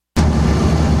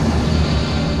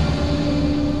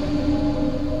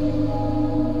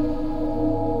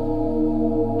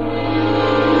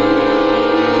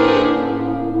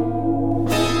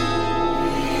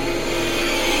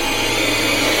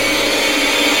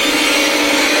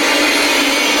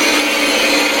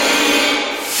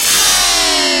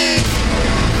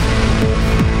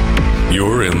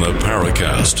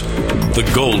Podcast, the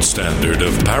gold standard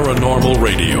of paranormal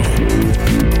radio.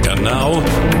 And now,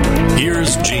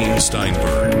 here's Gene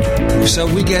Steinberg. So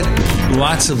we get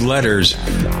lots of letters,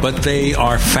 but they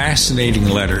are fascinating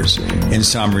letters in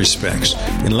some respects.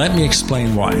 And let me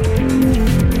explain why.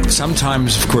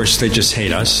 Sometimes, of course, they just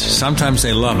hate us. Sometimes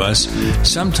they love us.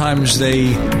 Sometimes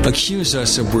they accuse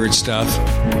us of weird stuff.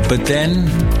 But then,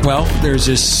 well, there's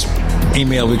this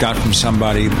email we got from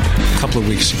somebody a couple of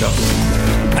weeks ago.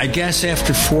 I guess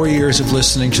after 4 years of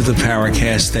listening to the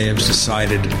Paracast, they have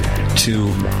decided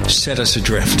to set us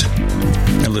adrift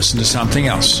and listen to something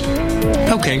else.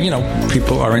 Okay,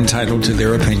 people are entitled to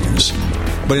their opinions.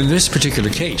 But in this particular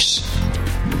case,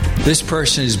 this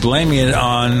person is blaming it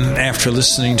on, after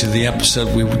listening to the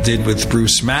episode we did with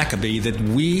Bruce Maccabee, that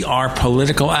we are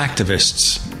political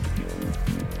activists.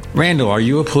 Randall, are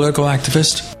you a political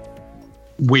activist?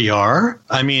 We are.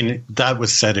 I mean, that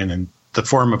was said in the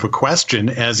form of a question,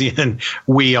 as in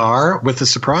we are, with a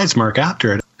surprise mark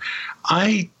after it.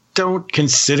 I don't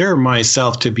consider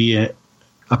myself to be a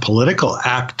political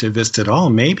activist at all.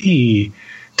 Maybe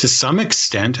to some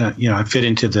extent, I fit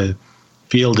into the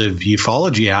field of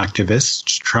ufology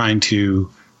activists, trying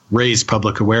to raise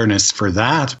public awareness for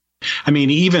that. I mean,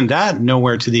 even that,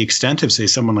 nowhere to the extent of, say,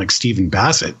 someone like Stephen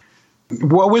Bassett.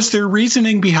 What was their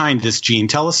reasoning behind this, Gene?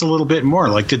 Tell us a little bit more.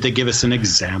 Like, did they give us an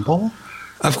example?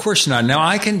 Of course not. Now,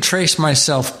 I can trace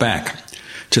myself back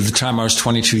to the time I was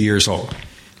 22 years old,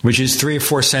 which is 3 or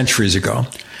 4 centuries ago.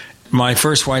 My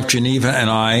first wife, Geneva, and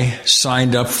I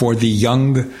signed up for the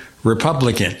Young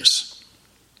Republicans.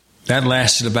 That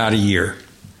lasted about a year.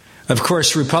 Of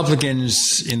course,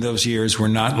 Republicans in those years were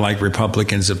not like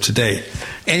Republicans of today.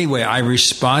 Anyway, I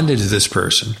responded to this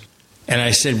person, and I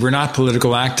said, we're not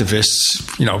political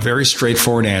activists. Very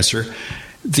straightforward answer.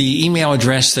 The email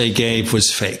address they gave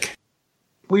was fake.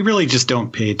 We really just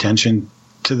don't pay attention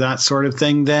to that sort of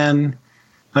thing then.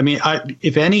 I mean,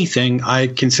 if anything, I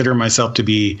consider myself to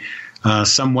be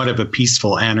somewhat of a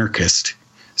peaceful anarchist.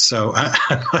 So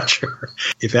I'm not sure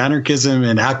if anarchism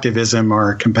and activism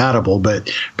are compatible,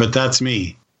 but that's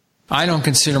me. I don't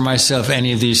consider myself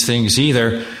any of these things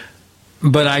either,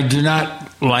 but I do not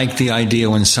like the idea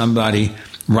when somebody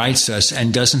writes us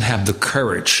and doesn't have the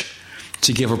courage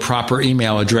to give a proper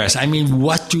email address. I mean,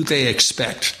 what do they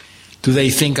expect? Do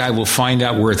they think I will find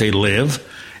out where they live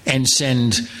and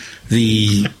send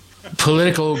the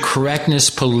political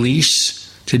correctness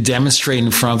police to demonstrate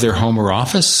in front of their home or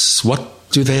office?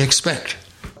 What do they expect?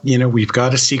 We've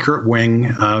got a secret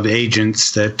wing of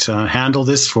agents that handle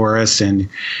this for us, and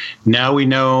now we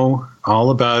know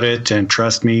all about it, and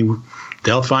trust me,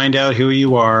 they'll find out who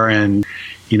you are, and,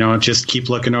 just keep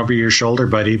looking over your shoulder,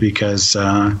 buddy, because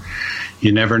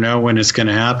you never know when it's going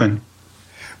to happen.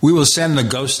 We will send the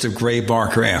ghost of Gray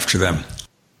Barker after them.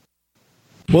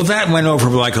 Well, that went over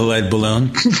like a lead balloon.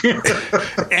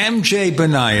 MJ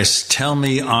Banias, tell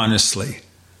me honestly,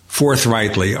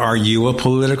 forthrightly, are you a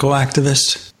political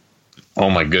activist? Oh,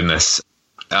 my goodness.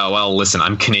 Well, listen,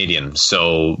 I'm Canadian,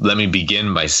 so let me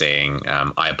begin by saying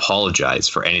I apologize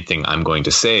for anything I'm going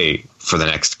to say for the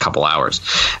next couple hours.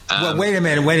 Well, wait a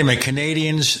minute.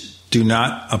 Canadians do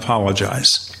not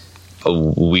apologize.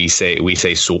 We say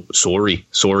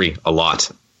sorry a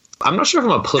lot. I'm not sure if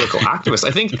I'm a political activist.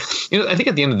 I think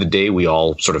at the end of the day, we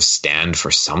all sort of stand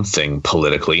for something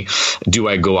politically. Do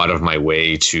I go out of my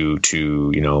way to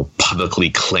publicly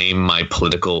claim my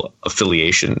political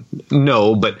affiliation?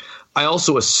 No, but I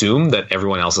also assume that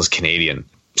everyone else is Canadian.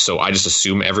 So I just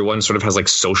assume everyone sort of has like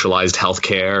socialized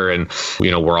healthcare, and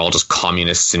we're all just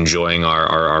communists enjoying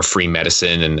our free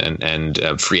medicine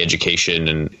and free education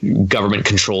and government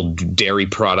controlled dairy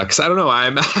products. I don't know.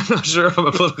 I'm not sure if I'm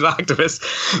a political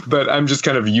activist, but I'm just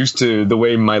kind of used to the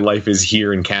way my life is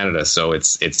here in Canada. So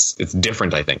it's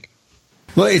different, I think.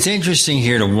 Well, it's interesting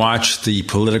here to watch the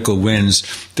political winds.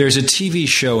 There's a TV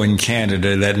show in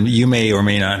Canada that you may or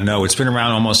may not know. It's been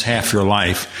around almost half your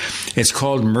life. It's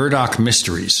called Murdoch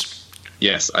Mysteries.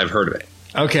 Yes, I've heard of it.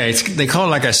 Okay, they call it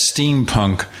like a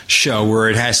steampunk show where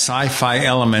it has sci-fi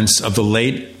elements of the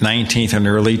late 19th and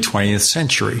early 20th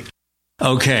century.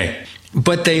 Okay,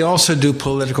 but they also do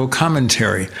political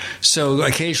commentary. So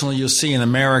occasionally you'll see an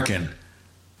American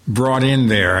brought in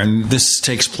there, and this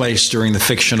takes place during the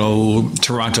fictional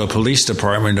Toronto Police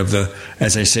Department of the,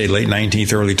 as I say, late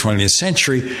 19th, early 20th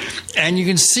century, and you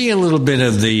can see a little bit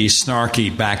of the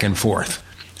snarky back and forth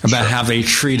about how they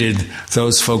treated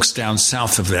those folks down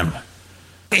south of them.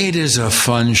 It is a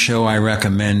fun show. I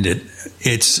recommend it.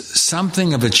 It's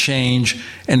something of a change,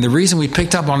 and the reason we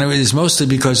picked up on it is mostly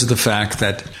because of the fact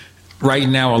that right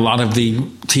now, a lot of the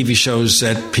TV shows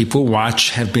that people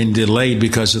watch have been delayed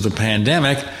because of the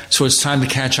pandemic, so it's time to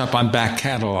catch up on back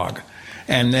catalog.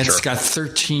 And that's got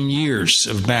 13 years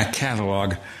of back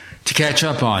catalog to catch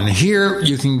up on. Here,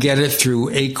 you can get it through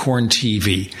Acorn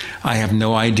TV. I have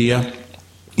no idea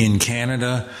in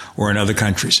Canada or in other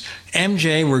countries.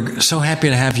 MJ, we're so happy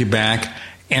to have you back.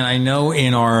 And I know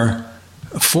in our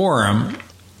forum,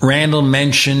 Randall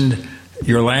mentioned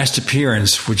your last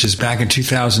appearance, which is back in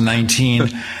 2019,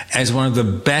 as one of the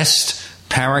best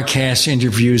Paracast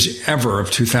interviews ever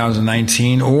of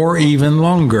 2019, or even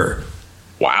longer.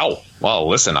 Wow. Well,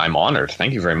 listen, I'm honored.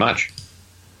 Thank you very much.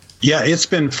 Yeah, it's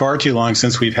been far too long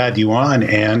since we've had you on,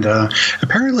 and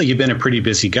apparently you've been a pretty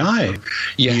busy guy.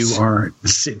 Yes.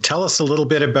 Tell us a little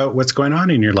bit about what's going on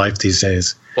in your life these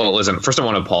days. Well, listen, first I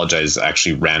want to apologize,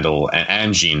 actually, Randall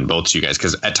and Jean, both to you guys,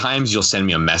 because at times you'll send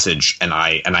me a message and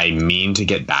I mean to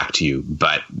get back to you,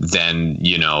 but then,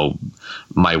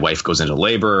 my wife goes into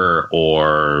labor,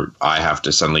 or I have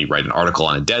to suddenly write an article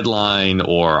on a deadline,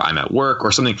 or I'm at work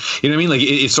or something. You know what I mean? Like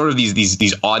it's sort of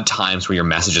these odd times where your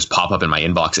messages pop up in my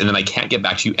inbox, and then I can't get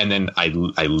back to you, and then I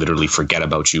literally forget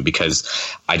about you because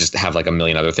I just have like a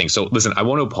million other things. So listen, I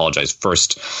want to apologize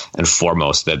first and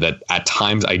foremost that at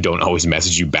times I don't always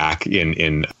message you back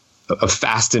in a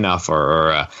fast enough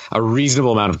or a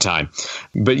reasonable amount of time.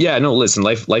 But yeah, no, listen,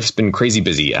 life's been crazy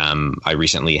busy. I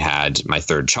recently had my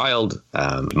third child.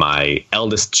 My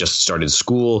eldest just started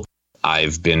school.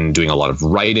 I've been doing a lot of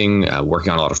writing,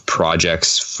 working on a lot of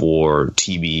projects for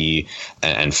TV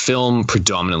and film,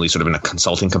 predominantly sort of in a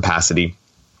consulting capacity.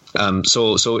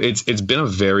 So it's been a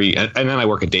very, and then I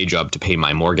work a day job to pay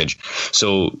my mortgage.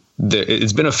 So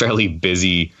it's been a fairly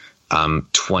busy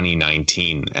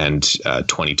 2019 and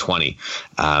 2020.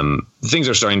 Things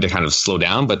are starting to kind of slow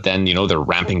down, but then they're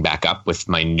ramping back up with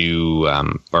my new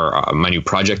my new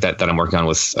project that I'm working on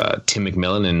with Tim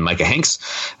McMillan and Micah Hanks,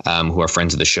 who are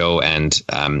friends of the show, and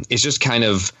it's just kind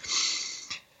of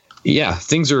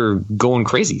things are going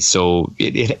crazy. So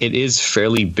it is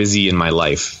fairly busy in my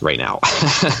life right now.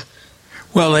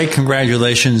 Well,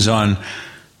 congratulations on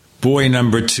boy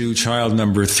number 2, child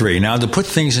number 3. Now, to put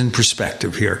things in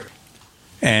perspective here,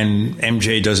 and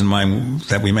MJ doesn't mind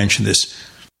that we mention this.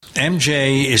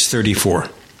 MJ is 34.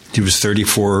 He was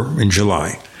 34 in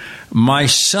July. My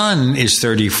son is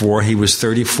 34. He was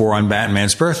 34 on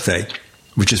Batman's birthday,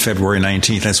 which is February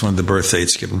 19th. That's one of the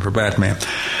birthdays given for Batman.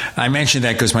 I mention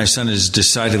that because my son is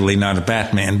decidedly not a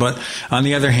Batman. But on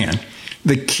the other hand,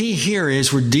 the key here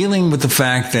is we're dealing with the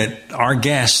fact that our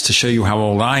guest, to show you how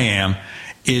old I am,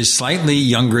 is slightly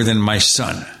younger than my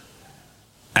son.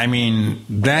 I mean,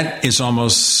 that is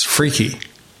almost freaky.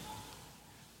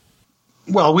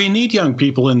 Well, we need young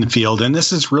people in the field, and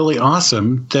this is really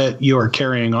awesome that you are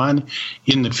carrying on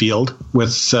in the field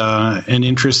with an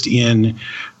interest in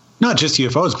not just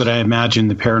UFOs, but I imagine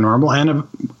the paranormal and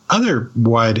other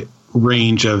wide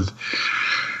range of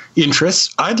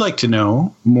interests. I'd like to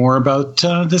know more about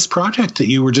this project that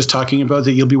you were just talking about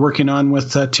that you'll be working on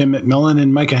with Tim McMillan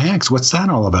and Micah Hanks. What's that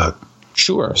all about?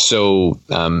 Sure. So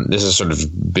this has sort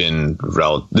of been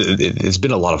it's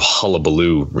been a lot of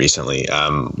hullabaloo recently.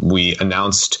 We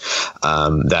announced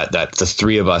that the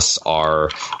three of us are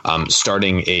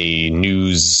starting a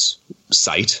news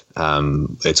site.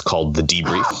 It's called the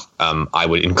Debrief. I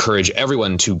would encourage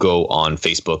everyone to go on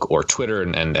Facebook or Twitter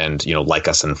and like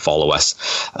us and follow us.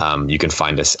 You can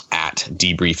find us at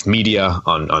Debrief Media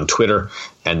on Twitter,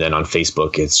 and then on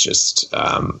Facebook it's just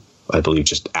I believe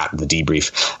just at the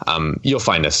Debrief. You'll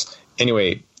find us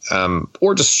anyway,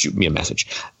 or just shoot me a message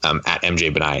at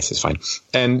MJ Banias is fine.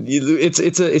 And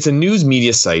it's a news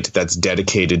media site that's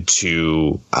dedicated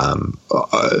to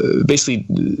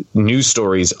basically news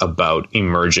stories about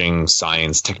emerging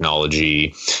science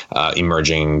technology,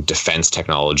 emerging defense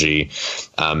technology,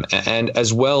 and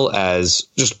as well as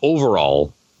just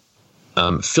overall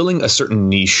filling a certain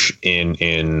niche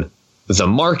in the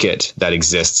market that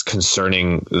exists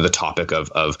concerning the topic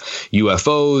of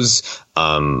UFOs,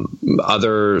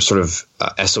 other sort of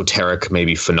esoteric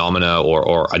maybe phenomena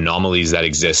or anomalies that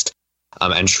exist,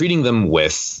 and treating them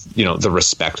with the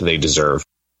respect they deserve.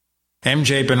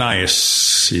 MJ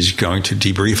Banias is going to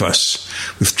debrief us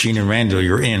with Gene and Randall.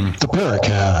 You're in the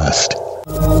Paracast.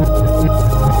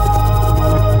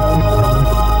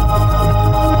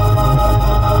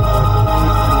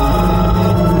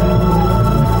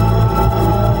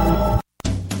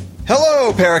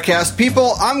 Hello, Paracast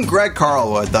people. I'm Greg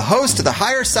Carlwood, the host of the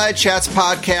Higher Side Chats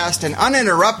podcast, an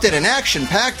uninterrupted and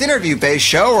action-packed interview-based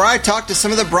show where I talk to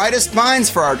some of the brightest minds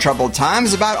for our troubled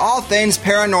times about all things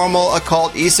paranormal,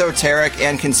 occult, esoteric,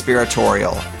 and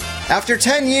conspiratorial. After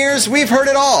 10 years, we've heard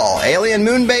it all. Alien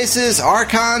moon bases,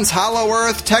 archons, hollow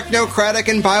earth, technocratic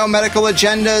and biomedical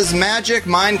agendas, magic,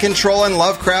 mind control, and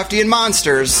Lovecraftian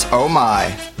monsters. Oh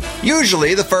my.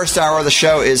 Usually, the first hour of the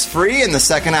show is free, and the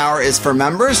second hour is for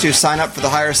members who sign up for the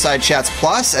Higher Side Chats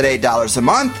Plus at $8 a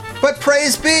month. But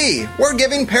praise be, we're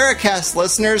giving Paracast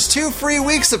listeners 2 free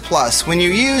weeks of Plus when you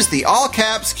use the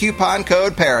all-caps coupon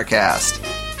code Paracast.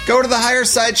 Go to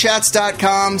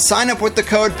thehighersidechats.com, sign up with the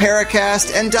code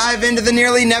Paracast, and dive into the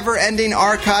nearly never-ending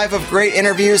archive of great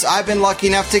interviews I've been lucky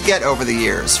enough to get over the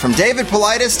years, from David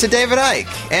Paulides to David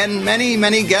Icke, and many,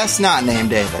 many guests not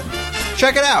named David.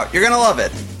 Check it out. You're going to love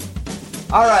it.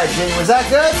 All right, Gene, was that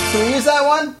good? Can we use that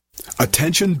one?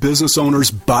 Attention business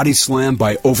owners body slammed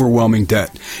by overwhelming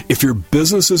debt. If your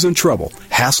business is in trouble,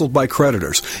 hassled by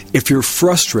creditors, if you're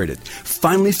frustrated,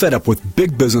 finally fed up with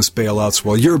big business bailouts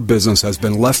while your business has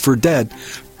been left for dead,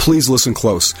 please listen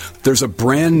close. There's a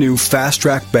brand new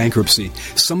fast-track bankruptcy.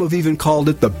 Some have even called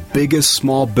it the biggest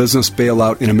small business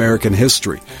bailout in American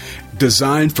history.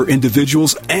 Designed for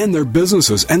individuals and their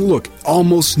businesses. And look,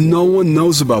 almost no one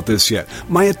knows about this yet.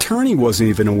 My attorney wasn't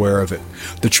even aware of it.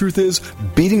 The truth is,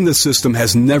 beating the system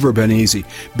has never been easy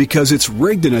because it's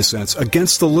rigged in a sense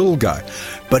against the little guy.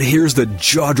 But here's the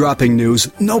jaw-dropping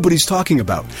news nobody's talking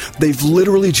about. They've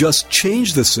literally just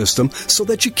changed the system so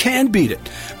that you can beat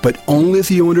it, but only if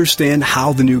you understand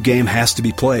how the new game has to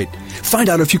be played. Find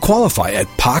out if you qualify at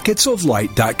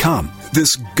pocketsoflight.com.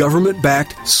 This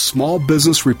government-backed small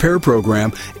business repair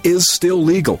program is still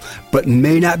legal, but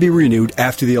may not be renewed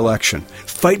after the election.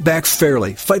 Fight back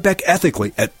fairly, fight back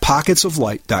ethically at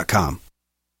pocketsoflight.com.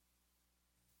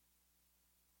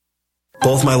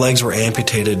 Both my legs were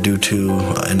amputated due to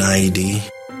an IED.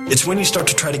 It's when you start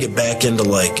to try to get back into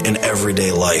like an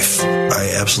everyday life.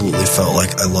 I absolutely felt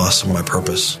like I lost some of my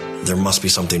purpose. There must be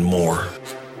something more.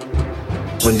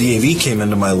 When DAV came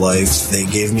into my life, they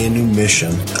gave me a new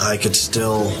mission. I could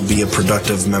still be a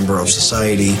productive member of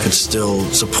society, could still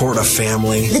support a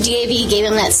family. The DAV gave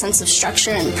him that sense of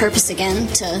structure and purpose again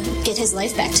to get his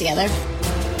life back together.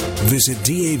 Visit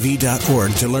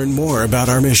DAV.org to learn more about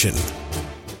our mission.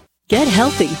 Get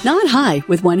healthy, not high,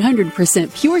 with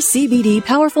 100% pure CBD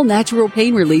powerful natural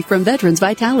pain relief from Veterans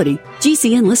Vitality.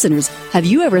 GCN listeners, have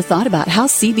you ever thought about how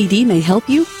CBD may help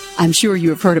you? I'm sure you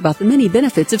have heard about the many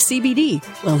benefits of CBD.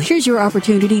 Well, here's your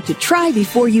opportunity to try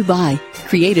before you buy.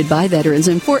 Created by veterans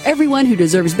and for everyone who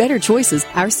deserves better choices,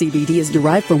 our CBD is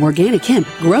derived from organic hemp,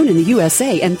 grown in the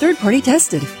USA and third-party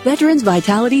tested. Veterans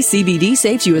Vitality CBD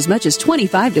saves you as much as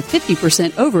 25 to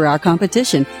 50% over our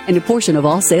competition, and a portion of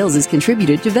all sales is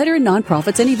contributed to veteran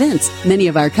nonprofits and events. Many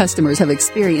of our customers have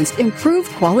experienced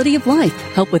improved quality of life,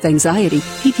 help with anxiety,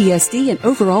 PTSD, and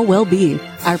overall well-being.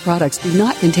 Our products do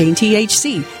not contain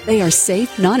THC. They are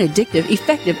safe, non-addictive,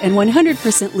 effective, and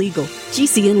 100% legal.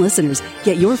 GCN listeners,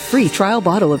 get your free trial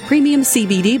bottle of premium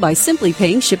CBD by simply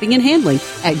paying shipping and handling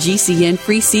at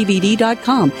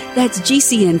GCNFreeCBD.com. That's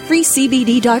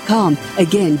GCNFreeCBD.com.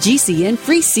 Again,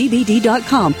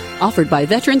 GCNFreeCBD.com. Offered by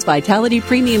Veterans Vitality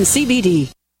Premium CBD.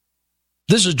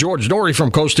 This is George Norrie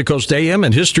from Coast to Coast AM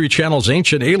and History Channel's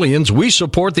Ancient Aliens. We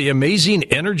support the amazing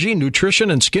energy,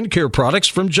 nutrition, and skincare products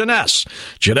from Jeunesse.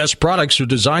 Jeunesse products are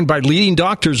designed by leading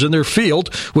doctors in their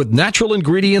field with natural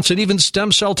ingredients and even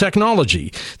stem cell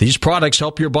technology. These products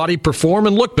help your body perform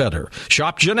and look better.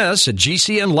 Shop Jeunesse at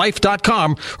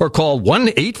GCNLife.com or call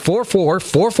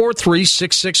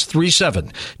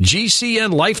 1-844-443-6637.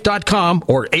 GCNLife.com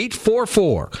or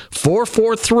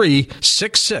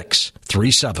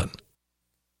 844-443-6637.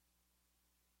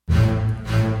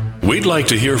 We'd like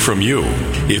to hear from you.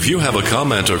 If you have a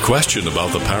comment or question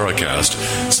about the Paracast,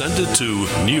 send it to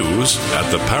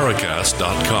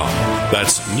news@theparacast.com.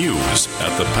 That's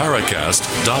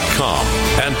news@theparacast.com.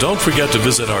 And don't forget to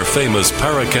visit our famous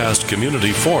Paracast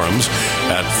community forums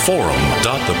at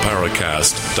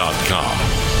forum.theparacast.com.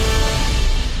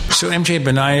 So MJ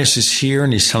Banias is here,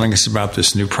 and he's telling us about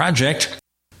this new project.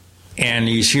 And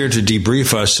he's here to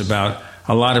debrief us about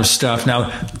a lot of stuff.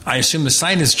 Now, I assume the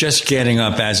site is just getting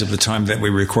up as of the time that we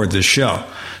record this show.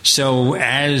 So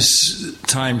as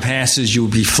time passes, you'll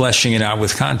be fleshing it out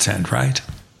with content, right?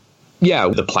 Yeah,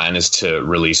 the plan is to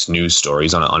release news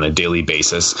stories on a daily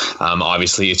basis.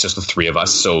 Obviously, it's just the three of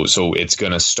us, so it's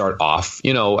going to start off,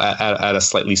 at a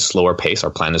slightly slower pace. Our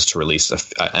plan is to release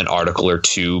an article or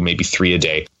two, maybe 3 a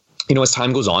day. As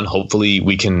time goes on, hopefully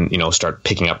we can, start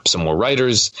picking up some more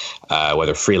writers,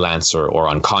 whether freelance or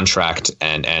on contract,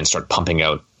 and start pumping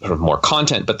out sort of more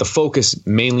content. But the focus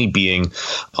mainly being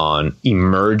on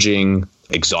emerging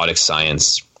exotic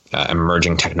science,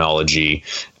 emerging technology,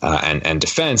 and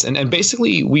defense. And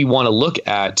basically we want to look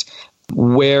at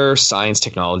where science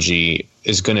technology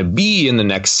is going to be in the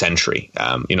next century.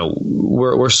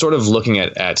 We're sort of looking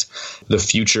at the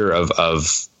future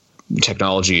of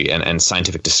technology and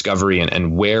scientific discovery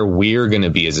and where we're going to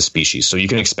be as a species. So you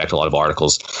can expect a lot of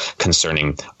articles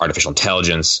concerning artificial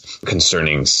intelligence,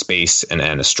 concerning space and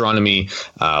astronomy,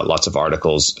 lots of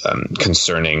articles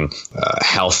concerning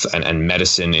health and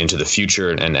medicine into the future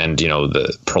and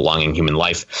the prolonging human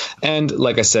life. And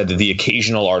like I said, the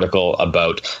occasional article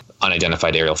about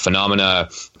unidentified aerial phenomena,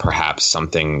 perhaps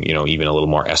something, even a little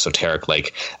more esoteric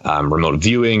like remote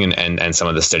viewing and some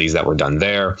of the studies that were done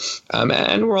there.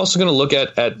 And we're also going to look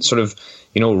at sort of,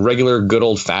 regular good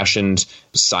old fashioned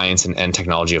science and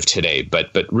technology of today, but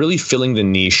really filling the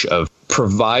niche of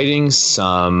providing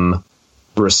some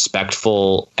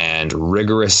respectful and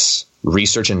rigorous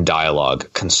research and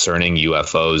dialogue concerning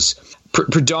UFOs,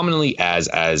 predominantly as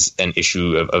an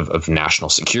issue of national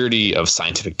security, of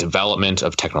scientific development,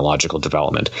 of technological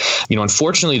development.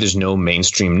 Unfortunately, there's no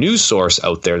mainstream news source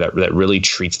out there that really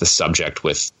treats the subject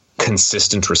with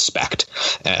consistent respect.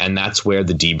 And that's where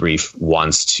the Debrief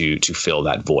wants to fill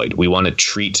that void. We want to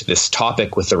treat this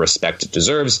topic with the respect it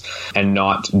deserves and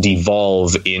not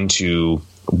devolve into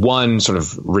one, sort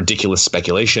of ridiculous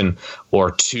speculation,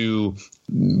 or two,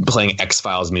 playing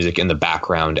X-Files music in the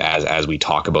background as we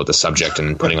talk about the subject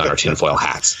and putting on our tinfoil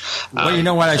hats. Well, you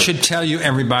know what? I should tell you,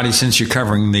 everybody, since you're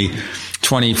covering the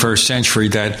 21st century,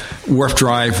 that warp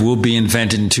drive will be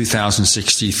invented in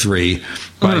 2063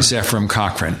 by Zephram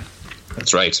Cochrane.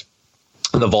 That's right.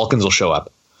 The Vulcans will show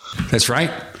up. That's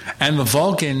right. And the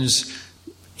Vulcans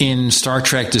in Star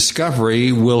Trek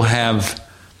Discovery will have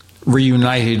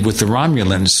reunited with the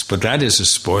Romulans, but that is a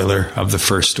spoiler of the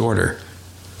First Order.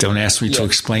 Don't ask me to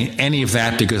explain any of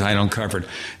that because I don't cover it.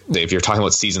 If you're talking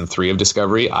about season 3 of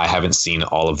Discovery, I haven't seen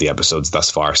all of the episodes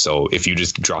thus far. So if you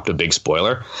just dropped a big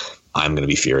spoiler, I'm going to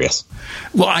be furious.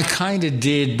 Well, I kind of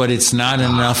did, but it's not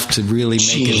enough to really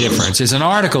make a difference. There's an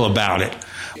article about it.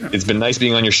 It's been nice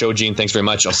being on your show, Gene. Thanks very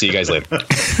much. I'll see you guys later.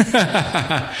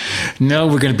 No,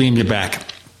 we're going to beam you back.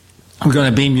 We're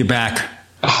going to beam you back,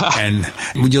 and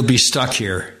you'll be stuck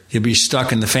here. You'll be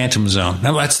stuck in the Phantom Zone.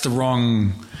 No, that's the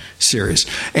wrong series.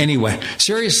 Anyway,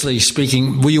 seriously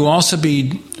speaking, will you also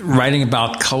be writing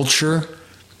about culture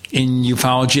in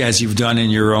ufology as you've done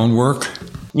in your own work?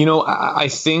 I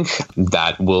think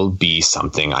that will be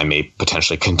something I may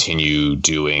potentially continue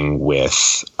doing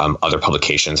with other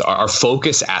publications. Our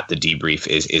focus at the Debrief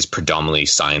is predominantly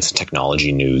science and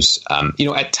technology news.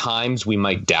 At times we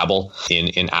might dabble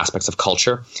in aspects of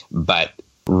culture, but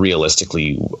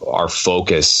realistically, our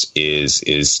focus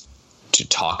is to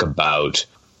talk about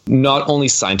not only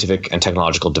scientific and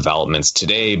technological developments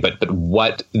today, but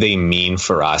what they mean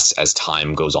for us as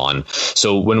time goes on.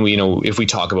 So when we, if we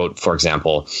talk about, for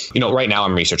example, right now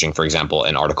I'm researching, for example,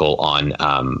 an article on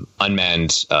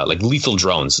unmanned, like lethal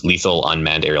drones, lethal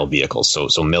unmanned aerial vehicles.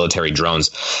 So military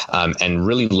drones, and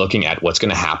really looking at what's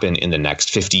going to happen in the next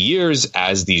 50 years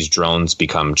as these drones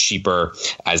become cheaper,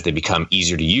 as they become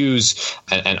easier to use,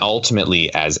 and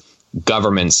ultimately as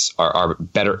governments are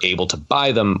better able to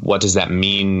buy them. What does that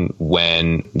mean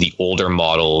when the older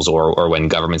models or when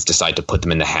governments decide to put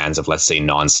them in the hands of, let's say,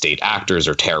 non-state actors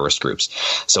or terrorist groups?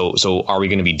 So are we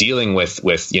going to be dealing with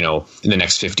in the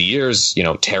next 50 years,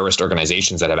 terrorist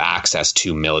organizations that have access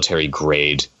to military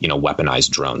grade, weaponized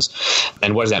drones?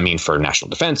 And what does that mean for national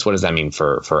defense? What does that mean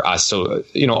for us? So,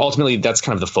 ultimately that's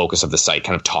kind of the focus of the site,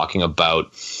 kind of talking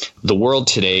about the world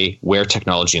today, where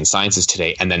technology and science is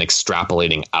today, and then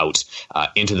extrapolating out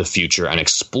into the future and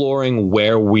exploring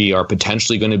where we are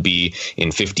potentially going to be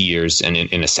in 50 years and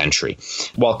in a century.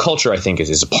 While culture, I think,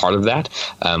 is a part of that,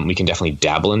 we can definitely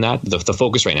dabble in that. The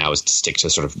focus right now is to stick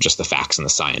to sort of just the facts and the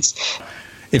science.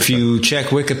 If you check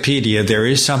Wikipedia, there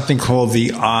is something called the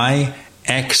IXS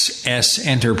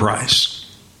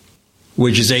Enterprise,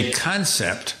 which is a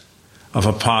concept of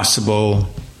a possible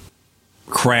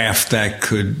craft that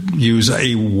could use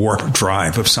a warp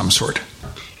drive of some sort.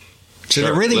 So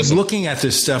they're really looking at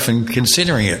this stuff and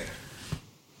considering it.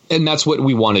 And that's what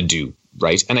we want to do,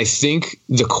 right? And I think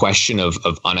the question of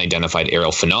unidentified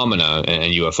aerial phenomena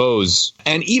and UFOs,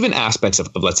 and even aspects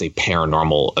of, let's say,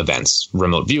 paranormal events,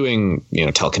 remote viewing,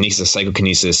 telekinesis,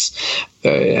 psychokinesis,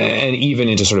 and even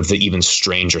into sort of the even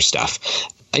stranger stuff.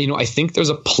 I think there's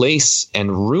a place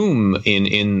and room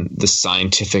in the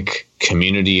scientific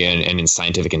community and in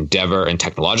scientific endeavor and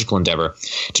technological endeavor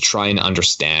to try and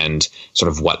understand sort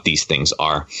of what these things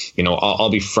are. I'll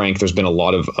be frank, there's been a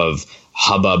lot of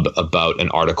hubbub about an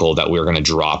article that we're going to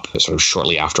drop sort of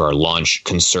shortly after our launch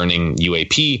concerning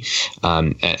UAP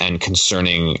and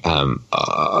concerning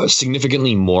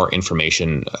significantly more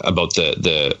information about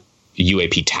the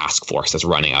UAP task force that's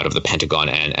running out of the Pentagon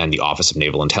and the Office of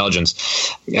Naval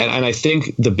Intelligence. And I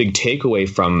think the big takeaway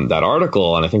from that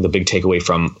article, and I think the big takeaway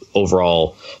from the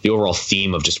overall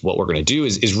theme of just what we're going to do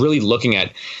is really looking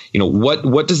at,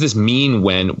 what does this mean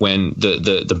when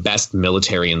the best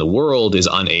military in the world is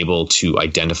unable to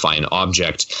identify an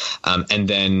object, and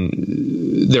then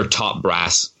their top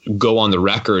brass go on the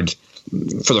record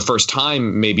for the first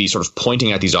time, maybe sort of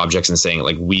pointing at these objects and saying,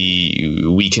 like,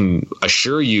 we can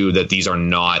assure you that these are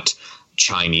not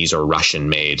Chinese or Russian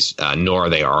made, nor are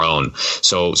they our own.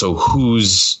 So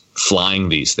who's flying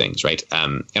these things, right?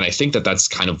 And I think that's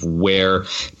kind of where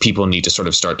people need to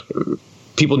start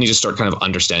kind of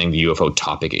understanding the UFO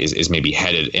topic is maybe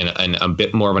headed in a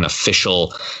bit more of an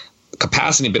official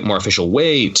capacity, a bit more official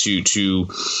way to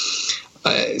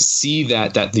see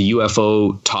that the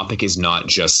UFO topic is not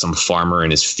just some farmer in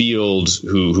his field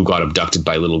who got abducted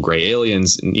by little gray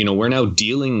aliens. We're now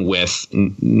dealing with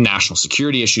national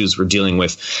security issues. We're dealing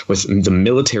with the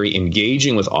military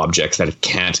engaging with objects that it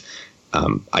can't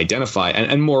identify,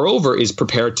 and moreover is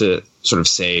prepared to sort of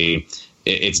say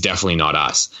it's definitely not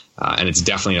us, and it's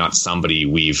definitely not somebody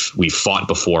we've fought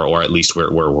before, or at least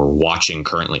we're watching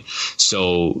currently.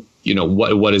 So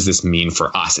what does this mean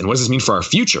for us, and what does this mean for our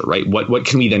future, right? What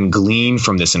can we then glean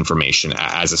from this information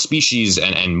as a species,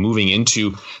 and moving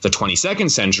into the 22nd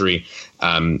century?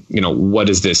 What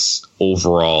is this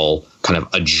overall kind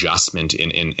of adjustment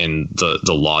in the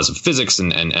laws of physics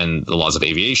and the laws of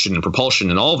aviation and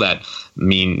propulsion and all that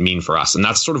mean for us? And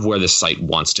that's sort of where this site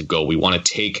wants to go. We want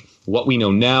to take what we know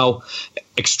now,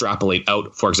 extrapolate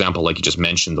out, for example, like you just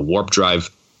mentioned, the warp drive.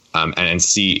 And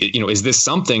see, is this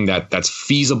something that's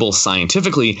feasible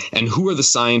scientifically? And who are the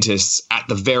scientists at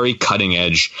the very cutting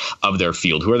edge of their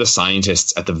field? Who are the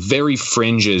scientists at the very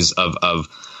fringes of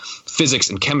physics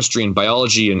and chemistry and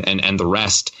biology and the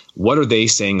rest? What are they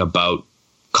saying about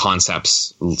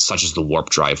concepts such as the warp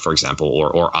drive, for example,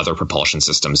 or other propulsion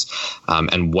systems?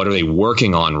 And what are they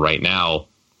working on right now?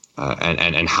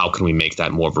 And how can we make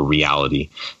that more of a reality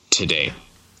today?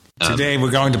 Today, we're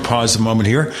going to pause a moment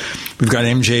here. We've got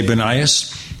MJ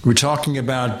Banias. We're talking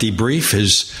about Debrief,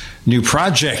 his new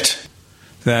project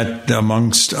that,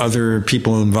 amongst other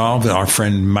people involved, our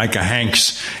friend Micah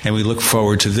Hanks, and we look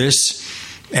forward to this.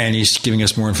 And he's giving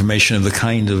us more information of the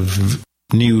kind of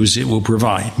news it will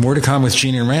provide. More to come with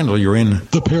Gene and Randall. You're in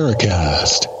the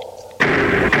Paracast.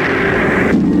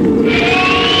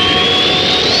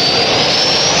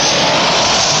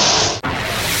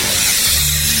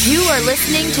 You are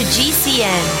listening to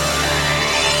GCN.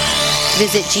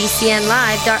 Visit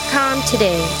GCNlive.com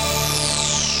today.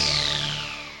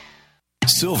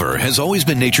 Silver has always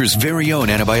been nature's very own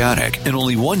antibiotic, and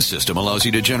only one system allows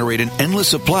you to generate an endless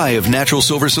supply of natural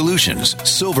silver solutions.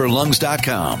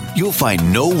 SilverLungs.com. You'll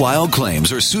find no wild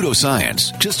claims or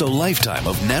pseudoscience, just a lifetime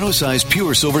of nano-sized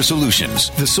pure silver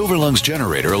solutions. The Silver Lungs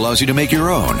generator allows you to make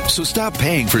your own, so stop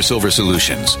paying for silver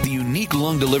solutions. The unique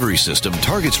lung delivery system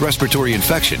targets respiratory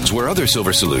infections where other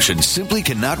silver solutions simply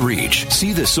cannot reach.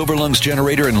 See the Silver Lungs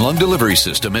generator and lung delivery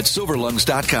system at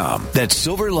SilverLungs.com. That's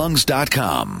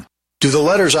SilverLungs.com. Do the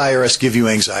letters IRS give you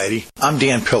anxiety? I'm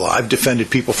Dan Pilla. I've defended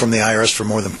people from the IRS for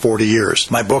more than 40 years.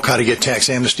 My book, How to Get Tax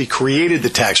Amnesty, created the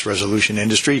tax resolution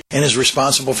industry and is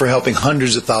responsible for helping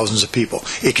hundreds of thousands of people.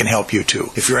 It can help you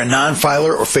too. If you're a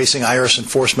non-filer or facing IRS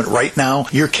enforcement right now,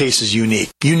 your case is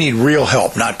unique. You need real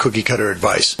help, not cookie-cutter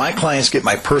advice. My clients get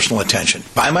my personal attention.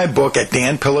 Buy my book at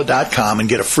danpilla.com and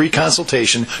get a free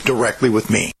consultation directly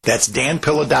with me. That's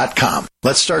danpilla.com.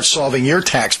 Let's start solving your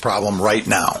tax problem right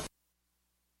now.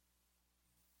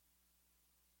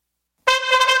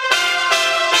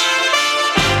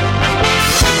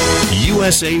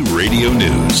 USA Radio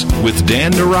News with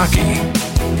Dan Naraki.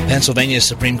 Pennsylvania's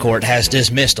Supreme Court has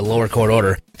dismissed a lower court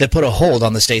order that put a hold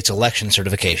on the state's election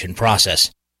certification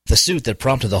process. The suit that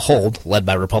prompted the hold, led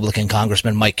by Republican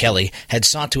Congressman Mike Kelly, had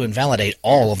sought to invalidate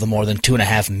all of the more than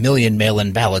 2.5 million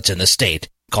mail-in ballots in the state,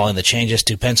 calling the changes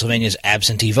to Pennsylvania's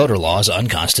absentee voter laws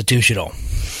unconstitutional.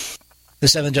 The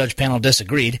 7-judge panel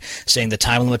disagreed, saying the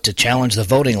time limit to challenge the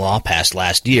voting law passed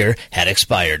last year had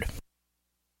expired.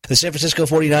 The San Francisco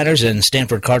 49ers and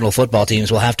Stanford Cardinal football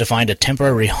teams will have to find a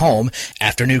temporary home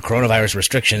after new coronavirus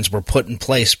restrictions were put in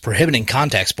place prohibiting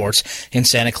contact sports in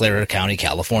Santa Clara County,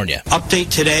 California.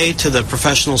 Update today to the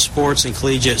Professional Sports and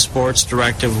Collegiate Sports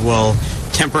Directive will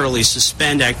temporarily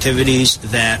suspend activities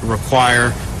that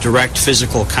require direct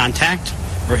physical contact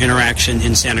or interaction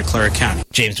in Santa Clara County.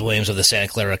 James Williams of the Santa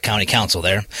Clara County Council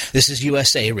there. This is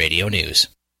USA Radio News.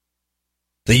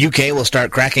 The UK will start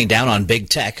cracking down on big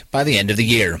tech by the end of the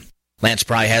year. Lance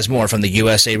Pry has more from the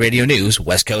USA Radio News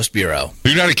West Coast Bureau. The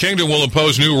United Kingdom will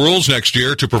impose new rules next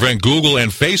year to prevent Google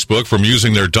and Facebook from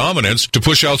using their dominance to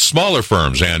push out smaller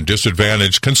firms and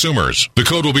disadvantaged consumers. The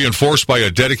code will be enforced by a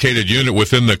dedicated unit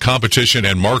within the Competition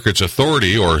and Markets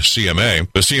Authority, or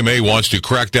CMA. The CMA wants to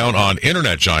crack down on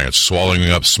internet giants, swallowing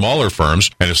up smaller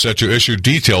firms, and is set to issue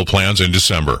detailed plans in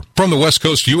December. From the West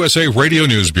Coast USA Radio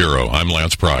News Bureau, I'm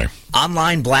Lance Pry.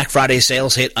 Online Black Friday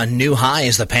sales hit a new high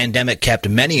as the pandemic kept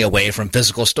many away from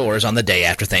physical stores on the day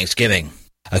after Thanksgiving.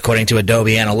 According to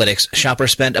Adobe Analytics,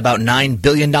 shoppers spent about $9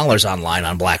 billion online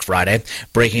on Black Friday,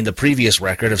 breaking the previous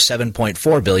record of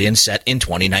 $7.4 billion set in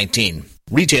 2019.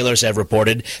 Retailers have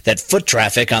reported that foot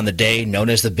traffic on the day known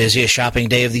as the busiest shopping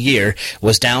day of the year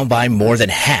was down by more than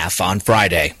half on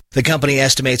Friday. The company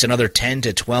estimates another $10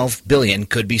 to $12 billion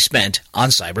could be spent on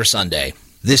Cyber Sunday.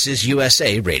 This is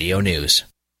USA Radio News.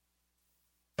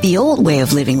 The old way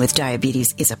of living with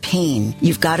diabetes is a pain.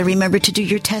 You've got to remember to do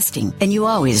your testing, and you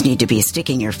always need to be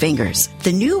sticking your fingers.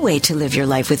 The new way to live your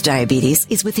life with diabetes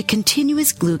is with a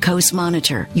continuous glucose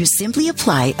monitor. You simply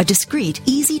apply a discreet,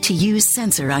 easy-to-use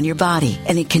sensor on your body,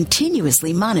 and it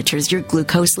continuously monitors your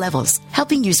glucose levels,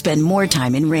 helping you spend more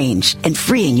time in range and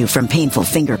freeing you from painful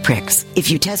finger pricks. If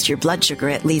you test your blood sugar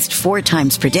at least 4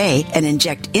 times per day and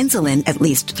inject insulin at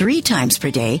least 3 times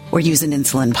per day, or use an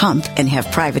insulin pump and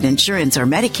have private insurance or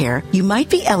Medicare, you might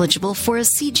be eligible for a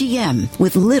CGM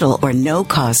with little or no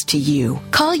cost to you.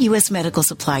 Call U.S. Medical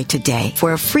Supply today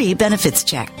for a free benefits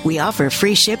check. We offer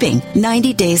free shipping,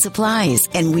 90-day supplies,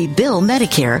 and we bill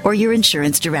Medicare or your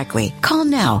insurance directly. Call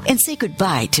now and say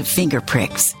goodbye to finger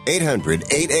pricks.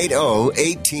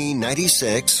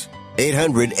 800-880-1896.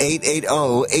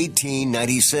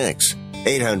 800-880-1896.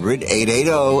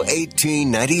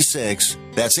 800-880-1896.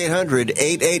 That's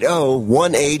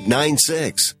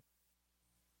 800-880-1896.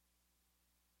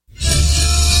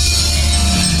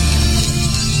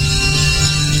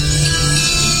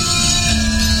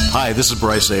 Hi, this is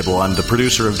Bryce Abel. I'm the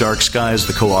producer of Dark Skies,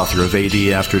 the co-author of AD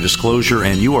After Disclosure,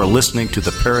 and you are listening to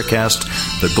the Paracast,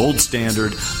 the gold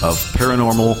standard of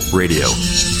paranormal radio.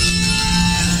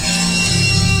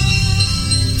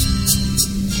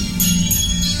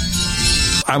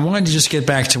 I wanted to just get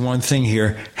back to one thing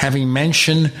here, having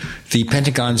mentioned the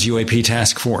Pentagon's UAP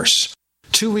task force.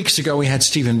 2 weeks ago, we had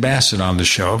Stephen Bassett on the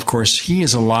show. Of course, he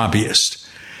is a lobbyist.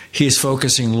 He is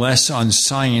focusing less on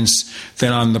science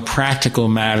than on the practical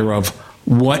matter of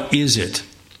what is it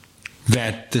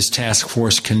that this task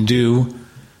force can do?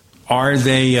 Are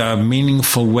they a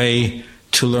meaningful way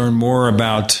to learn more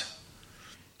about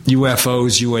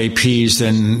UFOs, UAPs,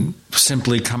 than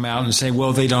simply come out and say,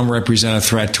 well, they don't represent a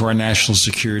threat to our national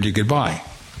security, goodbye?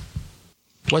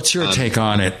 What's your take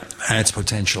on it and its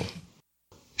potential?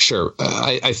 Sure.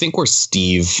 I think where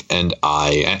Steve and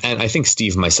I think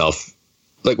Steve, myself,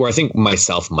 like where I think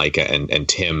myself, Micah, and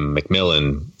Tim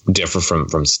McMillan differ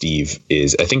from Steve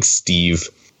is I think Steve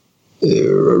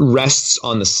rests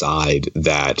on the side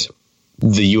that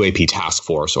the UAP task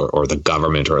force or the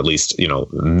government, or at least,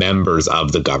 members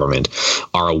of the government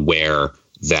are aware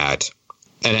that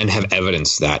and have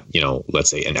evidence that, let's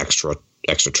say an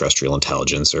extraterrestrial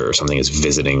intelligence or something is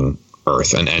visiting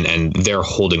Earth, and they're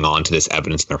holding on to this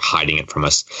evidence and they're hiding it from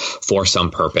us for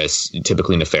some purpose,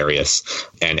 typically nefarious.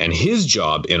 And his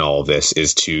job in all of this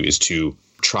is to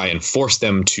try and force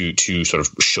them to sort of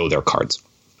show their cards.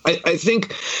 I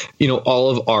think,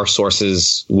 all of our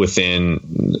sources within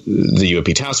the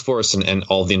UAP task force and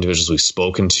all the individuals we've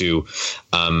spoken to,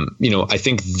 I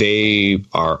think they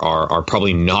are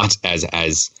probably not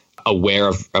as aware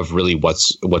of really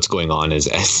what's going on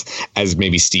as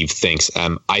maybe Steve thinks.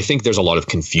 I think there's a lot of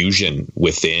confusion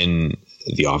within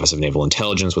the Office of Naval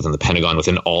Intelligence, within the Pentagon,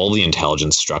 within all the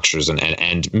intelligence structures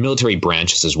and military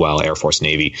branches as well, Air Force,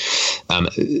 Navy.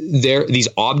 These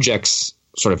objects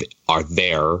sort of are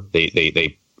there.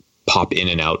 They pop in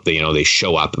and out. They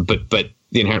show up. But the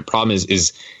inherent problem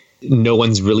is no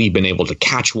one's really been able to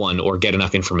catch one or get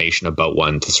enough information about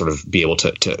one to sort of be able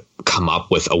to come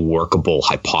up with a workable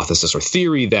hypothesis or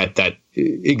theory that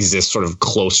exists sort of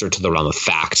closer to the realm of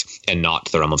fact and not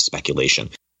to the realm of speculation.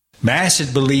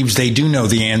 Bassett believes they do know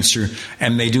the answer,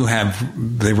 and they do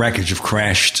have the wreckage of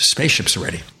crashed spaceships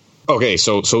already. Okay,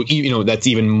 so that's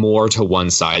even more to one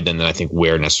side than I think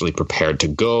we're necessarily prepared to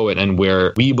go, and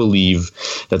where we believe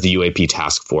that the UAP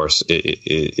task force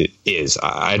is.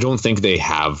 I don't think they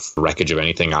have wreckage of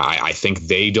anything. I think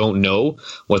they don't know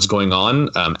what's going on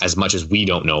as much as we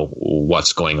don't know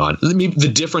what's going on.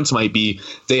 The difference might be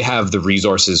they have the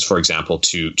resources, for example,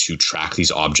 to track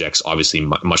these objects, obviously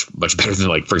much better than,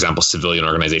 like, for example, civilian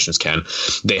organizations can.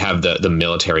 They have the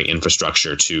military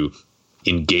infrastructure to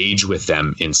engage with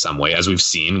them in some way, as we've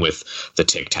seen with the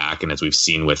Tic Tac and as we've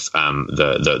seen with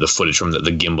the footage from the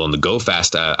gimbal and the Go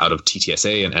Fast out of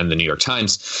TTSA and the New York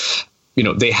Times.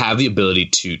 They have the ability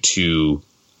to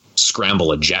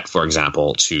scramble a jet, for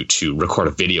example, to record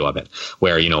a video of it,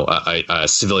 where a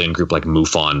civilian group like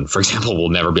MUFON, for example, will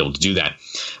never be able to do that.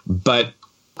 But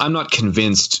I'm not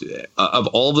convinced of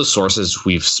all the sources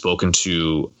we've spoken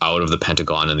to out of the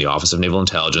Pentagon and the Office of Naval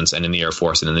Intelligence and in the Air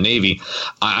Force and in the Navy.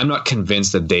 I'm not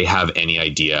convinced that they have any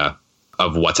idea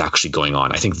of what's actually going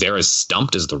on. I think they're as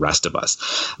stumped as the rest of us.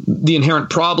 The inherent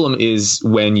problem is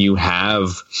when you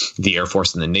have the Air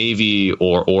Force and the Navy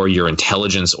or your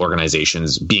intelligence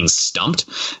organizations being stumped.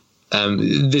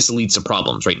 This leads to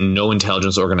problems, right? No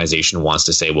intelligence organization wants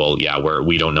to say, well, yeah,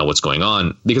 we don't know what's going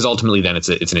on, because ultimately then it's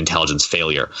an intelligence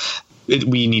failure.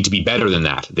 We need to be better than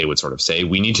that, they would sort of say.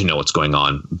 We need to know what's going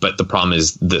on. But the problem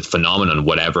is the phenomenon,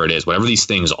 whatever it is, whatever these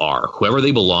things are, whoever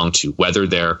they belong to, whether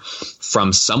they're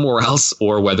from somewhere else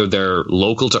or whether they're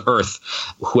local to Earth,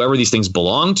 whoever these things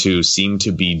belong to seem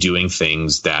to be doing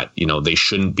things that, they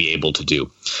shouldn't be able to do.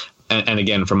 And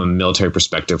again, from a military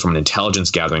perspective, from an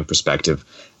intelligence gathering perspective,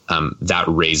 that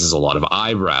raises a lot of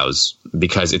eyebrows,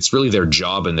 because it's really their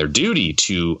job and their duty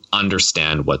to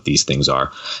understand what these things are.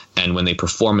 And when they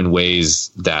perform in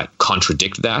ways that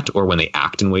contradict that, or when they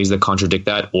act in ways that contradict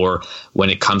that, or when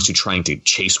it comes to trying to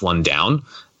chase one down,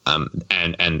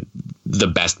 and the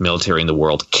best military in the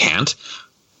world can't,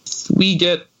 we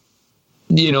get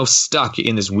stuck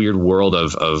in this weird world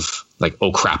of like,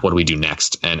 oh crap, what do we do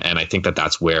next? And I think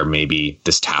that's where maybe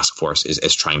this task force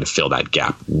is trying to fill that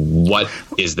gap. What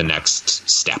is the next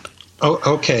step? Oh,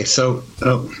 okay. So,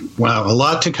 wow, a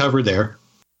lot to cover there.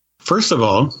 First of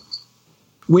all,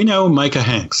 we know Micah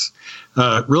Hanks,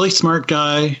 really smart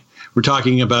guy. We're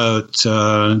talking about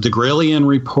the Gralien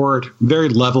Report, very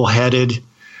level-headed,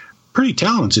 pretty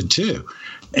talented too.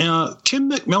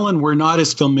 Tim McMillan we're not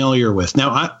as familiar with.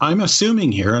 Now, I'm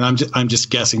assuming here, and I'm just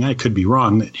guessing, I could be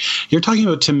wrong, that you're talking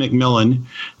about Tim McMillan,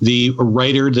 the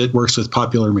writer that works with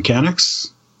Popular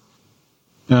Mechanics.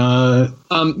 Retired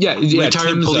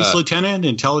Tim's, police lieutenant,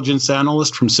 intelligence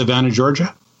analyst from Savannah,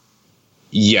 Georgia?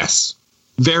 Yes.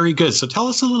 Very good. So tell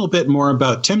us a little bit more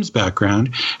about Tim's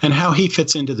background and how he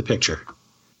fits into the picture.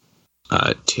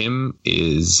 Tim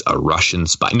is a Russian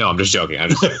spy. No, I'm just joking.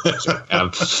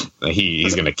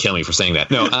 He's going to kill me for saying that.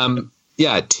 No,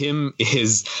 Tim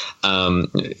is.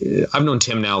 I've known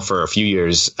Tim now for a few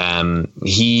years. I can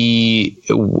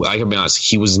be honest,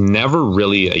 he was never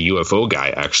really a UFO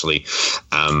guy. Actually,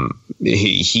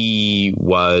 he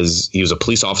was a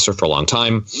police officer for a long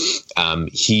time.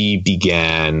 He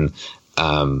began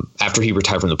after he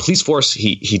retired from the police force.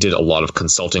 He did a lot of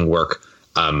consulting work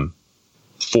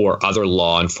for other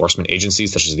law enforcement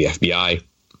agencies, such as the FBI.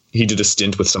 He did a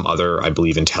stint with some other, I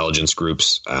believe, intelligence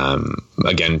groups.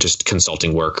 Again, just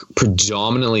consulting work.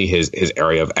 Predominantly his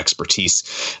area of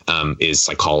expertise is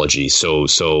psychology.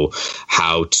 So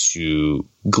how to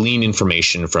glean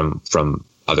information from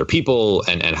other people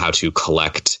and how to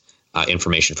collect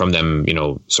information from them,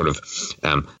 sort of,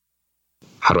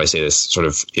 how do I say this sort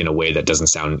of in a way that doesn't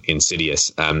sound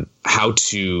insidious? How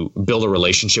to build a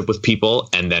relationship with people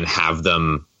and then have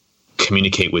them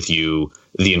communicate with you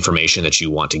the information that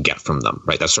you want to get from them,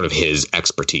 right? That's sort of his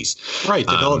expertise. Right.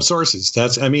 Develop sources.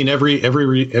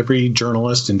 Every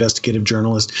journalist, investigative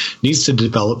journalist needs to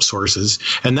develop sources.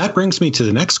 And that brings me to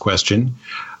the next question.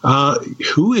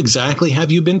 Who exactly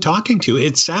have you been talking to?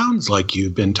 It sounds like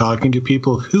you've been talking to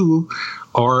people who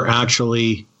are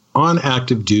actually on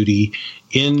active duty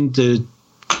in the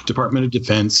Department of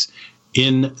Defense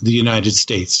in the United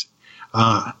States.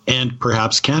 And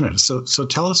perhaps Canada. So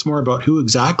tell us more about who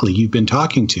exactly you've been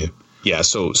talking to. Yeah,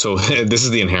 so this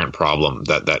is the inherent problem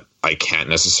that I can't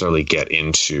necessarily get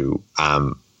into.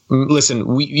 Listen,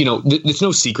 it's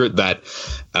no secret that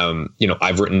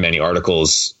I've written many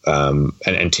articles,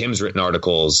 and Tim's written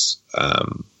articles,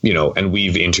 and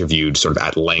we've interviewed sort of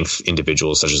at length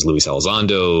individuals such as Luis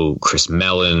Elizondo, Chris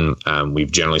Mellon.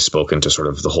 We've generally spoken to sort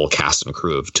of the whole cast and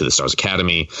crew of To the Stars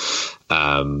Academy,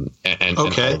 and all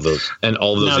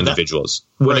of those individuals.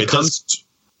 When it comes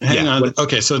Hang on.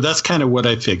 Okay, so that's kind of what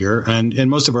I figure, and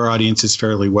most of our audience is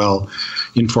fairly well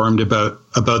informed about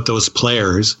those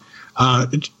players.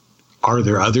 Are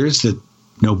there others that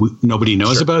nobody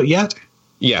knows about yet?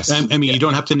 Yes. I mean, you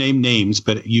don't have to name names,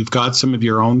 but you've got some of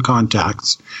your own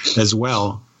contacts as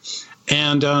well.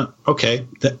 And okay,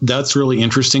 that's really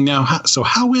interesting. Now, so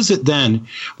how is it then?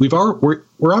 We're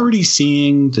already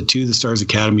seeing the To the Stars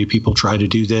Academy people try to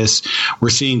do this. We're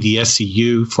seeing the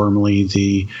SCU, formerly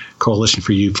the Coalition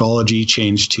for Ufology,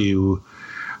 change to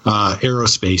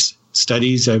aerospace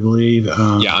studies, I believe.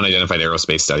 Unidentified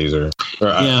aerospace studies,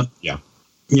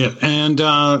 And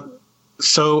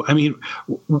so, I mean,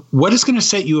 what is going to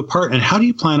set you apart, and how do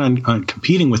you plan on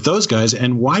competing with those guys?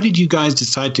 And why did you guys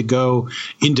decide to go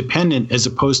independent as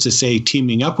opposed to, say,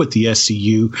 teaming up with the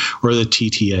SCU or the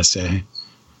TTSA?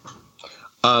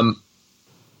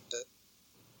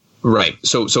 Right.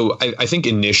 So I think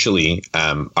initially,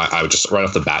 I would just right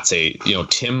off the bat say,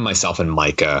 Tim, myself, and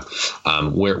Micah,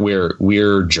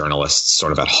 we're journalists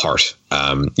sort of at heart.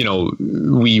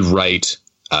 We write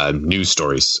news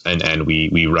stories and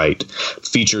we write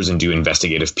features and do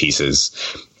investigative pieces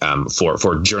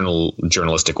for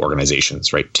journalistic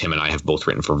organizations, right? Tim and I have both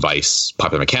written for Vice,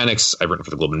 Popular Mechanics. I've written for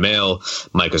the Globe and Mail.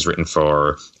 Mike has written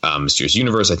for Mysterious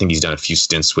Universe. I think he's done a few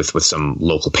stints with some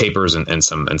local papers and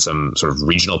some sort of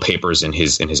regional papers in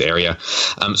his area.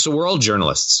 So we're all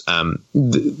journalists.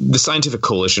 The Scientific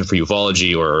Coalition for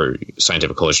Ufology or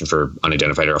Scientific Coalition for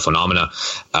Unidentified Aerial Phenomena,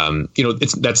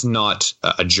 that's not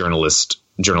a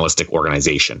journalistic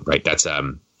organization, right? That's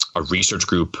a research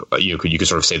group. You could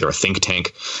sort of say they're a think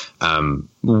tank.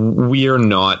 We are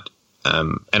not,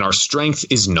 and our strength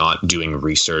is not doing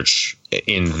research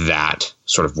in that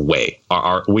sort of way.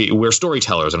 We're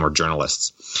storytellers and we're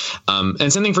journalists.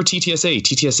 And same thing for TTSA.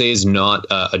 TTSA is not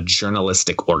a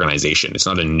journalistic organization. It's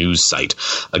not a news site.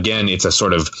 Again, it's a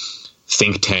sort of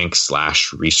think tank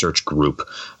 / research group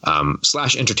 /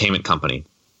 entertainment company.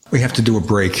 We have to do a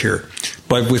break here.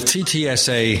 But with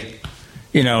TTSA,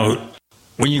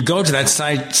 when you go to that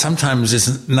site, sometimes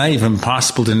it's not even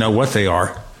possible to know what they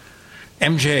are.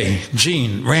 MJ,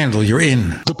 Gene, Randall, you're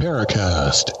in. The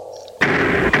Paracast.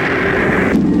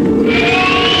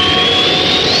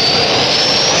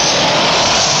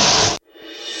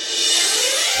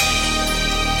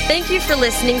 Thank you for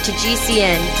listening to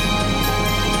GCN.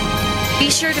 Be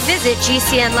sure to visit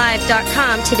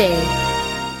GCNlive.com today.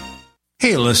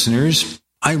 Hey, listeners,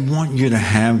 I want you to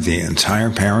have the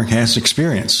entire Paracast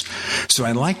experience. So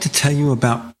I'd like to tell you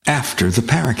about After the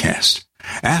Paracast.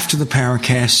 After the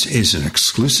Paracast is an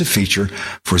exclusive feature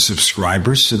for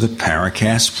subscribers to the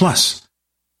Paracast Plus.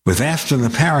 With After the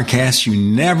Paracast, you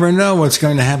never know what's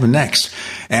going to happen next.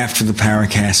 After the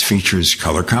Paracast features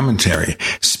color commentary,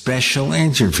 special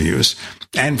interviews,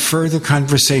 and further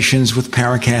conversations with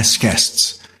Paracast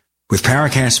guests. With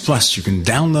Paracast Plus, you can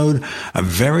download a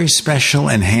very special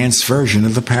enhanced version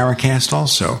of the Paracast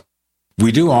also.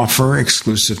 We do offer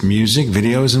exclusive music,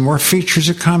 videos, and more features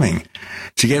are coming.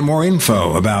 To get more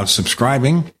info about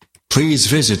subscribing, please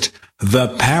visit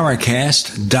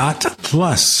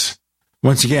theparacast.plus.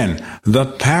 Once again,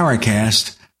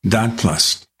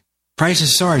 theparacast.plus.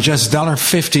 Prices are just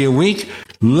 $1.50 a week,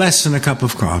 less than a cup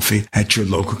of coffee at your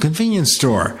local convenience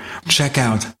store. Check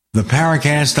out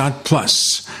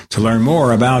theparacast.plus to learn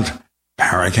more about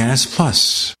Paracast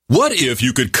Plus. What if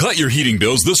you could cut your heating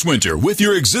bills this winter with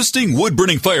your existing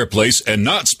wood-burning fireplace and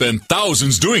not spend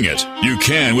thousands doing it? You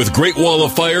can with Great Wall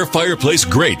of Fire fireplace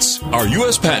grates. Our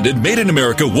U.S. patented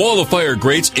made-in-America Wall of Fire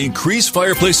grates increase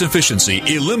fireplace efficiency,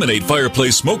 eliminate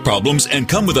fireplace smoke problems, and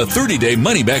come with a 30-day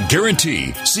money-back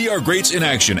guarantee. See our grates in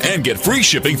action and get free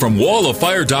shipping from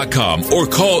walloffire.com or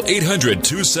call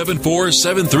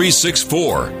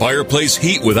 800-274-7364. Fireplace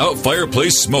heat without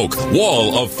fireplace smoke.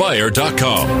 walloffire.com.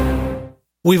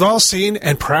 We've all seen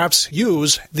and perhaps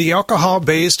use the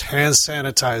alcohol-based hand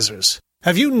sanitizers.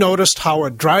 Have you noticed how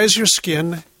it dries your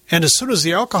skin, and as soon as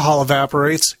the alcohol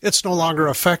evaporates, it's no longer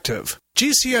effective?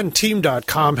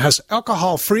 GCNteam.com has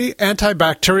alcohol-free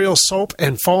antibacterial soap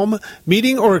and foam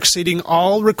meeting or exceeding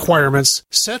all requirements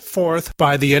set forth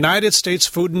by the United States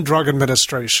Food and Drug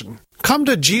Administration. Come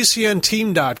to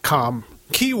GCNteam.com.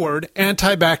 Keyword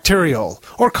antibacterial,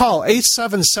 or call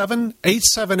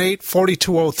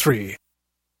 877-878-4203.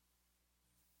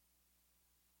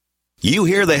 You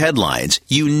hear the headlines.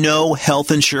 You know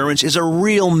health insurance is a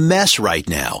real mess right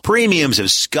now. Premiums have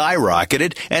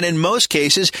skyrocketed, and in most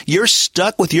cases, you're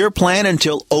stuck with your plan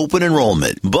until open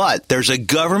enrollment. But there's a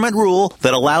government rule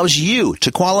that allows you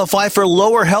to qualify for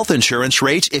lower health insurance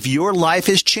rates if your life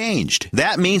has changed.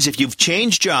 That means if you've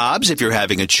changed jobs, if you're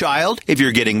having a child, if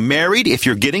you're getting married, if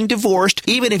you're getting divorced,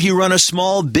 even if you run a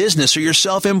small business or you're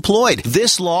self-employed,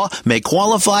 this law may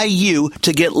qualify you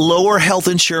to get lower health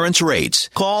insurance rates.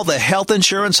 Call the Health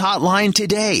Insurance Hotline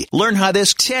today. Learn how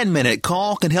this 10-minute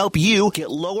call can help you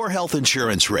get lower health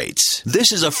insurance rates.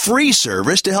 This is a free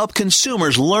service to help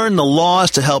consumers learn the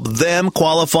laws to help them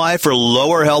qualify for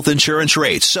lower health insurance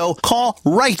rates. So call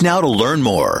right now to learn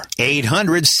more.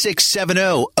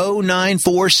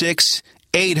 800-670-0946.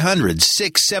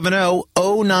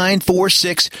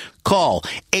 800-670-0946. Call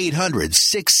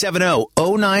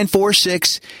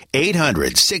 800-670-0946.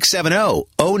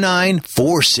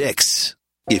 800-670-0946.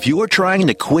 If you are trying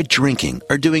to quit drinking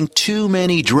or doing too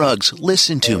many drugs,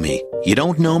 listen to me. You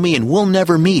don't know me and we'll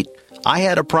never meet. I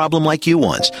had a problem like you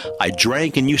once. I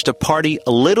drank and used to party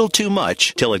a little too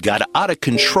much till it got out of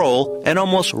control and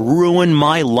almost ruined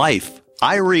my life.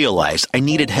 I realized I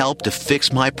needed help to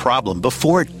fix my problem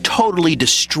before it totally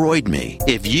destroyed me.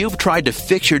 If you've tried to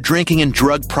fix your drinking and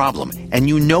drug problem and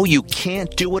you know you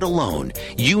can't do it alone,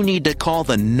 you need to call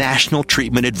the National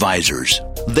Treatment Advisors.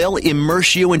 They'll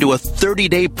immerse you into a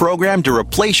 30-day program to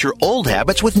replace your old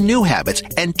habits with new habits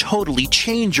and totally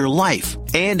change your life.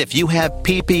 And if you have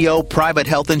PPO private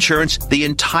health insurance, the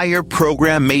entire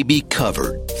program may be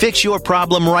covered. Fix your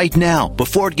problem right now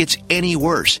before it gets any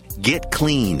worse. Get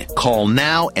clean. Call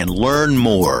now and learn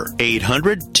more.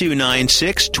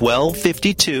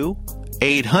 800-296-1252.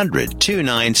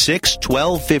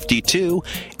 800-296-1252.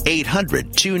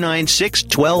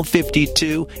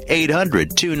 800-296-1252.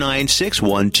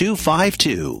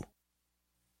 800-296-1252.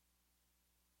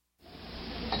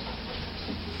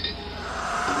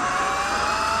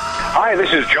 Hi,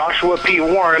 this is Joshua P.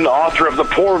 Warren, author of The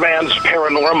Poor Man's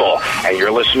Paranormal, and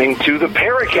you're listening to the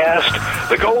Paracast,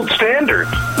 the gold standard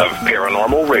of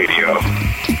paranormal radio.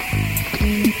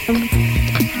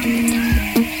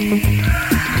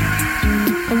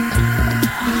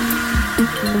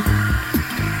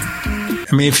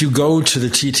 I mean, if you go to the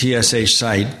TTSA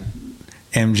site,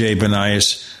 MJ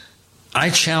Banias, I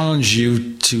challenge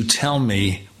you to tell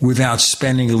me, without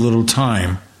spending a little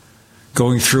time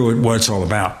going through it, what it's all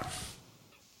about.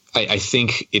 I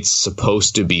think it's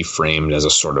supposed to be framed as a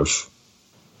sort of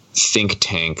think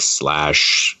tank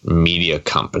 / media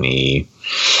company.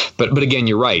 But again,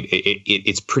 you're right.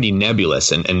 It's pretty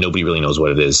nebulous and nobody really knows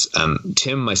what it is.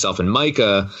 Tim, myself, and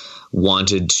Micah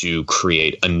wanted to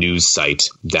create a news site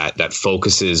that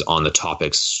focuses on the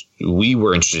topics we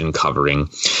were interested in covering.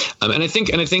 And I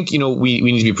think, we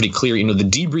need to be pretty clear. The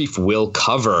debrief will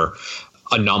cover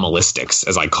anomalistics,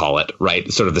 as I call it,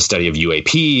 right? Sort of the study of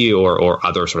UAP or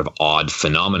other sort of odd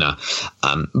phenomena.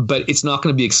 But it's not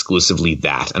going to be exclusively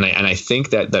that. And I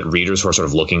think that readers who are sort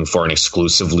of looking for an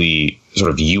exclusively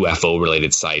sort of UFO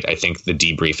related site, I think the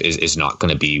debrief is not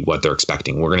going to be what they're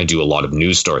expecting. We're going to do a lot of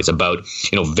news stories about,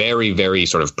 very, very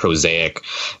sort of prosaic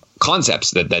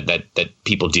concepts that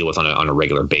people deal with on a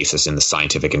regular basis in the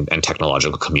scientific and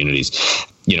technological communities.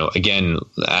 Again,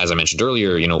 as I mentioned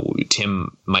earlier,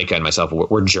 Tim, Micah, and myself,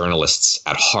 we're journalists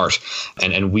at heart,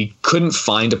 and we couldn't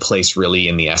find a place really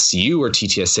in the SCU or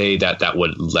TTSA that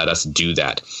would let us do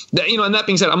that. And that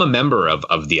being said, I'm a member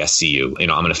of the SCU.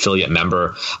 I'm an affiliate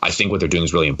member. I think what they're doing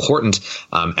is really important,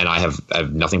 and I have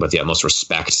nothing but the utmost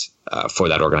respect for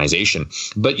that organization.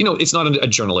 But it's not a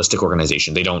journalistic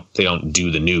organization. They don't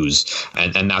do the news,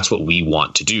 and that's what we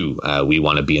want to do. We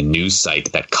want to be a news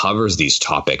site that covers these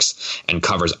topics and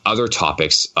covers other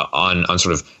topics on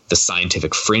sort of the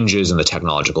scientific fringes and the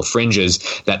technological fringes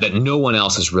that no one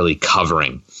else is really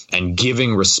covering, and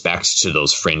giving respect to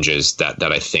those fringes that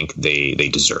I think they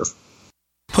deserve.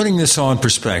 Putting this all in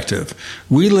perspective,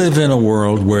 we live in a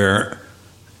world where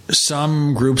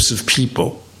some groups of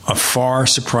people, a far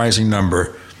surprising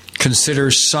number,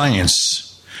 consider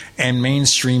science and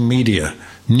mainstream media,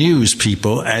 news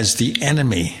people, as the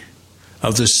enemy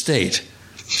of the state.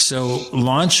 So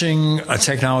launching a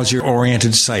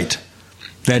technology-oriented site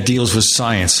that deals with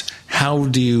science, how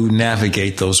do you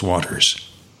navigate those waters?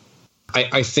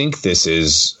 I think this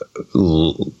is,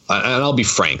 and I'll be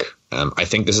frank, I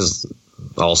think this is,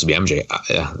 I'll also be MJ.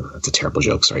 That's a terrible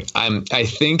joke, sorry. I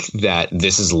think that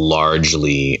this is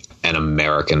largely an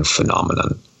American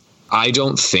phenomenon. I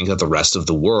don't think that the rest of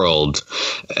the world,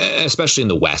 especially in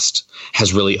the West,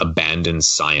 has really abandoned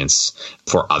science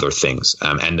for other things,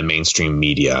 and the mainstream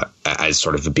media as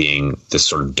sort of being this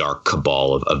sort of dark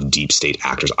cabal of deep state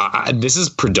actors. This is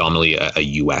predominantly a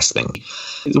U.S. thing.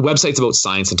 The websites about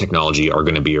science and technology are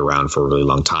going to be around for a really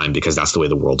long time because that's the way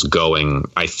the world's going.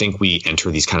 I think we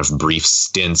enter these kind of brief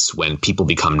stints when people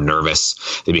become nervous,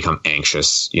 they become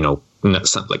anxious,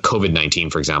 like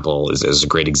COVID-19, for example, is a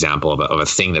great example of a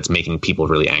thing that's making people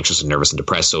really anxious and nervous and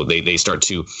depressed. So they start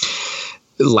to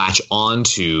latch on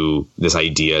to this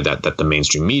idea that the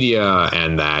mainstream media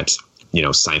and that,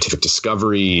 scientific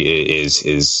discovery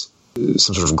is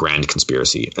some sort of grand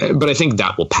conspiracy. But I think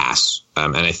that will pass.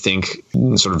 And I think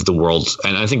sort of the world,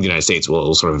 and I think the United States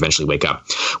will sort of eventually wake up.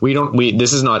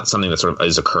 This is not something that sort of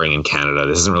is occurring in Canada.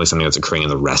 This isn't really something that's occurring in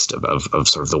the rest of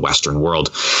sort of the Western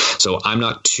world. So I'm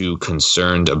not too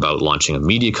concerned about launching a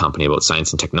media company about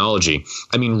science and technology.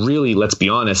 I mean, really, let's be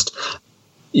honest.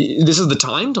 this is the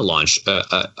time to launch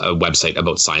a website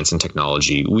about science and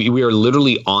technology. We are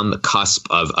literally on the cusp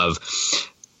of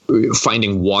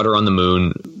finding water on the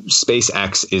moon.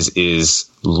 SpaceX is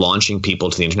launching people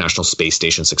to the International Space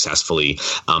Station successfully.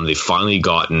 They've finally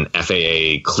gotten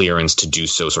FAA clearance to do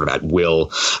so sort of at will.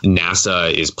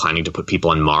 NASA is planning to put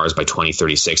people on Mars by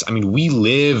 2036. I mean, we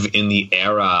live in the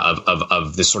era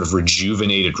of this sort of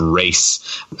rejuvenated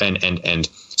race and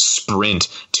sprint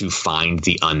to find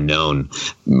the unknown.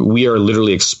 We are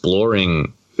literally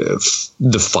exploring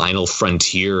the final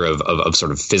frontier of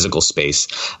sort of physical space.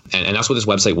 And that's what this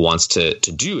website wants to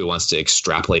do. It wants to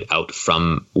extrapolate out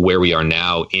from where we are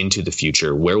now into the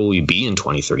future. Where will we be in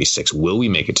 2036? Will we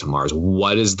make it to Mars?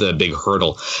 What is the big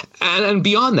hurdle? And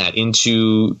beyond that,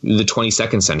 into the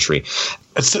 22nd century.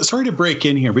 Sorry to break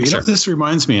in here, but you know what this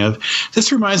reminds me of?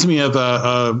 This reminds me of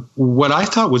what I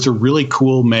thought was a really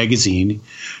cool magazine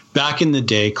back in the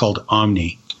day called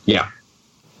Omni. Yeah.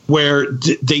 Where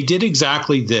they did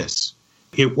exactly this.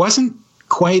 It wasn't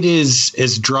quite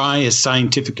as dry as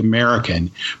Scientific American,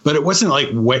 but it wasn't like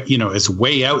as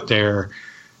way out there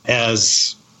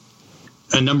as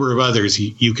a number of others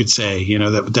you could say,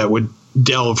 that would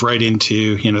delve right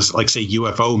into, like say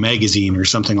UFO magazine or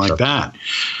something like that.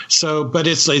 So, but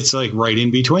it's like right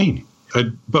in between.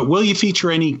 But will you feature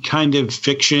any kind of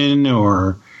fiction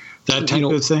or that type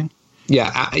of thing?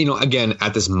 Yeah, again,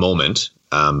 at this moment,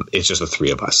 it's just the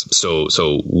three of us.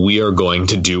 So we are going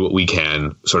to do what we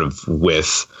can sort of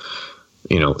with,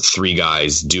 three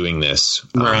guys doing this.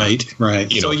 Right.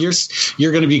 So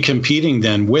you're going to be competing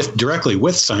then directly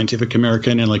with Scientific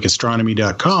American and like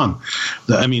astronomy.com.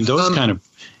 I mean, those kind of.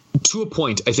 To a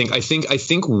point, I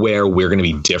think where we're going to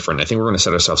be different, I think we're going to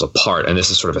set ourselves apart, and this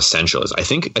is sort of essential, is I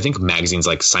think magazines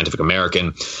like Scientific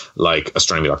American, like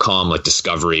astronomy.com, like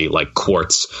Discovery, like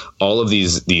Quartz, all of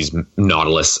these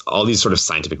Nautilus, all these sort of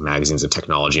scientific magazines and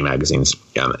technology magazines,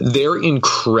 they're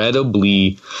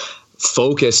incredibly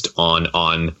focused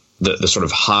on the sort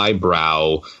of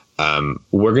highbrow.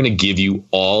 We're going to give you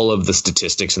all of the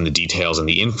statistics and the details and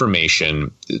the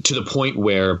information to the point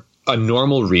where a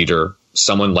normal reader,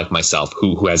 someone like myself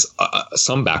who has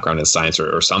some background in science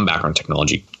or some background in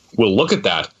technology, will look at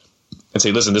that and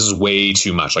say, listen, this is way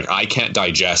too much. Like, I can't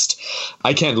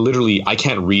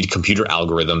read computer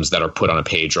algorithms that are put on a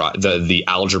page. The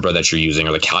algebra that you're using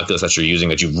or the calculus that you're using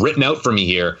that you've written out for me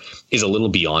here is a little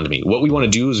beyond me. What we want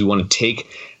to do is we want to take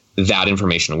that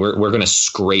information. We're going to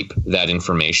scrape that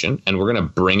information and we're going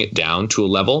to bring it down to a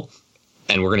level,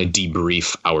 and we're going to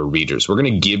debrief our readers. We're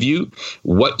going to give you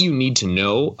what you need to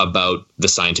know about the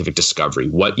scientific discovery,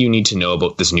 what you need to know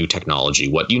about this new technology,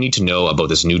 what you need to know about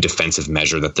this new defensive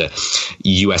measure that the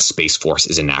U.S. Space Force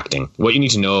is enacting, what you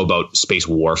need to know about space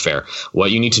warfare,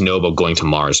 what you need to know about going to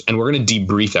Mars. And we're going to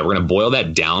debrief that. We're going to boil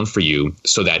that down for you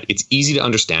so that it's easy to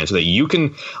understand, so that you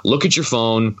can look at your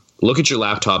phone, look at your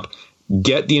laptop,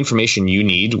 get the information you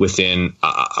need within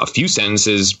a few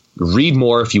sentences, read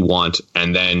more if you want,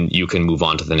 and then you can move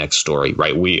on to the next story,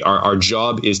 right? Our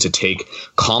job is to take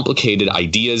complicated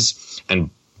ideas and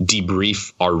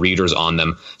debrief our readers on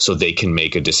them so they can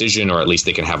make a decision, or at least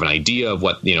they can have an idea of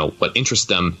what interests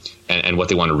them and what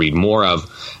they want to read more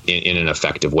of in an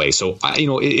effective way. So,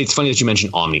 it's funny that you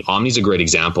mentioned Omni. Omni's a great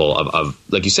example of,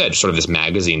 like you said, sort of this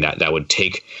magazine that would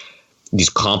take these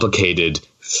complicated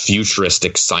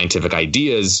futuristic scientific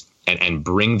ideas and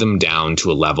bring them down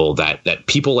to a level that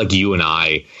people like you and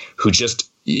I, who just,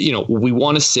 we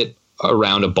want to sit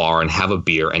around a bar and have a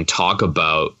beer and talk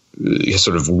about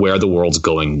sort of where the world's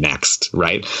going next,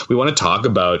 right? We want to talk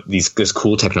about this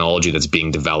cool technology that's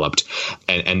being developed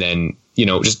and then,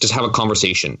 just have a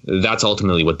conversation. That's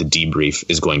ultimately what the debrief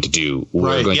is going to do.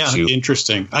 We're going to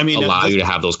interesting. I mean, allow you to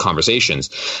have those conversations.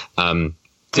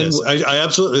 Yes, I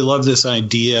absolutely love this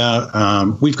idea.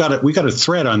 We've got a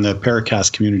thread on the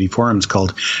Paracast community forums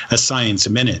called A Science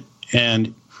Minute,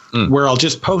 and where I'll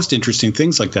just post interesting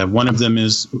things like that. One of them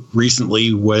was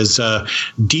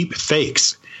deep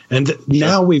fakes, and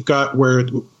now we've got where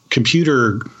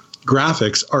computer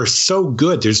graphics are so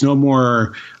good. There's no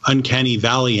more uncanny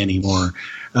valley anymore.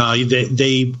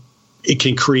 It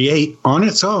can create on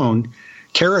its own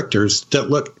characters that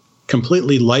look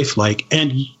completely lifelike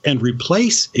and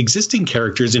replace existing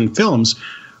characters in films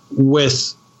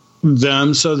with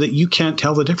them so that you can't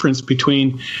tell the difference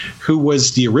between who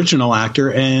was the original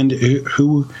actor and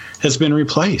who has been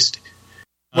replaced.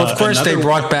 Well, of course, they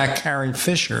brought back Carrie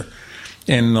Fisher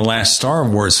in the last Star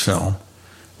Wars film.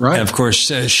 Right. And of course,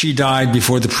 she died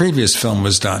before the previous film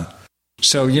was done.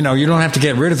 So, you don't have to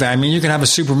get rid of that. I mean, you can have a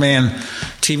Superman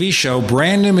TV show,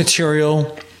 brand new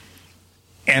material,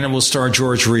 and it will star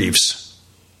George Reeves.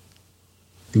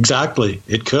 Exactly.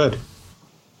 It could.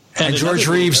 And George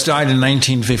Reeves died in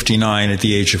 1959 at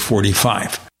the age of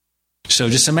 45. So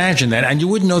just imagine that, and you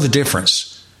wouldn't know the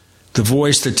difference. The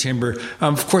voice, the timbre.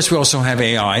 Of course, we also have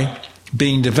AI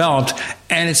being developed,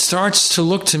 and it starts to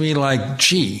look to me like,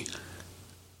 gee,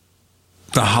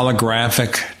 the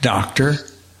holographic doctor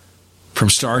from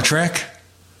Star Trek.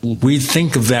 We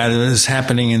think of that as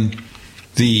happening in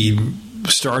the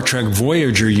Star Trek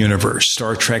Voyager universe,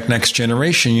 Star Trek Next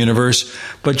Generation universe,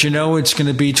 but it's going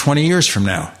to be 20 years from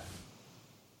now.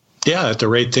 Yeah, at the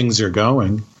rate things are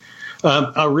going.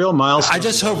 A real milestone. I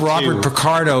just hope Robert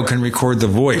Picardo can record the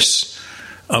voice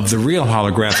of the real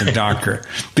holographic doctor,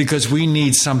 because we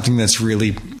need something that's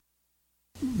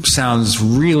sounds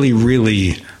really,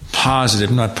 really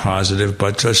positive, not positive,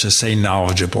 but let's just say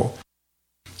knowledgeable.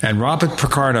 And Robert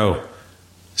Picardo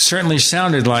certainly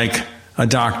sounded like a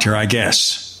doctor, I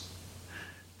guess.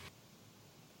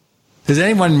 Does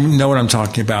anyone know what I'm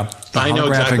talking about? I know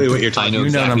exactly what you're talking about.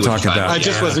 You know what I'm talking about. I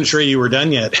just wasn't sure you were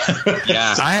done yet.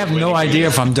 Yeah. I have no idea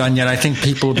if I'm done yet. I think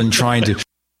people have been trying to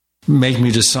make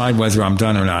me decide whether I'm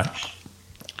done or not.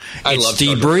 It's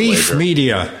Debrief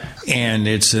Media, and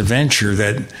it's a venture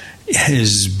that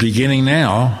is beginning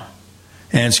now,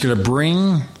 and it's going to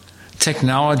bring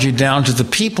technology down to the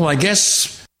people, I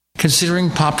guess, considering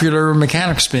popular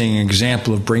mechanics being an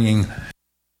example of bringing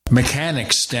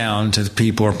mechanics down to the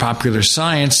people, or popular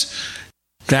science.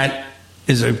 That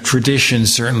is a tradition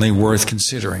certainly worth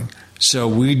considering. So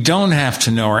we don't have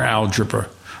to know our algebra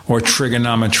or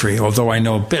trigonometry, although I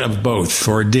know a bit of both,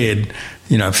 or did,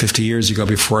 50 years ago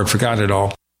before I forgot it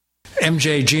all.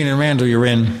 MJ, Gene, and Randall, you're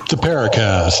in the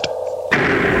Paracast.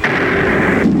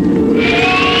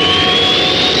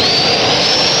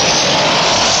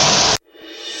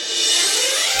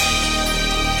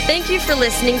 Thank you for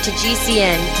listening to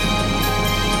GCN.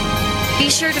 Be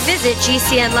sure to visit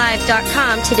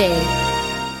GCNlive.com today.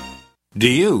 Do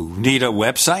you need a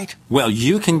website? Well,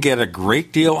 you can get a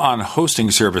great deal on hosting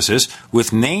services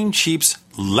with Namecheap's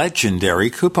legendary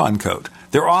coupon code.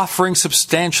 They're offering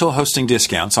substantial hosting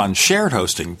discounts on shared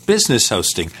hosting, business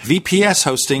hosting, VPS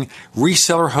hosting,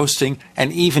 reseller hosting,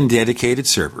 and even dedicated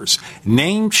servers.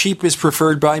 Namecheap is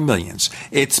preferred by millions.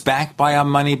 It's backed by a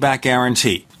money-back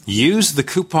guarantee. Use the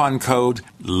coupon code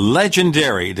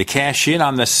LEGENDARY to cash in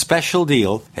on the special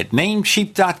deal at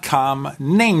Namecheap.com,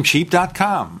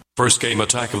 Namecheap.com. First came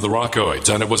Attack of the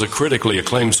Rockoids, and it was a critically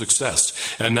acclaimed success.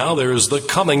 And now there's The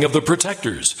Coming of the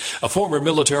Protectors. A former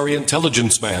military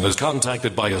intelligence man is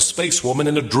contacted by a space woman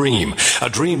in a dream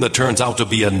that turns out to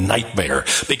be a nightmare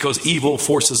because evil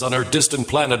forces on her distant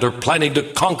planet are planning to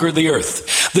conquer the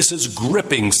Earth. This is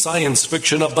gripping science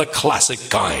fiction of the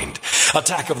classic kind.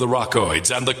 Attack of the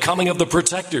Rockoids and The Coming of the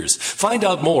Protectors. Find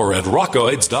out more at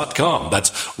rockoids.com.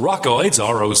 That's Rockoids,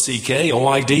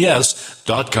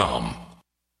 ROCKOIDS.com.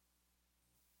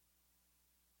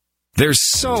 There's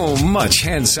so much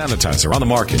hand sanitizer on the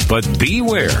market, but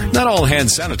beware. Not all hand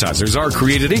sanitizers are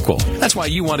created equal. That's why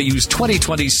you want to use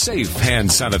 2020 Safe hand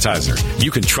sanitizer.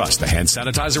 You can trust the hand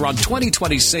sanitizer on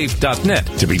 2020safe.net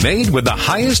to be made with the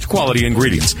highest quality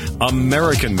ingredients.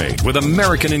 American made with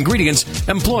American ingredients,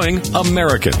 employing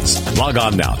Americans. Log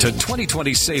on now to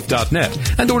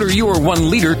 2020safe.net and order your 1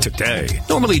 liter today.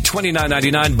 Normally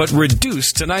 $29.99, but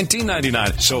reduced to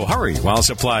 $19.99. So hurry while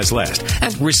supplies last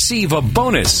and receive a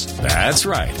bonus. That's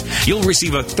right. You'll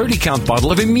receive a 30-count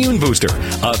bottle of Immune Booster,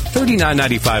 a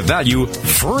 $39.95 value,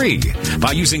 free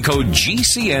by using code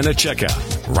GCN at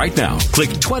checkout. Right now,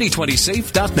 click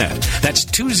 2020safe.net. That's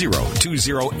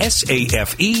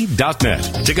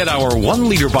 2020safe.net to get our 1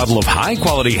 liter bottle of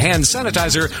high-quality hand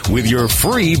sanitizer with your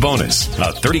free bonus.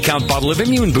 A 30-count bottle of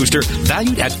Immune Booster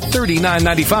valued at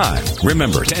 $39.95.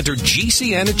 Remember to enter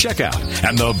GCN at checkout,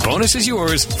 and the bonus is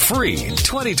yours free.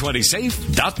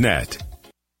 2020safe.net.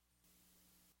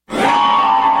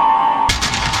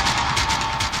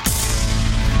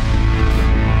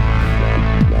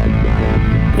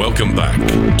 Welcome back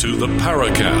to the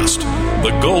Paracast,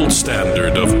 the gold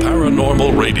standard of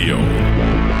paranormal radio.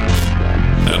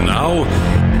 And now,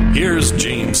 here's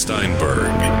Gene Steinberg.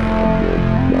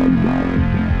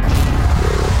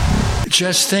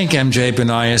 Just think, MJ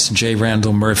Banias and J.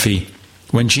 Randall Murphy,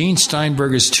 when Gene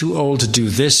Steinberg is too old to do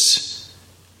this,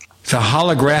 the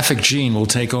holographic Gene will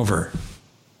take over.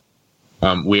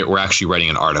 We're actually writing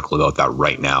an article about that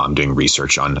right now. I'm doing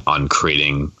research on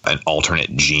creating an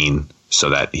alternate Gene so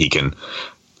that he can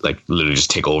literally just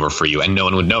take over for you, and no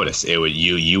one would notice.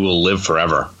 You will live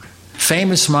forever.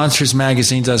 Famous Monsters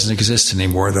magazine doesn't exist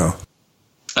anymore, though.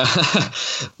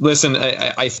 Listen,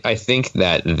 I think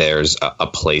that there's a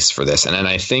place for this, and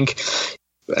I think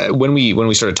when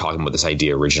we started talking about this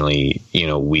idea originally,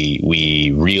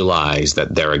 we realized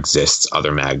that there exists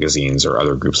other magazines or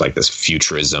other groups like this.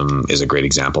 Futurism is a great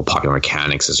example. Popular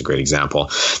Mechanics is a great example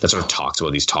that sort of talks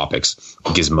about these topics.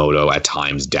 Gizmodo at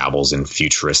times dabbles in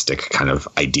futuristic kind of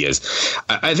ideas.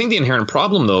 I think the inherent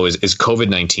problem, though, is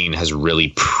COVID-19 has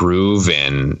really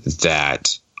proven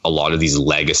that a lot of these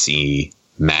legacy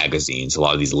magazines, a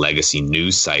lot of these legacy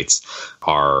news sites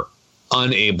are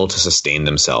unable to sustain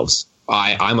themselves.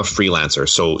 I'm a freelancer,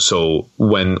 so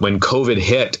when COVID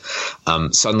hit,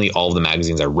 suddenly all of the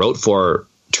magazines I wrote for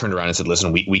turned around and said,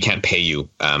 listen, we can't pay you.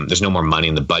 There's no more money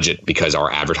in the budget because our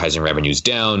advertising revenue is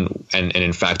down. And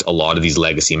in fact, a lot of these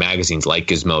legacy magazines like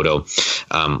Gizmodo,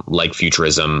 like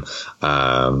Futurism,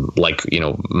 like,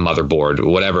 Motherboard,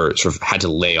 whatever, sort of had to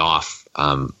lay off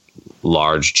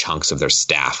large chunks of their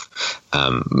staff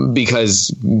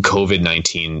because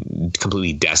COVID-19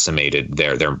 completely decimated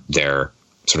their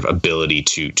sort of ability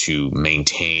to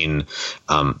maintain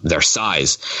their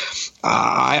size.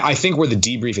 I think where the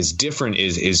debrief is different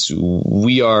is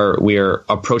we are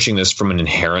approaching this from an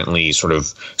inherently sort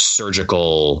of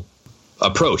surgical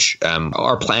approach.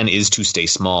 Our plan is to stay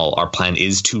small. Our plan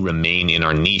is to remain in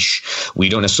our niche. We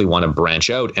don't necessarily want to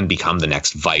branch out and become the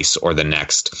next Vice or the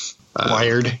next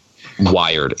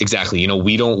Wired. Exactly.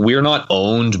 We're not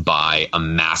owned by a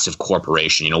massive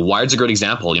corporation. Wired's a great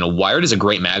example. Wired is a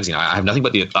great magazine. I have nothing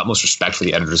but the utmost respect for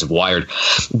the editors of Wired,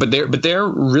 but they're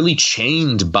really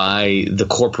chained by the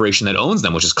corporation that owns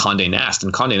them, which is Condé Nast,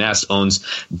 and Condé Nast owns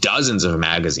dozens of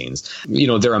magazines.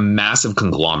 They're a massive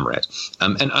conglomerate.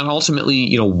 And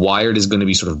ultimately, Wired is going to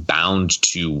be sort of bound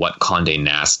to what Condé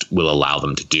Nast will allow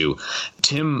them to do.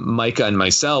 Tim, Micah, and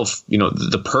myself,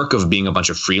 the perk of being a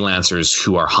bunch of freelancers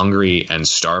who are hungry and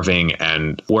starving,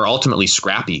 and we're ultimately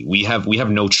scrappy. We have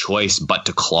no choice but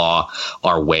to claw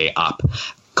our way up.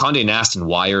 Condé Nast and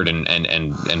Wired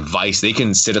and Vice, they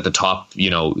can sit at the top.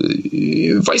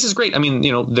 Vice is great. I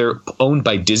mean, they're owned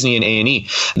by Disney and A&E.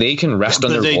 They can rest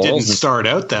on their laurels. They didn't start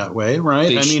out that way,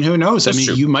 right? Who knows?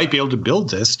 True. You might be able to build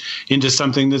this into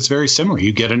something that's very similar.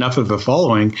 You get enough of a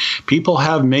following. People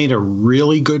have made a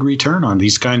really good return on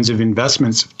these kinds of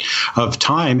investments of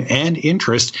time and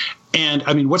interest. And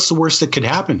I mean, what's the worst that could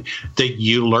happen? That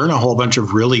you learn a whole bunch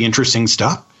of really interesting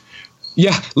stuff.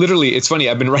 Yeah, literally. It's funny.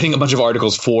 I've been writing a bunch of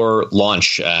articles for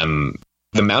launch.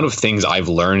 The amount of things I've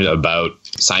learned about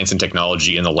science and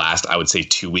technology in the last, I would say,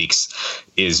 2 weeks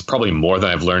is probably more than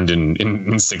I've learned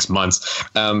in 6 months.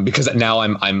 Because now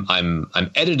I'm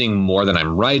editing more than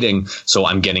I'm writing. So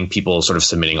I'm getting people sort of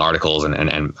submitting articles and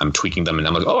I'm tweaking them. And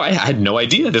I'm like, oh, I had no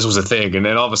idea this was a thing. And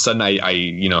then all of a sudden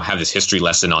I have this history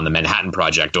lesson on the Manhattan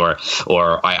Project, or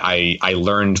I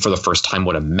learned for the first time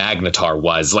what a magnetar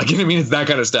was. Like, it's that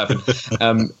kind of stuff.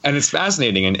 And it's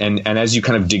fascinating. And as you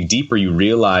kind of dig deeper, you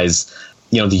realize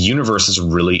the universe is a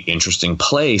really interesting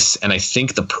place. And I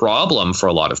think the problem for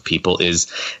a lot of people is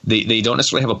they don't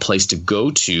necessarily have a place to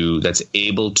go to that's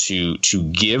able to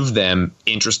give them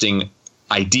interesting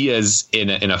ideas in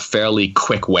a fairly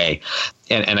quick way.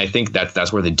 And I think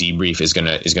that's where the debrief is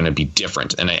gonna be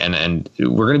different. And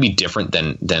we're gonna be different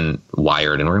than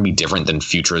Wired, and we're gonna be different than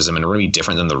Futurism, and we're gonna be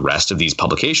different than the rest of these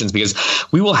publications, because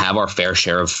we will have our fair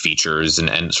share of features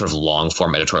and sort of long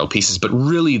form editorial pieces. But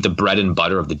really the bread and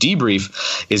butter of the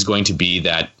debrief is going to be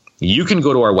that you can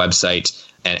go to our website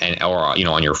or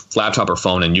on your laptop or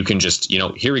phone, and you can just,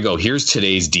 here we go. Here's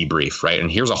today's debrief, right? And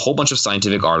here's a whole bunch of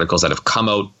scientific articles that have come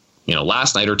out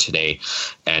last night or today,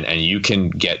 and you can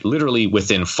get literally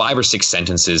within 5 or 6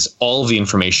 sentences all of the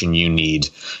information you need.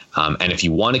 And if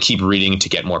you want to keep reading to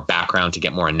get more background, to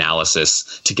get more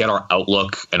analysis, to get our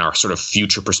outlook and our sort of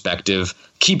future perspective,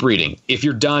 keep reading. If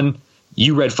you're done,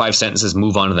 you read 5 sentences,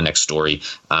 move on to the next story,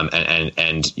 and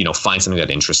find something that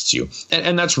interests you.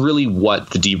 And that's really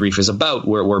what the debrief is about.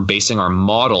 We're basing our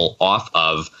model off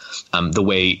of the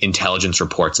way intelligence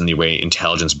reports and the way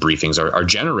intelligence briefings are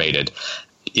generated.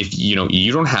 If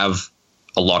you don't have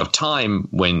a lot of time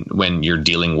when you're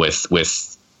dealing with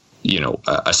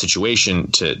a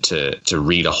situation to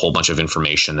read a whole bunch of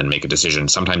information, then make a decision.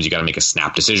 Sometimes you got to make a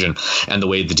snap decision. And the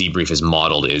way the debrief is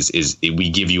modeled is we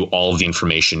give you all of the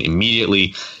information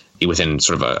immediately within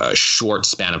sort of a short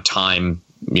span of time.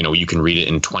 You can read it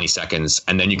in 20 seconds,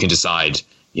 and then you can decide,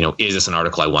 is this an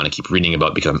article I want to keep reading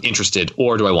about because I'm interested,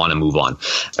 or do I want to move on?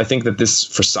 I think that this,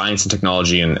 for science and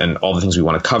technology and all the things we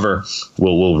want to cover,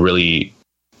 will really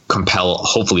compel,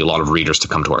 hopefully, a lot of readers to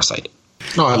come to our site.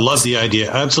 Oh, I love the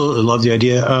idea. Absolutely love the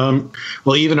idea.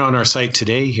 Well, even on our site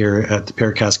today here at the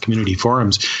Paracast Community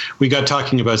Forums, we got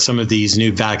talking about some of these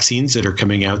new vaccines that are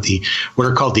coming out, what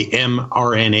are called the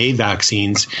mRNA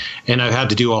vaccines. And I've had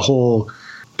to do a whole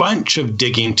bunch of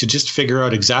digging to just figure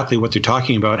out exactly what they're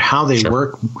talking about, how they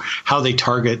work, how they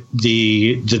target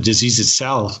the disease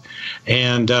itself.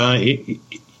 And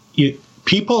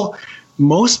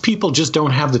most people just don't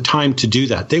have the time to do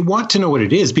that. They want to know what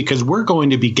it is because we're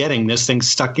going to be getting this thing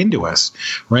stuck into us,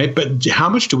 right? But how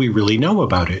much do we really know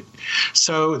about it?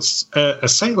 So it's a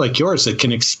site like yours that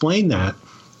can explain that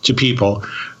to people,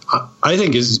 I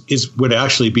think would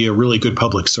actually be a really good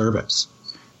public service.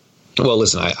 Well,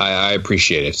 listen, I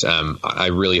appreciate it. I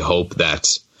really hope that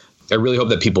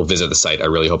people visit the site. I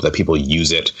really hope that people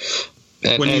use it.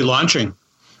 When are you launching?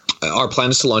 Our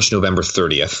plan is to launch November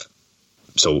 30th.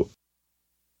 So,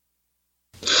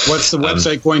 what's the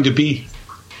website going to be?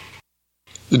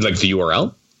 Like the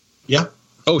URL? Yeah.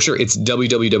 Oh, sure. It's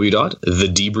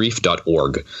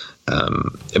www.thedebrief.org.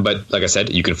 But like I said,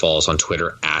 you can follow us on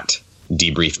Twitter at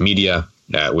Debrief Media.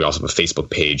 We also have a Facebook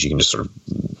page. You can just sort of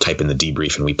type in the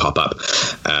Debrief and we pop up.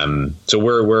 So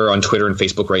we're on Twitter and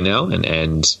Facebook right now.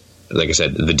 And like I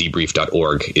said,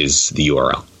 thedebrief.org is the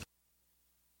URL.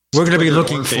 We're going to be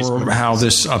looking for how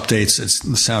this updates. It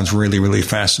sounds really, really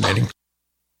fascinating.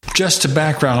 Just to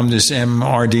background on this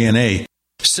mRNA,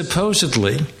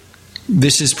 supposedly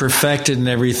this is perfected and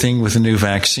everything with the new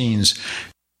vaccines.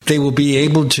 They will be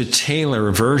able to tailor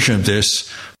a version of this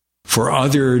for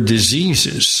other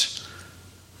diseases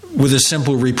with a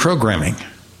simple reprogramming,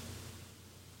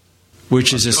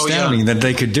 which is astounding that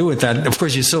they could do it. That, of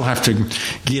course, you still have to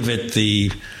give it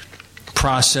the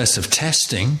process of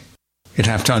testing. You'd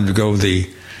have to undergo the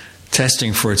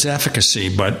testing for its efficacy,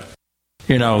 but,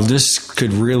 this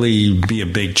could really be a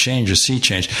big change, a sea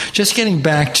change. Just getting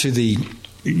back to the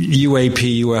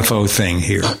UFO thing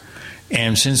here,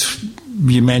 and since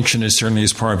you mentioned it certainly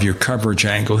as part of your coverage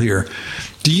angle here,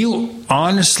 do you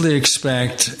honestly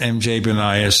expect, MJ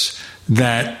Banias,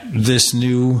 that this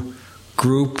new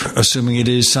group, assuming it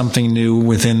is something new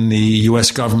within the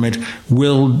U.S. government,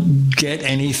 will get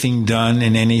anything done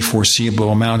in any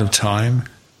foreseeable amount of time?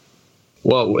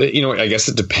 Well, I guess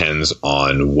it depends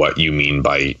on what you mean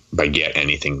by get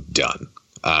anything done.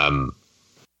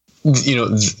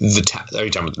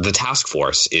 The task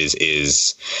force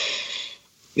is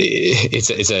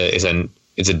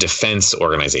it's a defense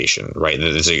organization, right?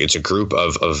 It's a group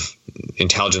of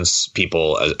intelligence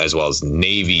people as well as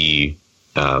Navy,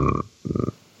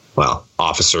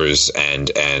 officers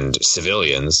and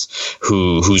civilians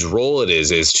whose role it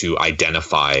is to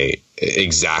identify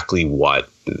exactly what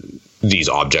these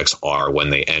objects are when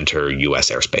they enter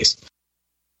U.S. airspace.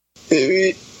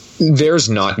 There's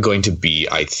not going to be,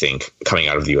 I think, coming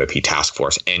out of the UAP task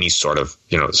force, any sort of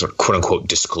quote unquote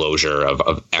disclosure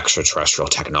of extraterrestrial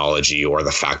technology, or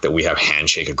the fact that we have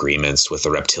handshake agreements with the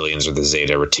reptilians or the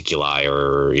Zeta Reticuli,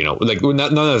 or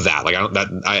none of that.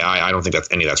 I don't think that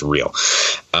any of that's real.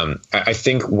 I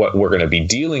think what we're going to be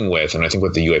dealing with, and I think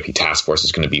what the UAP task force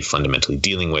is going to be fundamentally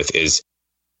dealing with, is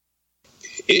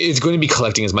it's going to be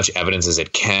collecting as much evidence as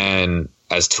it can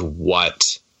as to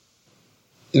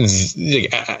as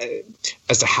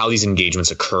to how these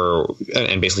engagements occur,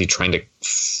 and basically trying to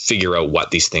figure out what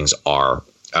these things are,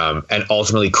 and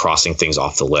ultimately crossing things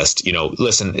off the list.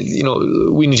 Listen,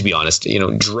 we need to be honest.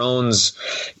 Drones,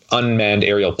 unmanned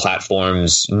aerial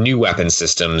platforms, new weapon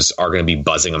systems are going to be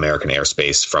buzzing American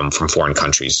airspace from foreign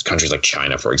countries like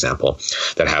China, for example,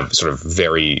 that have sort of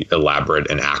very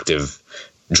elaborate and active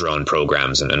drone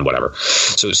programs and whatever.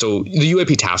 So the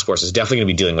UAP task force is definitely going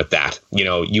to be dealing with that.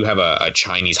 You have a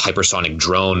Chinese hypersonic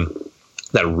drone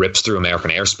that rips through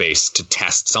American airspace to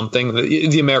test something.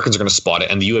 The Americans are going to spot it,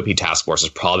 and the UAP task force is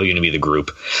probably going to be the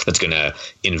group that's going to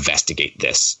investigate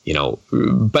this,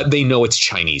 but they know it's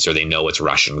Chinese, or they know it's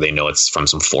Russian, or they know it's from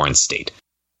some foreign state.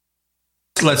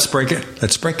 Let's break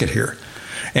it here.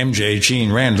 MJ,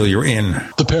 Gene, Randall, you're in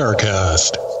the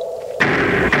Paracast.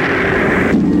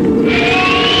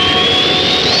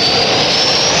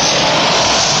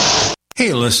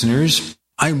 Hey, listeners,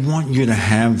 I want you to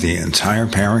have the entire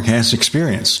Paracast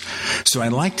experience. So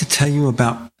I'd like to tell you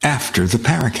about After the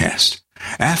Paracast.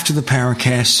 After the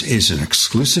Paracast is an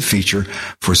exclusive feature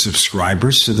for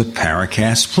subscribers to the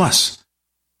Paracast Plus.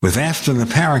 With After the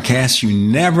Paracast, you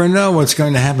never know what's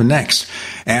going to happen next.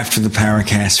 After the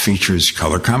Paracast features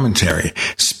color commentary,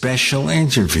 special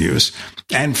interviews,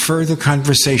 and further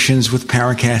conversations with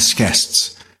Paracast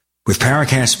guests. With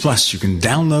Paracast Plus, you can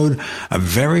download a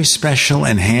very special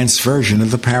enhanced version of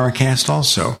the Paracast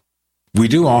also. We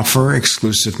do offer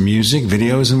exclusive music,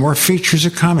 videos, and more features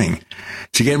are coming.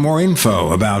 To get more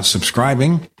info about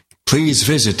subscribing, please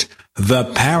visit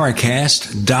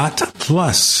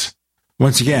theparacast.plus.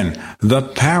 Once again,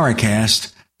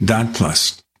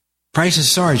 theparacast.plus.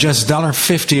 Prices are just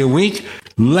 $1.50 a week,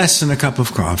 less than a cup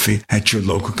of coffee at your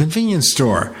local convenience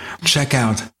store. Check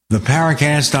out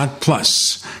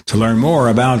theparacast.plus to learn more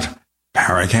about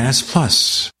Paracast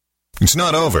Plus. It's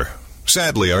not over.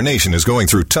 Sadly, our nation is going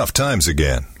through tough times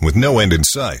again, with no end in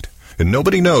sight, and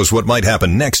nobody knows what might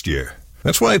happen next year.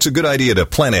 That's why it's a good idea to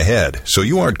plan ahead, so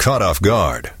you aren't caught off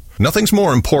guard. Nothing's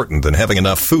more important than having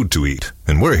enough food to eat,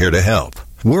 and we're here to help.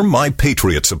 We're My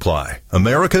Patriot Supply,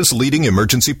 America's leading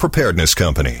emergency preparedness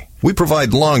company. We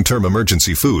provide long-term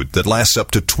emergency food that lasts up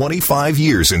to 25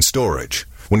 years in storage.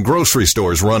 When grocery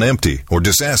stores run empty or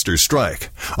disasters strike,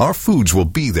 our foods will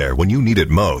be there when you need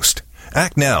it most.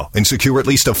 Act now and secure at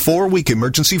least a 4-week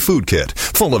emergency food kit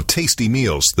full of tasty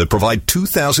meals that provide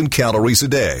 2,000 calories a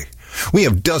day. We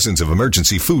have dozens of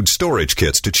emergency food storage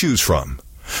kits to choose from.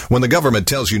 When the government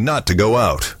tells you not to go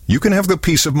out, you can have the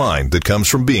peace of mind that comes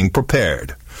from being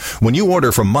prepared. When you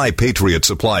order from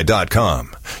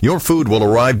MyPatriotSupply.com, your food will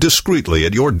arrive discreetly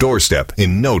at your doorstep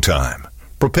in no time.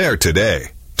 Prepare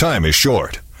today. Time is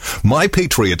short.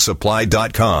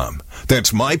 MyPatriotSupply.com.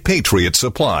 That's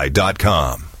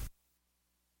MyPatriotSupply.com.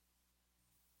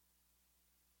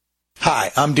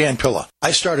 Hi, I'm Dan Pilla.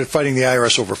 I started fighting the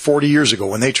IRS over 40 years ago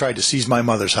when they tried to seize my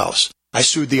mother's house. I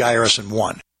sued the IRS and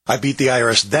won. I beat the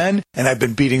IRS then, and I've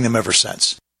been beating them ever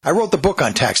since. I wrote the book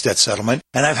on tax debt settlement,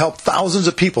 and I've helped thousands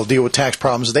of people deal with tax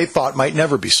problems they thought might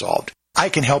never be solved. I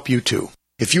can help you too.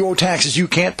 If you owe taxes you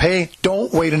can't pay,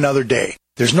 don't wait another day.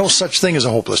 There's no such thing as a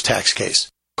hopeless tax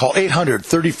case. Call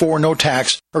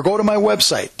 800-34-NO-TAX or go to my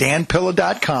website,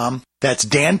 danpilla.com. That's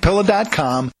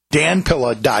danpilla.com,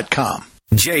 danpilla.com.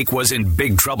 Jake was in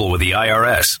big trouble with the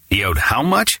IRS. He owed how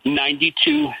much?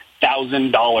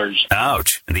 $92,000.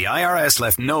 Ouch. And the IRS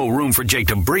left no room for Jake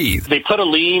to breathe. They put a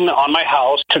lien on my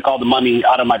house, took all the money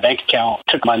out of my bank account,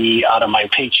 took money out of my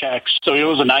paychecks. So it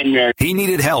was a nightmare. He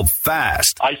needed help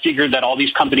fast. I figured that all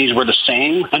these companies were the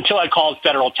same until I called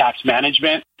Federal Tax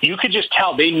Management. You could just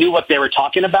tell they knew what they were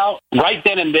talking about. Right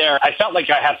then and there, I felt like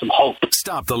I had some hope.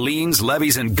 Stop the liens,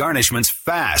 levies, and garnishments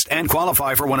fast and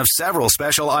qualify for one of several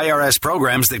special IRS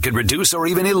programs that could reduce or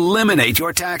even eliminate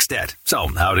your tax debt. So,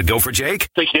 how'd it go for Jake?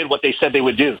 They did what they said they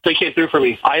would do. They came through for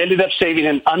me. I ended up saving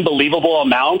an unbelievable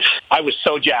amount. I was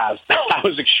so jazzed. I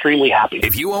was extremely happy.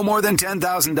 If you owe more than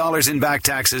 $10,000 in back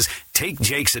taxes, take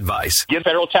Jake's advice. Give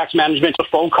Federal Tax Management a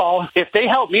phone call. If they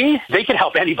help me, they can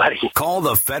help anybody. Call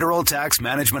the Federal Tax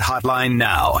Management Hotline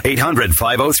now.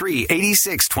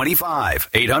 800-503-8625.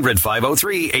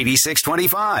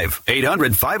 800-503-8625.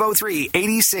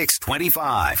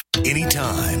 800-503-8625.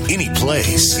 Anytime, any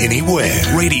place, anywhere.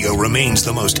 Radio remains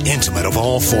the most intimate of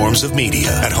all forms of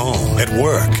media. At home, at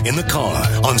work, in the car,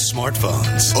 on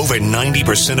smartphones. Over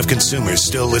 90% of consumers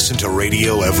still listen to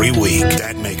radio every week.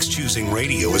 That makes choosing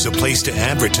radio as a place to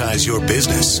advertise your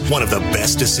business one of the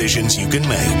best decisions you can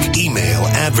make. Email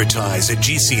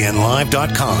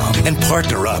advertise@gcnlive.com and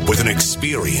partner up with an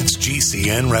experienced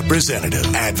GCN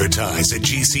representative.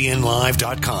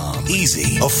 Advertise@gcnlive.com.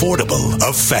 Easy, affordable,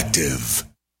 effective.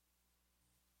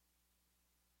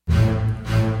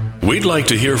 We'd like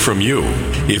to hear from you.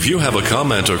 If you have a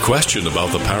comment or question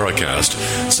about the Paracast,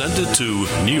 send it to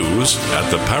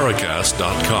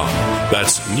news@theparacast.com.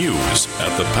 That's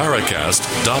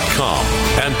news@theparacast.com.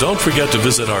 And don't forget to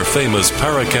visit our famous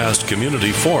Paracast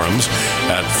community forums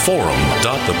at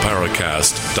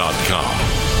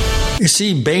forum.theparacast.com. You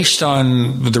see, based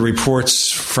on the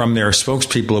reports from their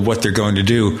spokespeople of what they're going to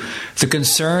do, the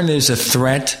concern is a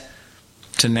threat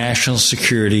to national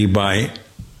security by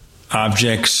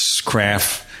objects,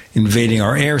 craft, invading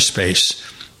our airspace.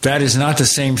 That is not the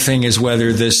same thing as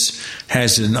whether this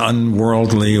has an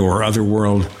unworldly or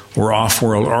otherworld or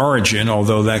off-world origin,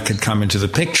 although that could come into the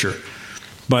picture.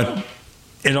 But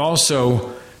it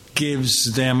also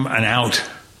gives them an out,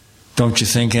 don't you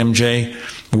think, MJ,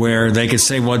 where they could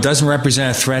say, well, it doesn't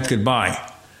represent a threat, goodbye.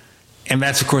 And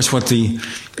that's, of course, what the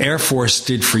Air Force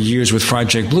did for years with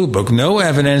Project Blue Book. No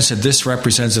evidence that this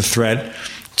represents a threat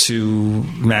to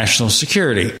national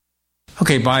security.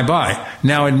 Okay, bye-bye.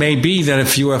 Now, it may be that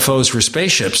if UFOs were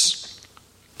spaceships,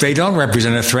 they don't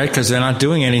represent a threat because they're not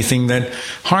doing anything that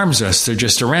harms us. They're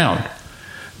just around.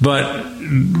 But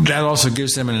that also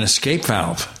gives them an escape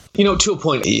valve. You know, to a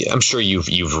point, I'm sure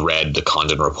you've read the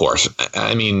Condon Report.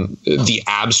 I mean, the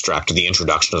abstract, the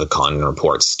introduction of the Condon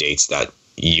Report states that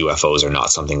UFOs are not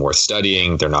something worth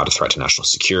studying. They're not a threat to national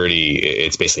security.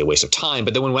 It's basically a waste of time.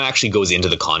 But then when one actually goes into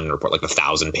the Condon Report, like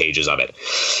 1,000 pages of it,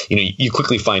 you know, you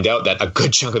quickly find out that a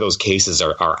good chunk of those cases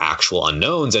are actual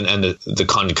unknowns. And the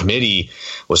Condon Committee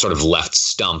was sort of left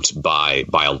stumped by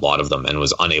a lot of them and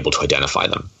was unable to identify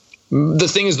them. The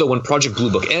thing is, though, when Project Blue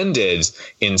Book ended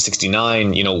in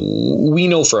 '69, we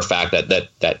know for a fact that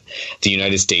the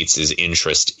United States'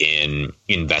 interest in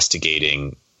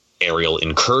investigating aerial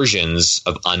incursions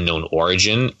of unknown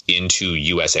origin into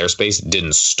U.S. airspace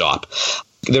didn't stop.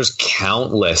 There's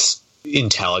countless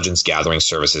intelligence gathering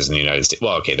services in the United States.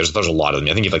 Well, okay, there's a lot of them.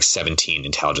 I think you have like 17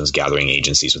 intelligence gathering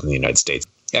agencies within the United States,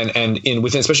 and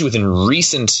especially within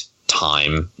recent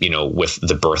time, with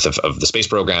the birth of the space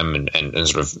program and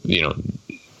sort of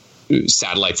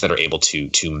satellites that are able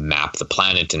to map the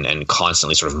planet and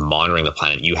constantly sort of monitoring the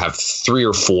planet. You have 3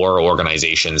 or 4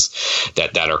 organizations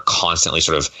that are constantly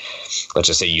sort of, let's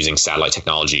just say, using satellite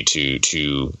technology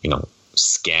to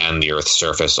scan the Earth's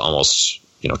surface almost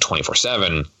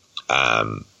 24/7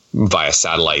 via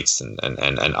satellites and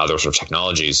other sort of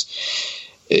technologies.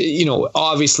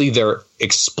 Obviously they're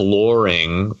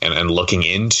exploring and looking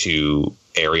into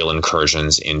aerial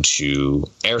incursions into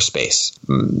airspace.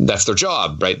 That's their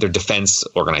job, right? They're defense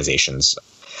organizations.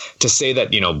 To say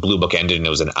that, Blue Book ended and it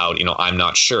was an out, I'm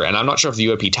not sure. And I'm not sure if the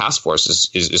UAP task force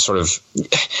is sort of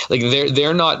like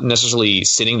they're not necessarily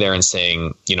sitting there and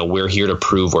saying, we're here to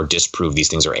prove or disprove these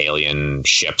things are alien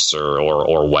ships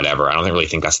or whatever. I don't really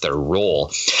think that's their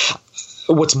role.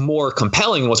 What's more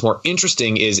compelling, what's more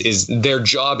interesting is their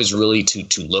job is really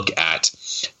to look at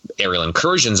aerial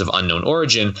incursions of unknown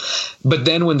origin. But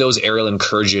then when those aerial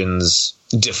incursions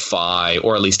defy,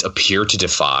 or at least appear to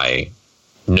defy,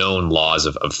 known laws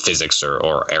of physics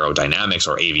or aerodynamics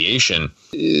or aviation,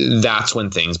 that's when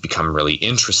things become really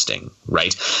interesting,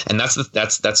 right? And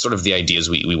that's sort of the ideas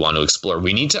we want to explore.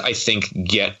 We need to, I think,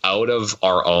 get out of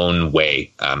our own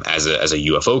way as a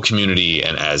UFO community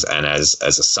and as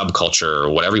a subculture, or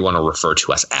whatever you want to refer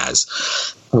to us as.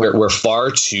 We're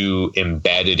far too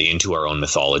embedded into our own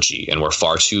mythology, and we're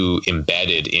far too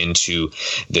embedded into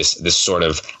this sort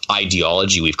of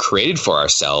ideology we've created for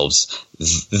ourselves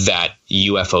that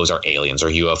UFOs are aliens, or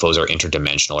UFOs are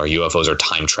interdimensional, or UFOs are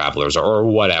time travelers, or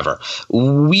whatever.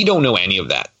 We don't know any of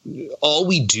that. All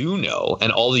we do know,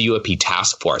 and all the UAP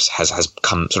task force has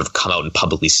come out and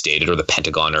publicly stated, or the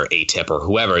Pentagon or ATIP or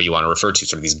whoever you want to refer to,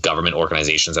 sort of these government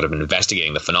organizations that have been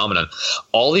investigating the phenomenon,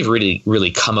 all they've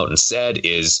really come out and said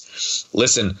is,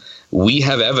 listen, we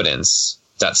have evidence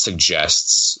that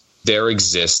suggests there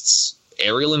exists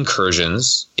aerial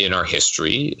incursions in our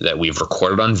history that we've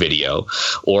recorded on video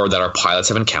or that our pilots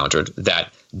have encountered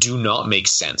that do not make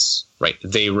sense, right?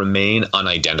 They remain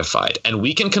unidentified. And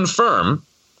we can confirm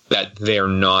that they're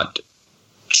not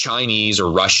Chinese or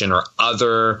Russian or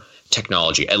other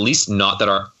technology, at least not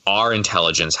that our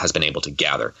intelligence has been able to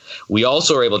gather. We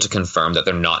also are able to confirm that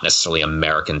they're not necessarily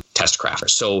American test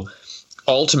craft. So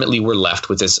ultimately, we're left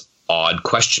with this odd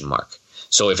question mark.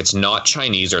 So if it's not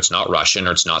Chinese or it's not Russian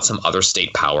or it's not some other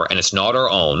state power and it's not our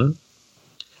own,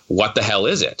 what the hell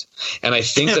is it? And I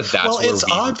think that's well, where it's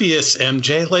obvious,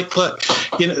 MJ. Like, look,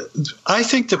 I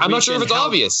think that I'm not sure if it's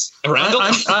obvious, Randall.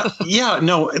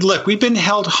 Look, we've been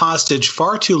held hostage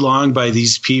far too long by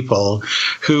these people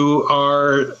who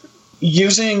are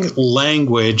using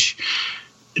language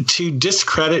to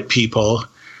discredit people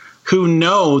who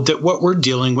know that what we're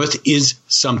dealing with is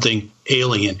something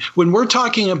alien. When we're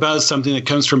talking about something that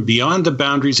comes from beyond the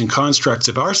boundaries and constructs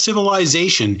of our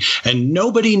civilization and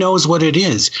nobody knows what it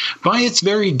is, by its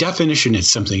very definition, it's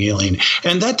something alien.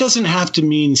 And that doesn't have to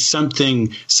mean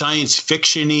something science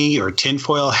fiction-y or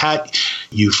tinfoil hat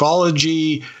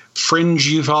ufology, fringe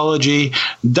ufology.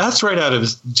 That's right out of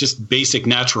just basic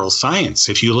natural science.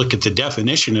 If you look at the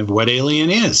definition of what alien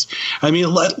is, I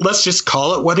mean, let's just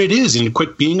call it what it is and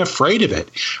quit being afraid of it.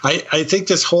 I think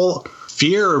this whole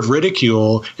fear of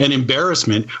ridicule and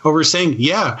embarrassment over saying,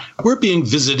 yeah, we're being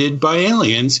visited by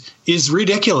aliens is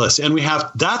ridiculous. And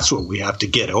that's what we have to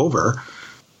get over.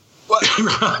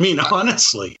 I mean,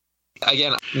 honestly.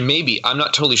 Again, maybe I'm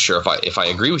not totally sure if I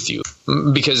agree with you,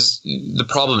 because the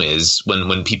problem is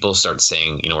when people start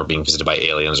saying, we're being visited by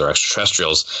aliens or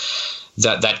extraterrestrials,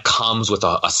 that comes with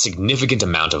a significant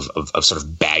amount of sort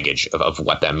of baggage of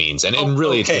what that means. And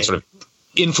really it's been sort of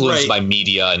influenced by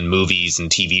media and movies and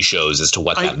TV shows as to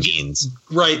what that means.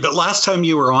 Right. But last time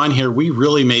you were on here, we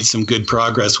really made some good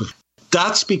progress with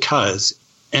that's because,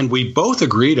 and we both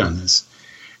agreed on this,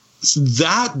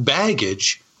 that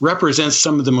baggage represents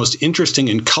some of the most interesting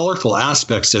and colorful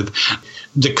aspects of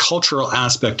the cultural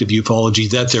aspect of ufology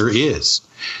that there is.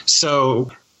 So,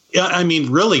 I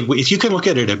mean, really, if you can look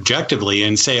at it objectively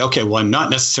and say, okay, well, I'm not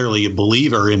necessarily a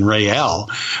believer in Rael,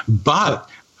 but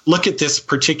look at this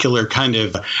particular kind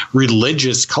of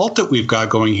religious cult that we've got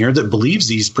going here that believes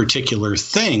these particular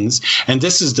things, and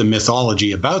this is the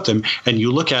mythology about them, and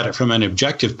you look at it from an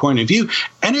objective point of view,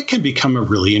 and it can become a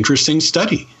really interesting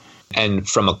study. And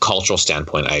from a cultural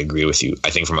standpoint, I agree with you. I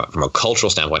think from a cultural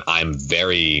standpoint, I'm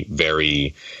very,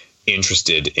 very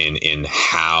interested in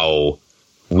how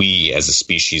we as a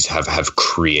species have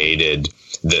created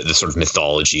the sort of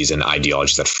mythologies and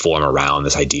ideologies that form around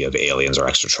this idea of aliens or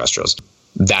extraterrestrials.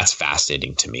 That's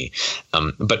fascinating to me.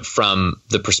 But from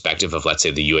the perspective of, let's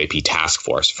say, the UAP task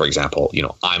force, for example,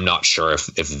 I'm not sure if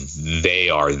they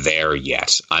are there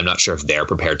yet. I'm not sure if they're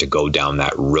prepared to go down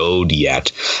that road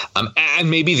yet. And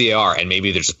maybe they are, and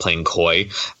maybe they're just playing coy.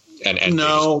 And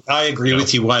no, I agree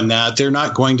with you on that. They're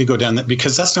not going to go down that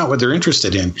because that's not what they're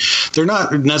interested in. They're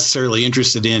not necessarily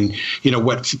interested in,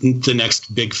 what the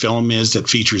next big film is that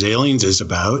features aliens is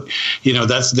about.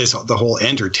 That's the whole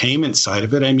entertainment side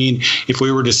of it. I mean, if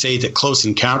we were to say that Close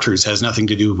Encounters has nothing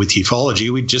to do with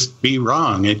ufology, we'd just be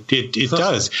wrong. It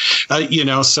does.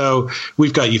 So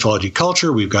we've got ufology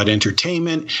culture, we've got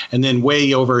entertainment, and then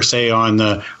way over, say, on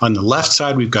the left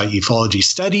side, we've got ufology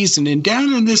studies, and then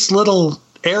down in this little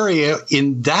area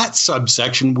in that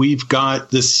subsection, we've got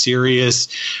the serious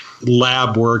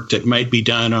lab work that might be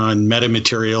done on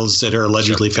metamaterials that are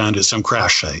allegedly found at some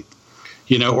crash site,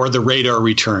 or the radar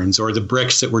returns, or the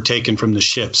bricks that were taken from the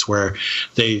ships where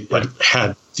they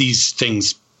had these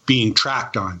things being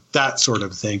tracked on, that sort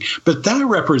of thing. But that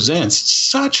represents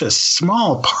such a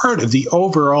small part of the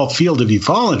overall field of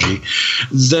ufology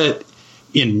that,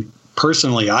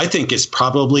 personally, I think is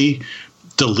probably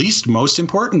the least most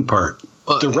important part.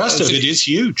 The rest of it is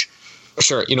huge.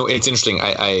 Sure. It's interesting.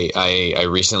 I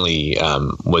recently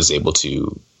was able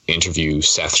to interview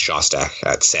Seth Shostak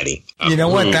at SETI. You know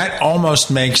what? That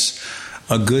almost makes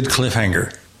a good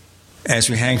cliffhanger as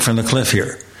we hang from the cliff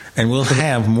here. And we'll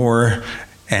have more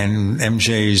and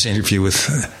MJ's interview with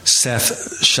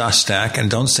Seth Shostak.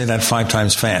 And don't say that 5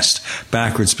 times fast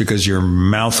backwards because your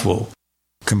mouth will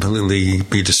completely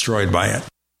be destroyed by it.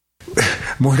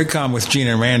 More to come with Gene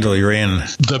and Randall. You're in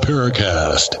the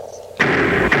Paracast.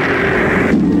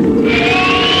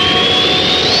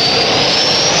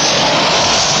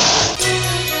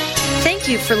 Thank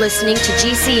you for listening to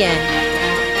GCN.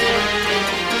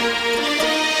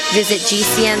 Visit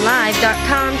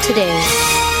GCNlive.com today.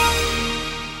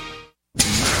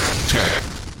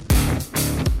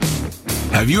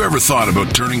 Have you ever thought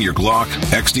about turning your Glock,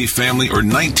 XD Family, or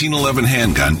 1911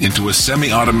 handgun into a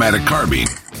semi-automatic carbine?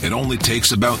 It only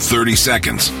takes about 30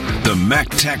 seconds. The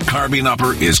MacTech Carbine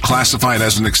Upper is classified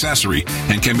as an accessory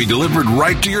and can be delivered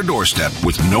right to your doorstep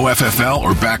with no FFL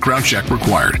or background check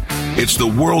required. It's the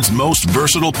world's most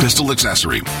versatile pistol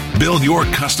accessory. Build your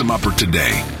custom upper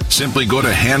today. Simply go to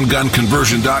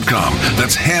handgunconversion.com.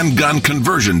 That's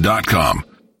handgunconversion.com.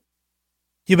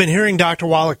 You've been hearing Dr.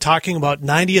 Wallach talking about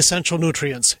 90 essential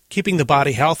nutrients, keeping the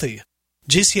body healthy.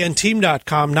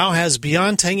 GCNteam.com now has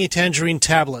Beyond Tangy Tangerine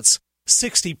tablets,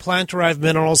 60 plant-derived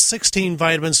minerals, 16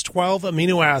 vitamins, 12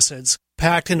 amino acids,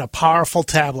 packed in a powerful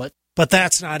tablet. But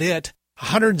that's not it.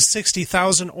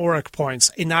 160,000 auric points,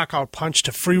 a knockout punch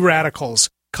to free radicals.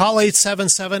 Call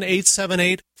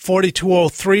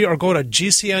 877-878-4203 or go to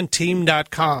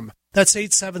GCNteam.com. That's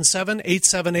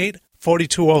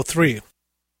 877-878-4203.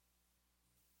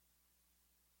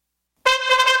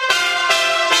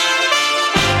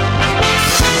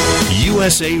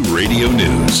 USA Radio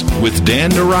News with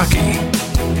Dan Naraki.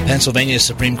 Pennsylvania's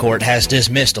Supreme Court has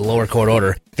dismissed a lower court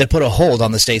order that put a hold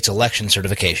on the state's election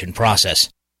certification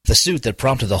process. The suit that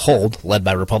prompted the hold, led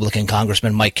by Republican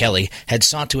Congressman Mike Kelly, had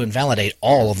sought to invalidate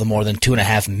all of the more than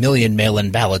 2.5 million mail-in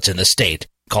ballots in the state,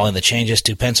 calling the changes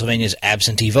to Pennsylvania's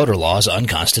absentee voter laws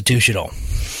unconstitutional.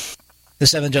 The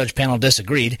 7-judge panel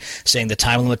disagreed, saying the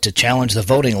time limit to challenge the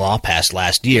voting law passed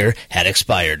last year had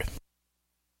expired.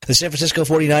 The San Francisco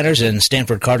 49ers and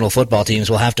Stanford Cardinal football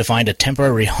teams will have to find a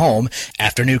temporary home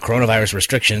after new coronavirus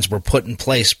restrictions were put in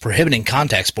place prohibiting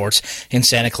contact sports in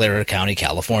Santa Clara County,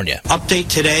 California. Update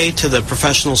today to the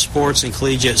Professional Sports and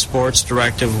Collegiate Sports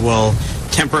Directive will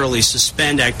temporarily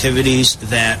suspend activities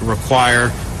that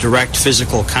require direct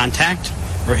physical contact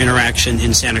or interaction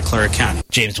in Santa Clara County.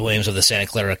 James Williams of the Santa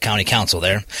Clara County Council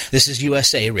there. This is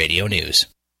USA Radio News.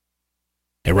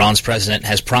 Iran's president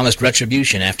has promised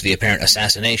retribution after the apparent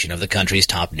assassination of the country's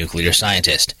top nuclear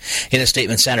scientist. In a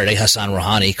statement Saturday, Hassan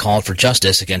Rouhani called for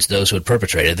justice against those who had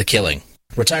perpetrated the killing.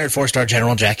 Retired 4-star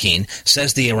General Jack Keane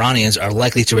says the Iranians are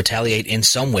likely to retaliate in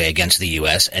some way against the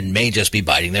U.S. and may just be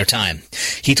biding their time.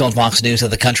 He told Fox News that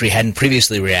the country hadn't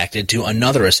previously reacted to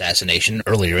another assassination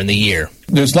earlier in the year.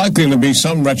 There's likely to be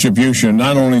some retribution,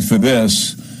 not only for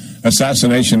this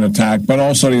assassination attack, but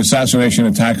also the assassination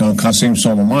attack on Qasem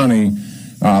Soleimani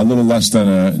a little less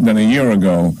than a year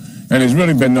ago. And there's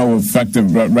really been no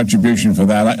effective retribution for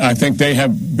that. I think they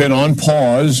have been on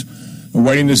pause,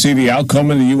 waiting to see the outcome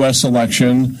of the U.S.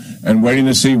 election and waiting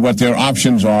to see what their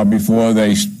options are before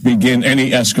they begin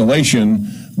any escalation,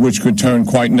 which could turn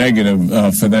quite negative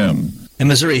for them. And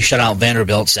Missouri shut out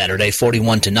Vanderbilt Saturday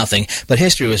 41-0, but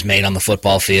history was made on the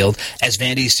football field as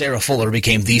Vandy's Sarah Fuller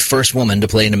became the first woman to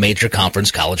play in a major conference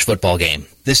college football game.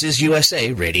 This is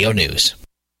USA Radio News.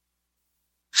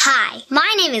 Hi,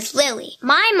 my name is Lily.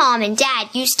 My mom and dad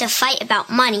used to fight about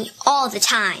money all the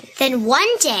time. Then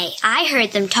one day, I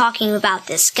heard them talking about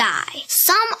this guy,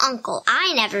 some uncle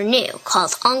I never knew,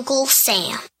 called Uncle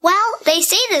Sam. Well, they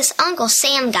say this Uncle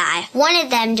Sam guy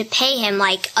wanted them to pay him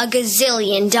like $1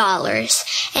 gazillion,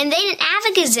 and they didn't have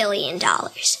 $1 gazillion.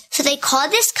 So they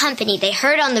called this company they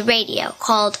heard on the radio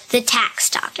called the Tax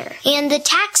Doctor. And the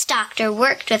Tax Doctor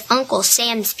worked with Uncle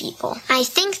Sam's people. I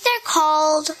think they're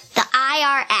called the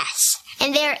IRS.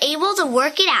 And they were able to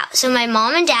work it out so my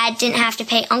mom and dad didn't have to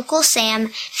pay Uncle Sam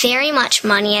very much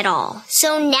money at all.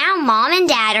 So now mom and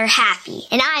dad are happy,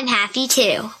 and I'm happy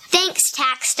too. Thanks,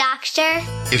 Tax Doctor.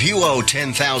 If you owe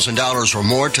 $10,000 or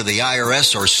more to the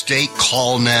IRS or state,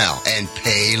 call now and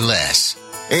pay less.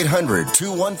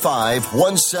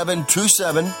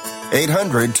 800-215-1727.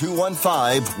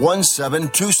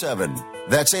 800-215-1727.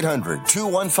 That's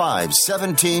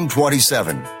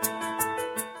 800-215-1727.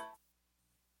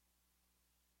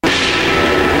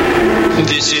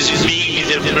 This is Big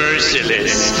the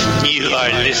Merciless. You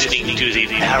are listening to the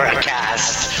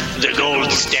Paracast, the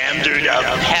gold standard of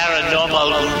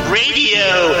paranormal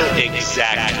radio,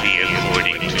 exactly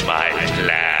according to my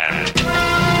plan.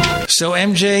 So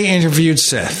MJ interviewed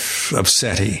Seth of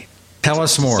SETI. Tell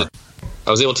us more. I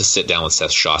was able to sit down with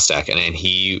Seth Shostak, and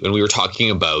we were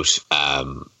talking about,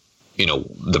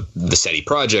 the SETI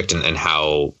project and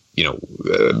how,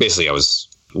 basically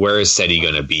where is SETI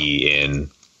going to be in,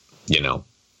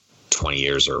 20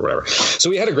 years or whatever. So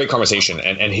we had a great conversation,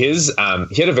 and he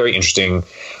had a very interesting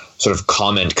sort of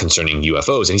comment concerning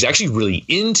UFOs, and he's actually really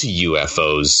into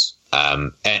UFOs,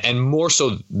 and more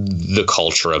so the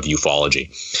culture of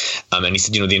ufology. And he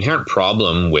said, the inherent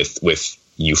problem with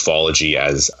ufology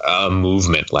as a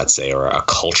movement, let's say, or a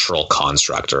cultural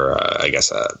construct, or I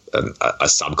guess a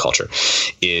subculture,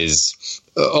 is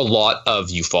a lot of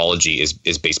ufology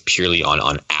is based purely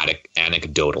on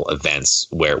anecdotal events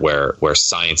where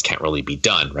science can't really be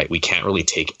done, right? We can't really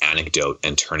take anecdote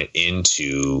and turn it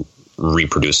into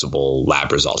reproducible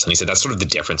lab results. And he said that's sort of the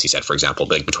difference, he said, for example,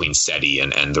 between SETI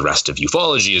and the rest of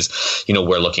ufology is,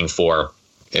 we're looking for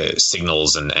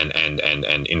signals and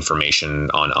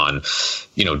information on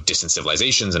distant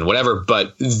civilizations and whatever,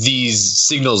 but these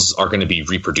signals are going to be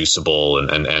reproducible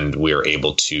and we're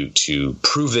able to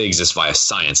prove they exist via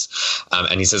science.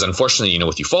 And he says, unfortunately,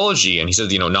 with ufology, and he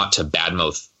says, not to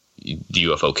badmouth the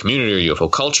UFO community or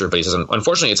UFO culture, but he says,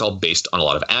 unfortunately, it's all based on a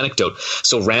lot of anecdote.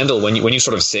 So, Randall, when you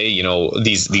sort of say,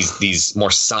 these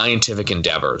more scientific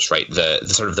endeavors, right, the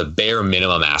sort of the bare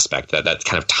minimum aspect, that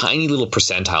kind of tiny little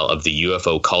percentile of the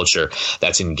UFO culture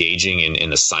that's engaging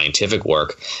in the scientific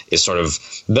work is sort of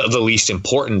the least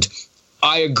important.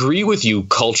 I agree with you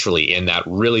culturally in that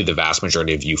really the vast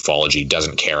majority of ufology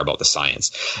doesn't care about the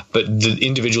science, but the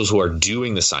individuals who are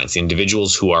doing the science, the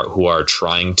individuals who are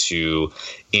trying to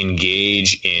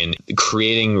engage in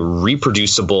creating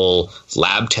reproducible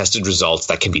lab tested results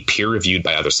that can be peer reviewed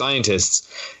by other scientists,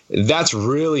 that's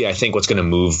really, I think, what's going to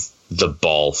move the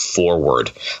ball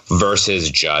forward versus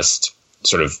just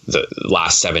sort of the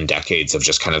last 7 decades of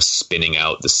just kind of spinning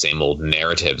out the same old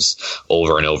narratives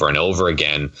over and over and over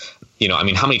again. How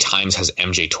many times has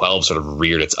MJ-12 sort of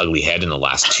reared its ugly head in the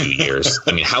last 2 years?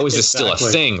 I mean, how is this still a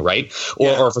thing, right?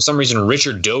 Or for some reason,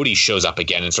 Richard Doty shows up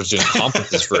again and starts doing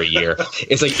conferences for a year.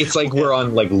 It's like we're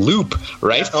on loop,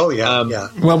 right? Yeah.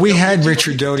 Well, we had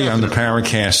Richard Doty on the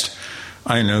Paracast,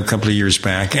 I know, a couple of years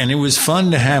back, and it was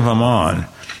fun to have him on.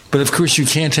 But of course, you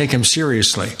can't take him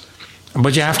seriously.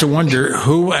 But you have to wonder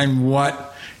who and what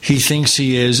he thinks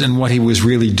he is and what he was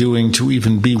really doing to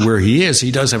even be where he is.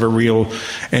 He does have a real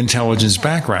intelligence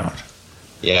background.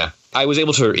 Yeah. I was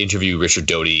able to interview Richard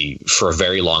Doty for a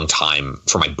very long time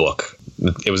for my book.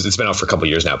 It's been out for a couple of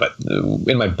years now, but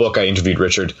in my book, I interviewed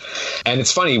Richard. And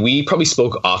it's funny, we probably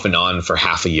spoke off and on for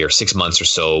half a year, 6 months or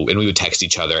so, and we would text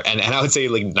each other. And I would say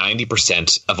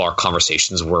 90% of our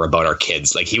conversations were about our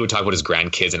kids. He would talk about his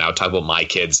grandkids and I would talk about my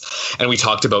kids. And we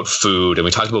talked about food and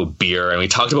we talked about beer and we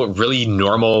talked about really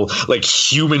normal,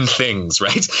 human things,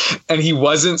 right? And he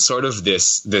wasn't sort of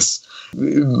this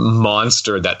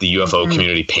monster that the UFO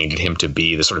community painted him to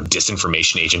be, the sort of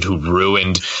disinformation agent who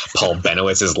ruined Paul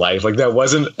Benowitz's life. That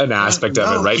wasn't an aspect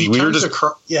of it, right? We were just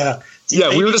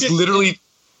literally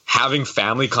having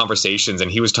family conversations,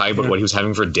 and he was talking about what he was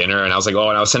having for dinner, and I was like,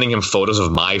 and I was sending him photos of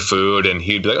my food, and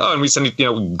he'd be like, and we send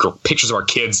pictures of our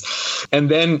kids, and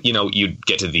then you'd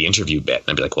get to the interview bit,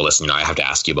 and I'd be like, well, listen, I have to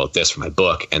ask you about this for my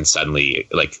book, and suddenly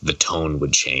like the tone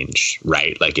would change,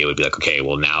 right? Like it would be like, okay,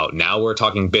 well now we're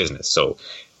talking business, so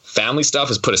family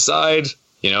stuff is put aside.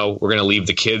 We're going to leave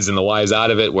the kids and the wives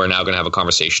out of it. We're now going to have a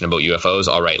conversation about UFOs.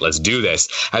 All right, let's do this.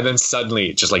 And then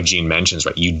suddenly, just like Gene mentions,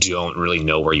 right, you don't really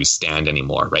know where you stand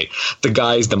anymore, right? The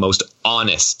guy's the most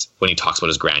honest when he talks about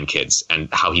his grandkids and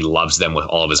how he loves them with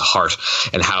all of his heart,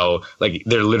 and how like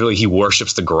he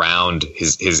worships the ground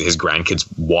his grandkids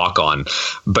walk on.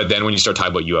 But then when you start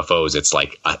talking about UFOs, it's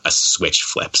like a switch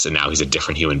flips, and now he's a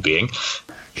different human being.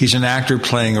 He's an actor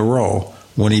playing a role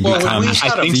when he becomes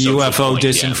the UFO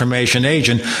disinformation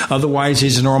agent. Otherwise,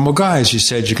 he's a normal guy. As you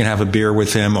said, you can have a beer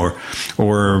with him or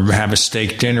have a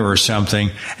steak dinner or something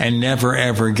and never,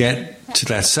 ever get to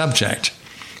that subject.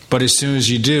 But as soon as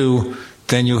you do,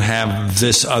 then you have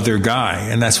this other guy.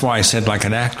 And that's why I said like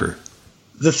an actor.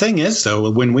 The thing is, though,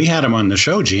 when we had him on the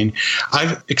show, Gene,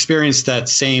 I've experienced that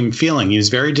same feeling. He was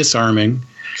very disarming.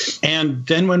 And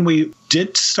then when we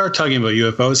did start talking about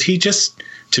UFOs, he just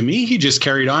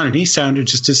carried on, and he sounded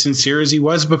just as sincere as he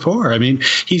was before. I mean,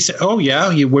 he said,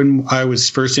 when I was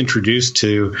first introduced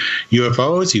to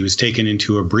UFOs, he was taken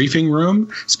into a briefing room,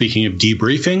 speaking of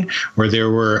debriefing, where there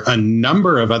were a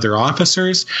number of other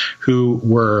officers who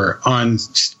were on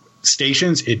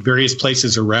stations at various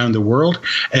places around the world,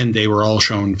 and they were all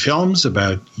shown films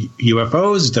about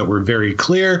UFOs that were very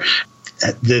clear,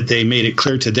 that they made it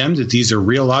clear to them that these are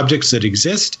real objects that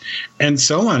exist, and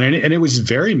so on. And it was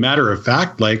very matter of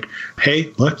fact, like,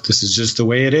 hey, look, this is just the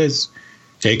way it is.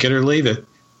 Take it or leave it.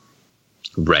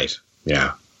 Right.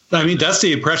 Yeah. I mean, that's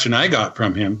the impression I got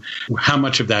from him. How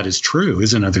much of that is true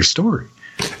is another story.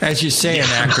 As you say, an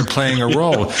actor playing a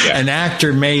role. Yeah. An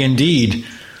actor may indeed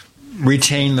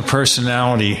retain the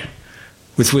personality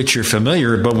with which you're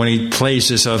familiar, but when he plays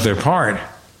this other part,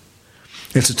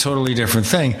 it's a totally different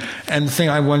thing. And the thing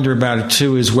I wonder about it,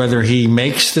 too, is whether he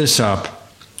makes this up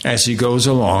as he goes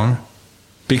along,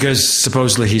 because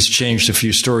supposedly he's changed a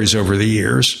few stories over the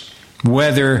years,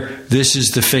 whether this is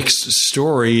the fixed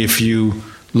story if you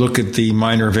look at the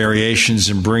minor variations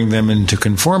and bring them into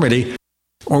conformity,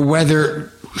 or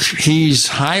whether he's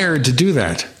hired to do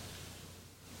that.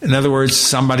 In other words,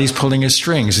 somebody's pulling his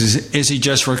strings. Is he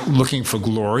just looking for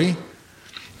glory?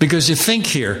 Because you think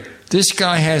here, this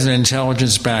guy has an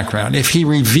intelligence background. If he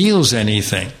reveals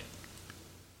anything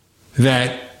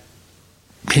that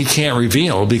he can't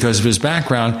reveal because of his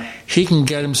background, he can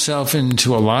get himself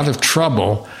into a lot of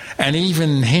trouble, and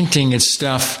even hinting at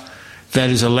stuff that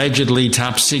is allegedly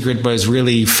top secret but is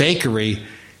really fakery,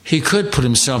 he could put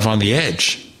himself on the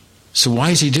edge. So why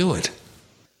does he do it?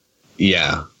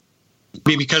 Yeah.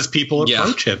 Because people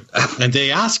approach him and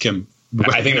they ask him.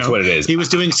 I think that's what it is. He was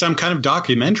doing some kind of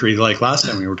documentary like last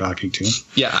time we were talking to him.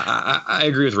 Yeah, I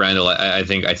agree with Randall. I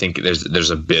think there's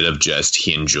a bit of just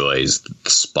he enjoys the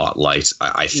spotlight.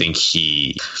 I think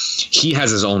he has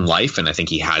his own life, and I think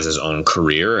he has his own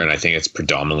career, and I think it's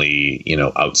predominantly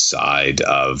outside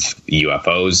of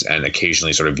UFOs, and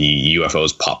occasionally sort of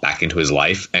UFOs pop back into his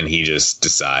life, and he just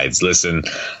decides, listen,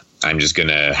 I'm just going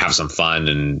to have some fun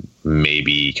and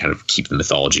maybe kind of keep the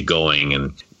mythology going.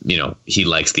 And, he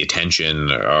likes the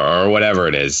attention or whatever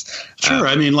it is. Sure.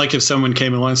 I mean, like if someone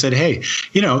came along and said, hey,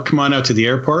 come on out to the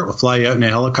airport. We'll fly you out in a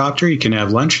helicopter. You can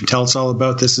have lunch and tell us all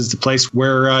about this is the place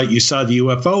where you saw the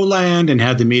UFO land and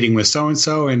had the meeting with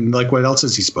so-and-so. And like, what else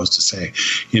is he supposed to say?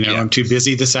 I'm too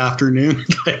busy this afternoon.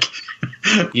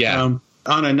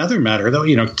 On another matter, though,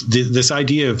 this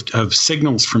idea of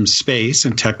signals from space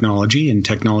and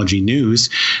technology news,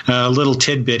 a little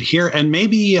tidbit here. And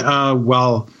maybe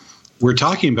while we're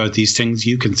talking about these things,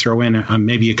 you can throw in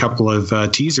maybe a couple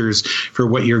of teasers for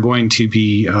what you're going to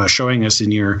be showing us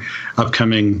in your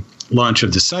upcoming launch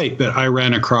of the site. But I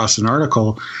ran across an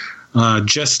article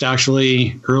just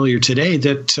actually earlier today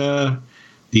that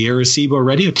the Arecibo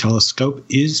radio telescope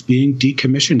is being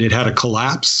decommissioned. It had a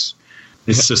collapse.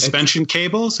 It's suspension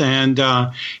cables, and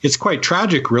it's quite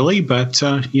tragic, really. But,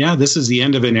 this is the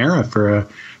end of an era for a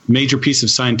major piece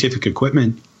of scientific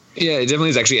equipment. Yeah, it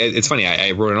definitely is. Actually, it's funny.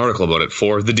 I wrote an article about it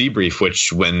for the Debrief,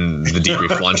 which when the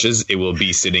Debrief launches, it will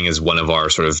be sitting as one of our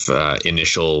sort of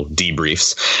initial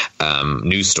debriefs,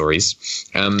 news stories.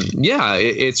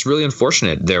 It's really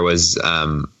unfortunate. There was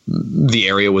the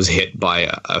area was hit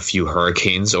by a few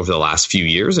hurricanes over the last few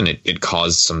years, and it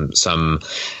caused some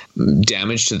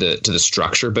damage to the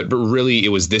structure. But really, it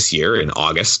was this year in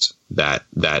August that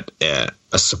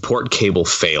a support cable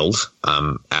failed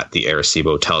at the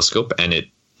Arecibo telescope, and it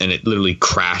it literally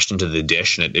crashed into the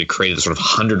dish, and it created a sort of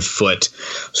 100-foot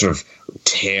sort of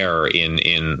tear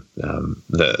in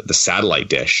the satellite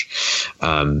dish.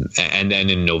 And then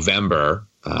in November,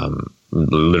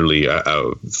 literally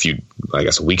a few, I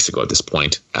guess, weeks ago at this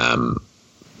point,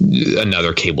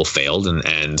 another cable failed,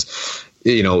 and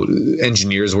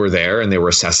engineers were there and they were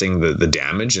assessing the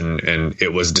damage, and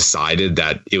it was decided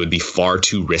that it would be far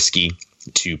too risky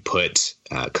to put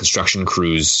construction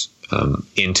crews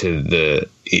into the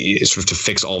sort of to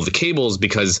fix all of the cables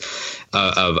because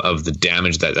of the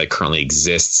damage that currently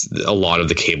exists. A lot of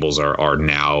the cables are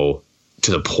now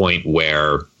to the point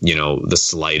where the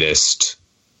slightest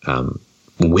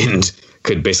wind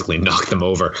could basically knock them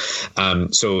over.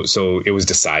 So it was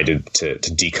decided to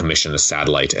decommission the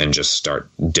satellite and just start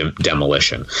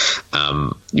demolition,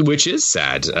 which is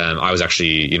sad. I was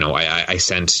actually, I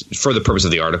sent, for the purpose of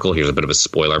the article, here's a bit of a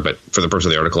spoiler, but for the purpose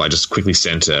of the article, I just quickly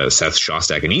sent Seth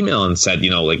Shostak an email and said,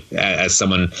 as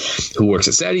someone who works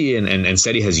at SETI and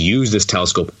SETI has used this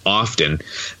telescope often,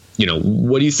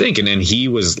 what do you think? And then he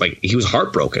was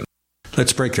heartbroken.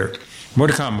 Let's break there. More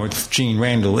to come with Gene,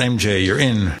 Randall, MJ. You're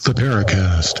in the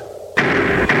Paracast.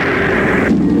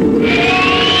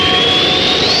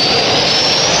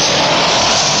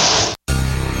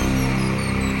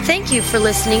 Thank you for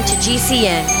listening to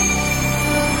GCN.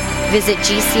 Visit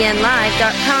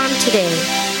GCNlive.com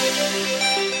today.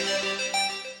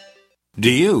 Do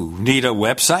you need a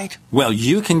website? Well,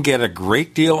 you can get a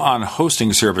great deal on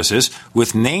hosting services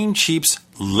with Namecheap's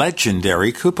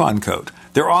legendary coupon code.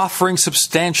 They're offering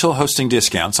substantial hosting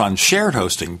discounts on shared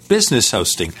hosting, business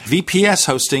hosting, VPS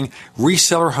hosting,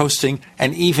 reseller hosting,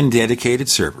 and even dedicated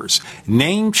servers.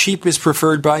 Namecheap is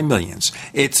preferred by millions.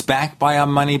 It's backed by a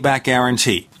money-back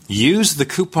guarantee. Use the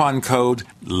coupon code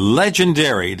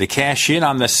LEGENDARY to cash in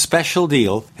on the special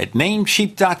deal at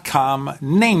Namecheap.com,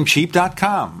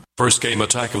 Namecheap.com. First came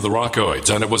Attack of the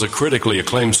Rockoids, and it was a critically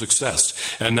acclaimed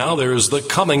success. And now there's The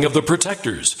Coming of the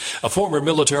Protectors. A former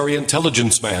military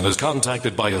intelligence man is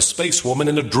contacted by a space woman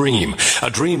in a dream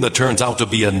that turns out to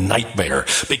be a nightmare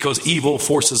because evil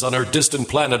forces on her distant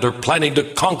planet are planning to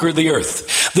conquer the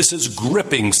Earth. This is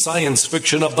gripping science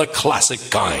fiction of the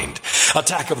classic kind.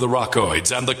 Attack of the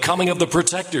Rockoids and The Coming of the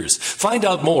Protectors. Find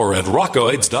out more at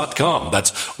rockoids.com.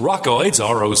 That's Rockoids,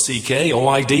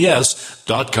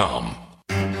 ROCKOIDS.com.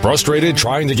 Frustrated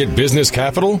trying to get business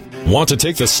capital? Want to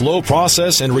take the slow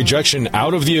process and rejection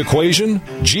out of the equation?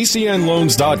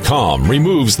 GCNloans.com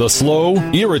removes the slow,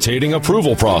 irritating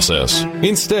approval process.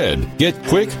 Instead, get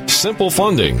quick, simple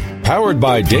funding. Powered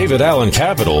by David Allen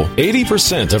Capital,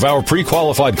 80% of our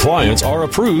pre-qualified clients are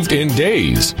approved in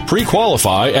days.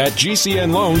 Pre-qualify at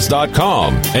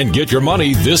GCNloans.com and get your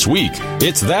money this week.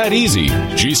 It's that easy.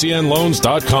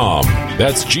 GCNloans.com.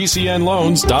 That's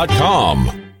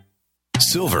GCNloans.com.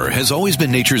 Silver has always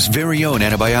been nature's very own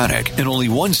antibiotic, and only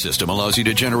one system allows you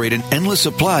to generate an endless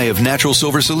supply of natural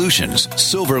silver solutions.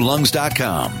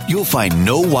 SilverLungs.com. You'll find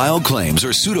no wild claims or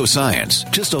pseudoscience,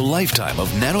 just a lifetime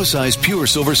of nano-sized pure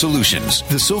silver solutions.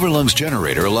 The Silver Lungs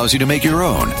generator allows you to make your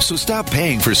own, so stop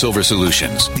paying for silver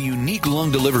solutions. The unique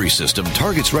lung delivery system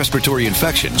targets respiratory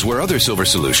infections where other silver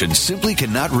solutions simply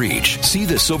cannot reach. See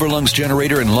the Silver Lungs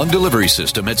generator and lung delivery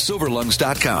system at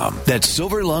SilverLungs.com. That's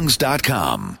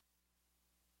SilverLungs.com.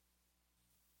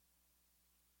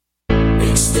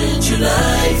 Extend your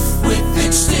life with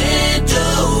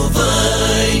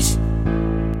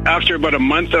Extendovite. After about a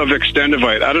month of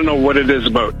Extendovite, I don't know what it is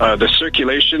about the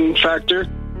circulation factor.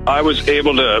 I was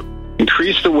able to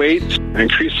increase the weight,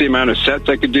 increase the amount of sets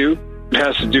I could do. It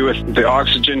has to do with the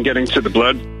oxygen getting to the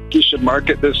blood. You should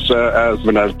market this as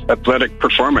an athletic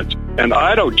performance. And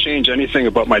I don't change anything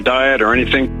about my diet or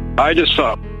anything. I just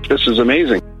thought, this is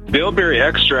amazing. Bilberry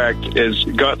extract has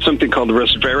got something called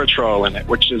resveratrol in it,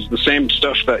 which is the same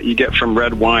stuff that you get from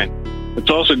red wine. It's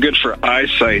also good for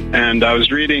eyesight. And I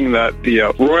was reading that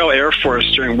the Royal Air Force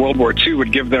during World War II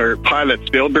would give their pilots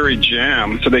bilberry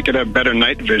jam so they could have better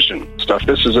night vision stuff.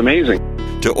 This is amazing.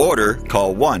 To order,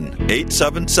 call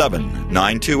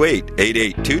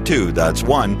 1-877-928-8822. That's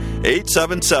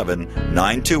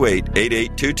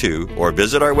 1-877-928-8822. Or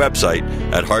visit our website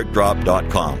at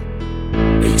heartdrop.com.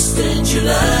 Extend your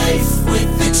life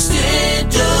with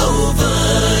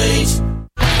Extendovite.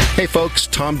 Hey folks,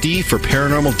 Tom D for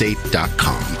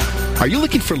ParanormalDate.com. Are you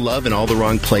looking for love in all the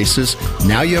wrong places?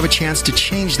 Now you have a chance to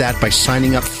change that by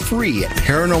signing up free at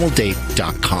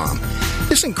ParanormalDate.com.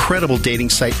 This incredible dating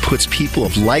site puts people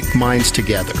of like minds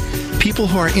together. People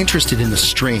who are interested in the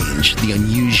strange, the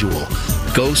unusual,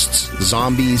 ghosts,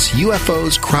 zombies,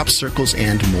 UFOs, crop circles,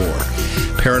 and more.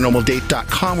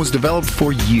 ParanormalDate.com was developed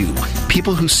for you,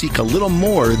 people who seek a little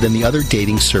more than the other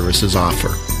dating services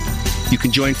offer. You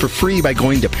can join for free by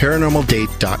going to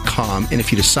paranormaldate.com, and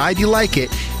if you decide you like it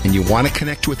and you want to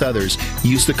connect with others,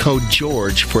 use the code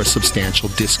GEORGE for a substantial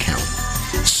discount.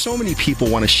 So many people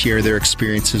want to share their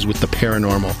experiences with the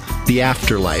paranormal, the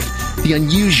afterlife, the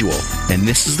unusual, and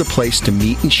this is the place to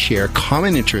meet and share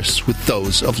common interests with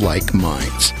those of like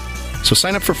minds. So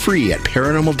sign up for free at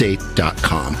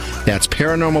paranormaldate.com. That's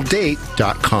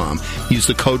paranormaldate.com. Use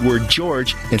the code word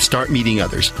George and start meeting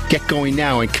others. Get going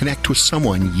now and connect with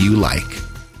someone you like.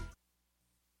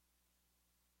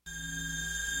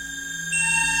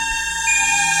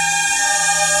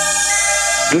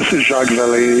 This is Jacques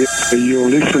Vallée. You're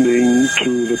listening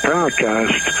to the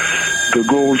Paracast, the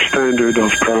gold standard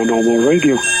of paranormal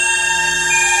radio.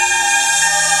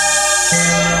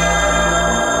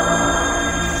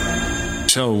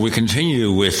 So we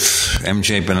continue with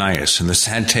MJ Banias and the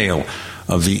sad tale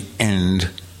of the end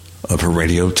of her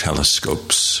radio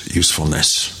telescope's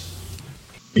usefulness.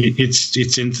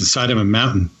 It's inside of a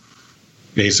mountain,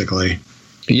 basically.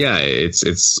 Yeah, it's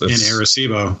in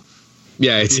Arecibo.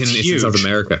 Yeah, it's in South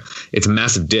America. It's a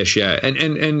massive dish. Yeah, and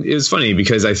it's funny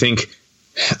because I think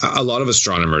a lot of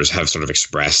astronomers have sort of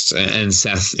expressed, and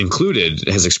Seth included,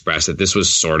 has expressed that this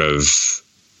was sort of,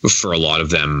 for a lot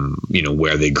of them,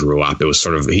 where they grew up. It was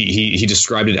sort of, he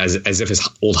described it as if his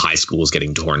old high school was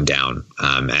getting torn down,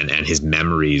 and his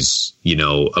memories,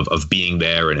 of being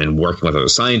there and working with other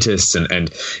scientists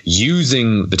and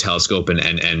using the telescope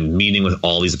and meeting with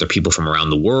all these other people from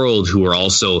around the world who were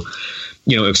also,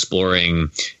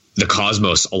 exploring the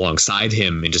cosmos alongside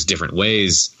him in just different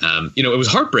ways. It was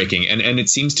heartbreaking, and it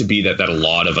seems to be that a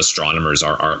lot of astronomers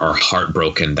are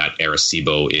heartbroken that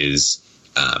Arecibo is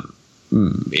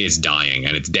dying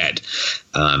and it's dead.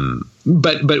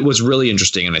 But what's really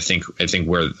interesting, and I think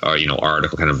where our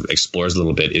article kind of explores a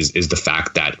little bit is the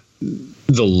fact that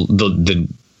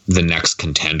the next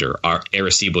contender,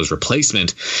 Arecibo's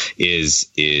replacement, is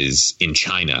in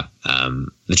China.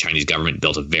 The Chinese government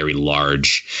built a very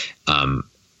large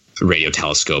radio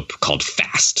telescope called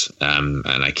FAST, and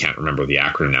I can't remember the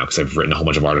acronym now because I've written a whole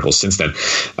bunch of articles since then.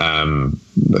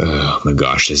 Oh my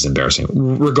gosh, this is embarrassing.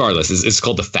 Regardless, it's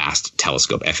called the FAST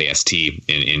telescope, FAST,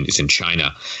 it's in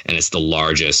China, and it's the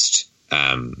largest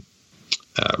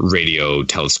radio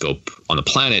telescope on the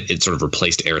planet. It sort of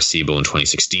replaced Arecibo in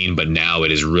 2016, but now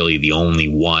it is really the only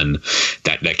one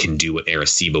that can do what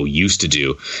Arecibo used to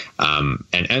do.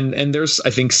 And there's, I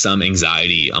think, some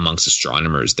anxiety amongst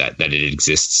astronomers that it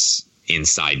exists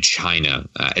inside China,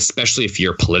 especially if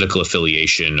your political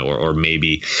affiliation or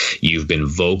maybe you've been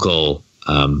vocal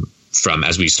from,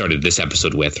 as we started this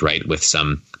episode with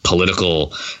some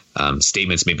political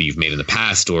statements maybe you've made in the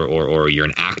past, or you're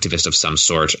an activist of some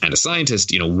sort and a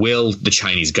scientist. Will the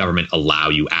Chinese government allow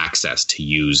you access to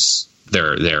use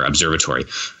their observatory?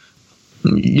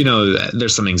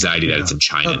 There's some anxiety that it's in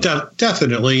China. Oh,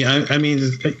 definitely. I mean,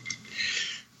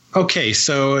 okay,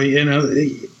 so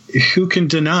who can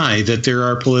deny that there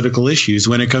are political issues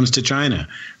when it comes to China?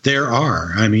 There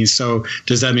are. I mean, so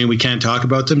does that mean we can't talk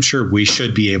about them? Sure, we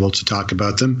should be able to talk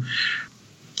about them.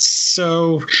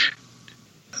 So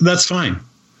that's fine.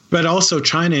 But also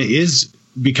China is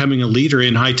becoming a leader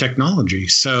in high technology.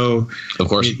 So of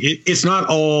course, it's not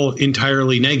all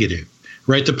entirely negative,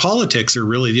 right? The politics are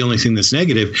really the only thing that's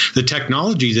negative. The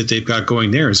technology that they've got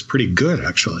going there is pretty good,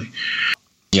 actually.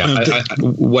 Yeah.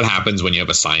 What happens when you have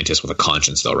a scientist with a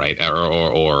conscience, though, right?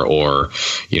 Or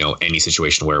any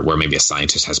situation where maybe a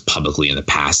scientist has publicly in the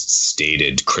past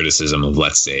stated criticism of,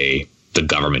 let's say, the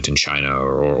government in China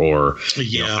or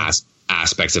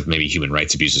aspects of maybe human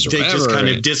rights abuses or they whatever. They just kind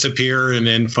of disappear and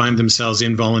then find themselves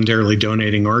involuntarily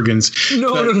donating organs.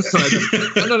 No.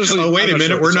 Oh, wait a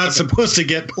minute. We're not supposed to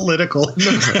get political.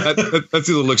 No, that's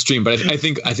a little extreme. But I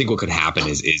think what could happen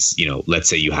is let's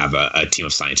say you have a team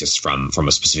of scientists from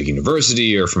a specific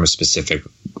university or from a specific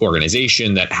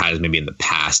organization that has maybe in the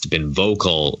past been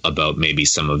vocal about maybe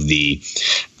some of the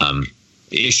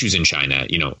issues in China.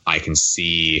 I can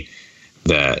see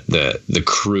the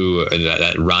crew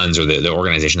that runs, or the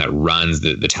organization that runs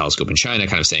the telescope in China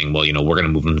kind of saying, well, we're going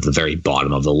to move them to the very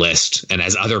bottom of the list. And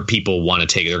as other people want to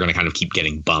take it, they're going to kind of keep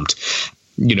getting bumped.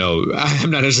 I'm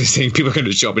not necessarily saying people are going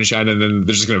to show up in China and then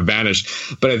they're just going to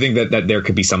vanish. But I think that there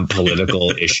could be some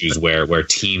political issues where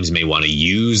teams may want to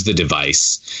use the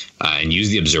device and use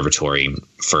the observatory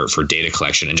for data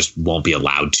collection and just won't be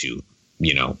allowed to,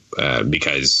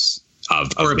 because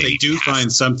or if they do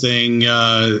find something,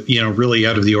 really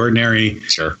out of the ordinary,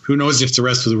 sure. Who knows if the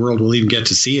rest of the world will even get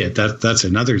to see it? That's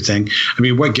another thing. I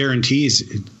mean, what guarantees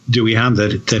do we have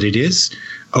that it is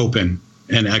open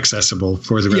and accessible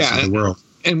for the rest of the world?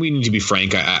 And we need to be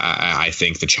frank. I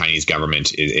think the Chinese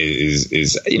government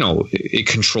is it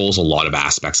controls a lot of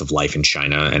aspects of life in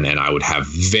China, and I would have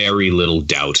very little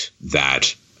doubt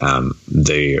that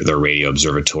the radio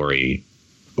observatory,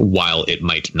 while it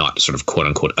might not sort of quote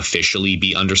unquote officially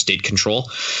be under state control,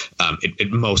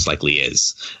 it most likely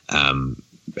is, and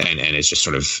it's just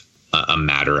sort of a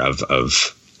matter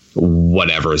of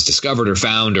whatever is discovered or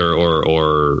found,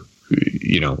 or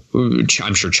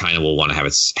I'm sure China will want to have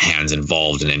its hands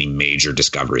involved in any major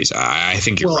discoveries. I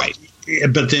think you're right.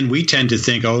 But then we tend to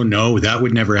think, oh, no, that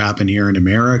would never happen here in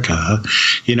America, out at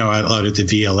the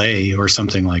VLA or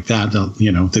something like that,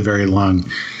 the very long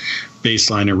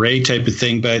baseline array type of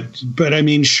thing. But I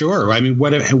mean, sure. I mean,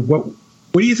 what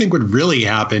do you think would really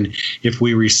happen if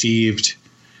we received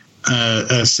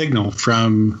a signal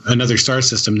from another star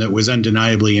system that was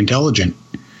undeniably intelligent?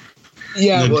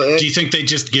 Yeah. Do you think they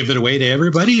just give it away to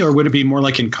everybody, or would it be more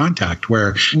like In Contact,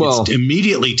 where it's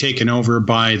immediately taken over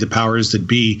by the powers that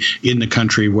be in the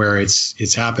country where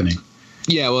it's happening?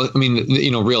 Yeah, well, I mean,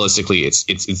 realistically,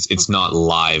 it's not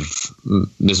live.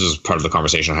 This was part of the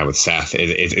conversation I had with Seth.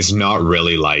 It's not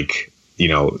really like,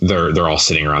 they're all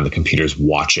sitting around the computers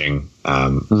watching.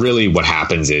 Really, what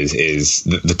happens is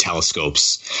the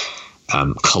telescopes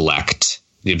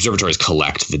the observatories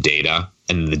collect the data,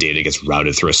 and the data gets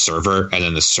routed through a server, and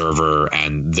then the server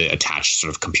and the attached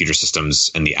sort of computer systems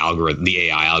and the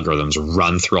AI algorithms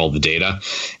run through all the data,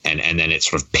 and then it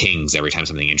sort of pings every time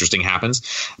something interesting happens.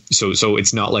 So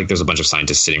it's not like there's a bunch of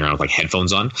scientists sitting around with like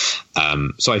headphones on.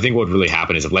 So I think what would really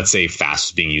happen is, if let's say FAST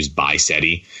was being used by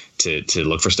SETI to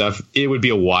look for stuff, it would be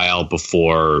a while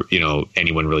before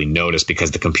anyone really noticed,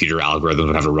 because the computer algorithms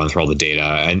would have to run through all the data,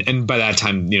 and by that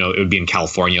time it would be in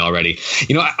California already.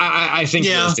 I think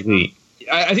realistically,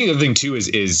 I think the thing too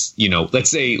is let's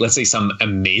say some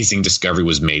amazing discovery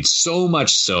was made, so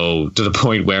much so to the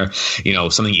point where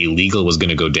something illegal was going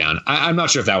to go down. I'm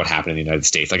not sure if that would happen in the United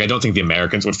States. Like, I don't think the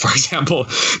Americans would, for example,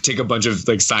 take a bunch of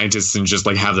like scientists and just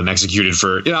like have them executed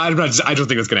for I don't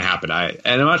think it's going to happen. And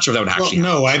I'm not sure if that would actually.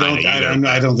 No, I don't think that.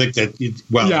 I don't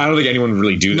think anyone would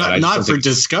really do that. Not for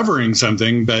discovering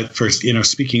something, but for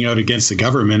speaking out against the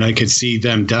government. I could see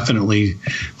them definitely,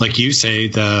 like you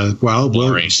say,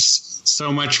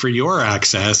 so much for your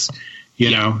access,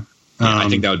 I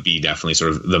think that would be definitely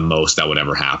sort of the most that would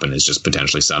ever happen, is just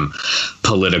potentially some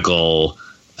political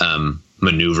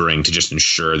maneuvering to just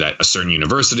ensure that a certain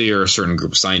university or a certain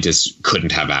group of scientists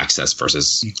couldn't have access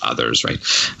versus others, right?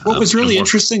 What was really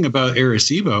interesting about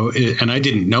Arecibo, and I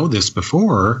didn't know this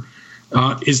before,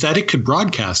 is that it could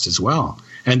broadcast as well.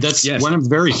 And that's one of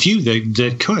very few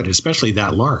that could, especially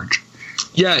that large.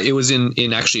 Yeah, it was in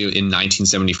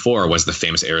 1974 was the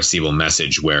famous Arecibo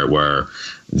message where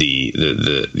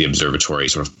the observatory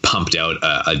sort of pumped out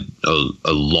a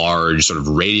large sort of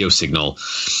radio signal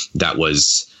that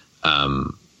was I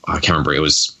can't remember, it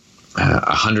was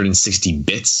 160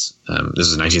 bits. This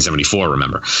is 1974,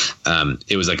 remember.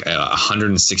 It was like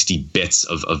 160 bits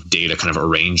of data kind of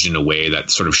arranged in a way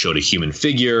that sort of showed a human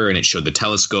figure, and it showed the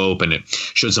telescope, and it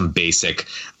showed some basic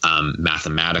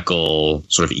mathematical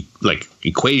sort of like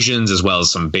equations, as well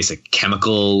as some basic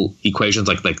chemical equations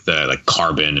like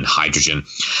carbon and hydrogen.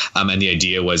 And the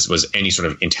idea was any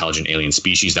sort of intelligent alien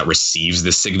species that receives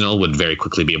this signal would very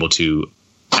quickly be able to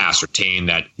ascertain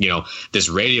that this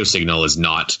radio signal is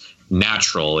not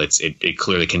natural. It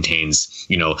clearly contains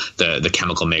the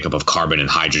chemical makeup of carbon and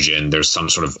hydrogen. There's some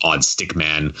sort of odd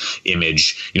stickman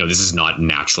image. This is not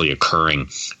naturally occurring.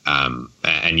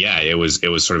 It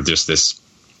was sort of just this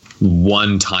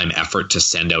one-time effort to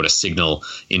send out a signal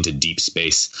into deep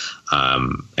space,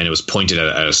 and it was pointed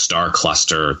at a star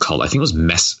cluster called, I think it was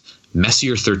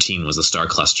Messier 13 was the star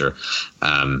cluster.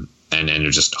 And they're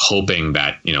just hoping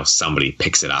that somebody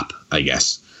picks it up, I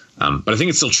guess. But I think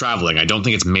it's still traveling. I don't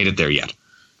think it's made it there yet.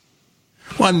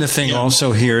 One the thing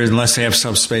also here, unless they have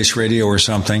subspace radio or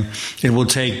something, it will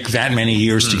take that many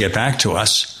years to get back to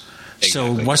us. Exactly.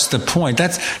 So what's the point?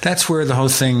 That's where the whole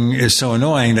thing is so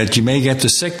annoying, that you may get the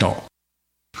signal,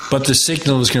 but the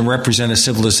signal is going to represent a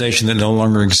civilization that no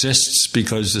longer exists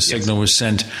because the signal was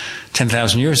sent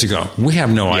 10,000 years ago. We have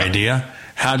no idea.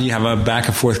 How do you have a back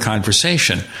and forth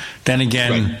conversation? Then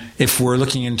again, if we're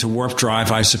looking into warp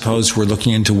drive, I suppose we're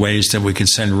looking into ways that we can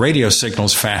send radio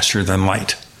signals faster than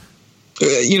light.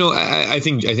 I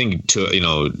think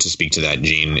to speak to that,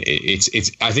 Gene,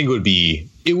 I think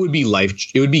it would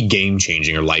be game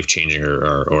changing or life changing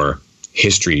or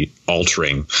history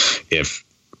altering if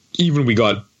even we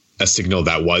got a signal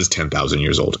that was 10,000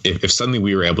 years old. If suddenly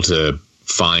we were able to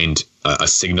find a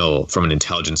signal from an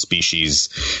intelligent species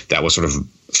that was sort of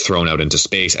thrown out into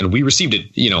space, and we received it,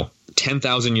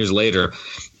 10,000 years later,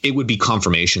 it would be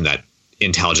confirmation that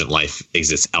intelligent life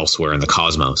exists elsewhere in the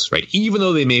cosmos, right? Even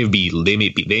though they might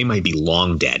be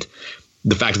long dead.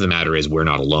 The fact of the matter is we're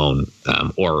not alone,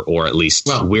 or at least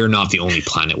we're not the only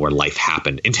planet where life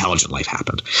happened, intelligent life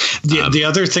happened. The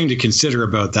other thing to consider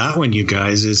about that one, you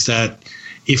guys, is that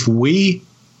if we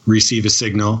receive a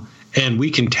signal and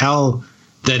we can tell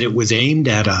that it was aimed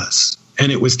at us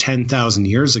and it was 10,000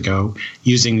 years ago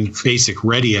using basic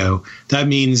radio, that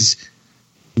means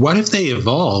what if they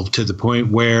evolved to the point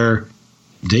where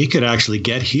they could actually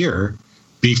get here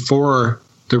before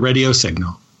the radio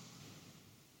signal?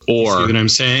 Or, see what I'm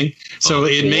saying? So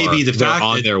it may be the fact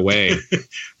on that their way.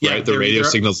 Right? The radio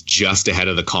signal's just ahead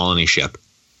of the colony ship.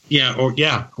 Yeah,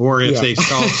 or if they've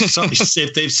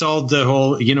solved the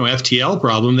whole FTL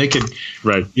problem, they could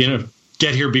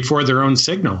get here before their own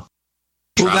signal.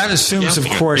 Well, that assumes, of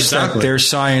course, that their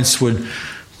science would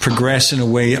progress in a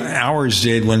way ours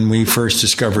did when we first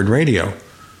discovered radio.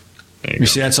 You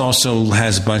see, that's also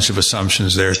has a bunch of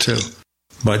assumptions there too.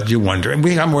 But you wonder, and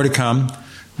we got more to come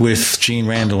with Gene,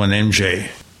 Randall, and MJ.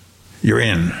 You're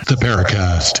in the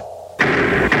Paracast.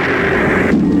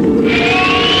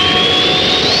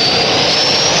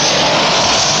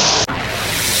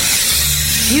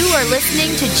 You are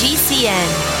listening to GCN.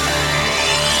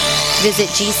 Visit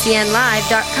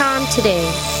GCNlive.com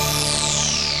today.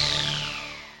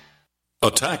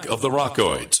 Attack of the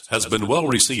Rockoids has been well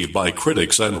received by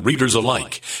critics and readers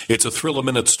alike. It's a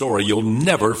thrill-a-minute story you'll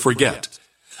never forget.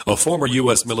 A former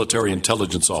U.S. military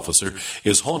intelligence officer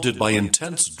is haunted by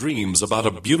intense dreams about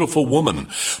a beautiful woman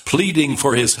pleading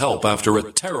for his help after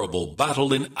a terrible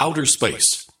battle in outer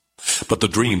space. But the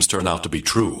dreams turn out to be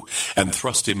true and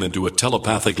thrust him into a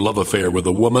telepathic love affair with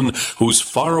a woman whose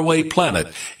faraway planet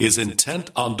is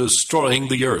intent on destroying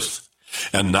the Earth.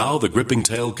 And now the gripping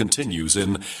tale continues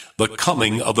in The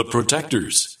Coming of the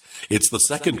Protectors. It's the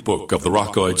second book of the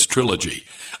Rockoids trilogy,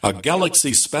 a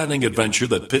galaxy-spanning adventure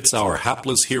that pits our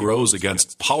hapless heroes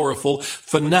against powerful,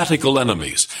 fanatical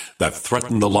enemies that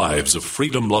threaten the lives of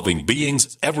freedom-loving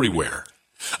beings everywhere.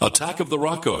 Attack of the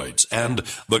Rockoids and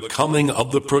The Coming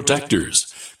of the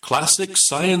Protectors, classic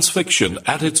science fiction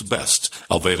at its best,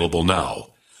 available now.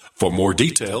 For more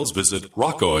details, visit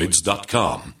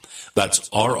rockoids.com. That's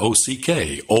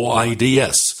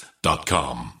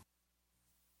ROCKOIDS.com.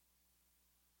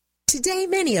 Today,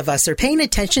 many of us are paying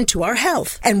attention to our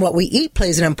health, and what we eat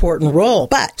plays an important role.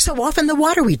 But so often the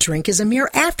water we drink is a mere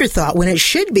afterthought when it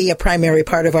should be a primary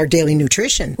part of our daily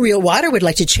nutrition. Real Water would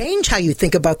like to change how you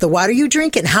think about the water you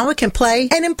drink and how it can play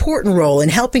an important role in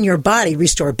helping your body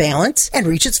restore balance and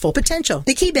reach its full potential.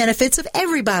 The key benefits of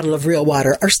every bottle of Real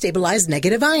Water are stabilized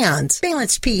negative ions,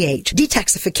 balanced pH,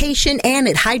 detoxification, and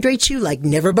it hydrates you like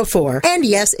never before. And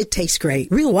yes, it tastes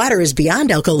great. Real Water is beyond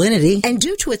alkalinity, and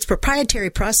due to its proprietary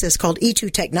process called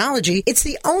E2 technology, it's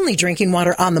the only drinking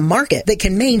water on the market that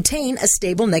can maintain a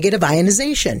stable negative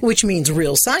ionization, which means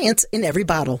real science in every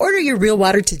bottle. Order your Real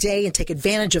Water today and take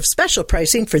advantage of special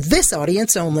pricing for this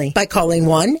audience only by calling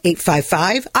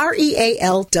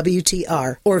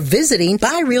 1-855-REAL-WTR or visiting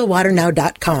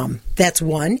buyrealwaternow.com. That's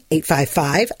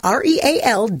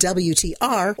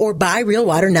 1-855-REAL-WTR or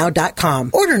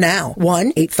buyrealwaternow.com. Order now,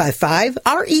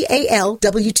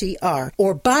 1-855-REAL-WTR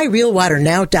or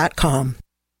buyrealwaternow.com.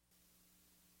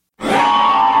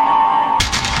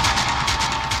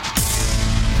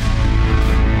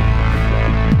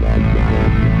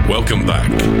 Welcome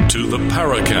back to the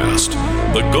Paracast,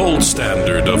 the gold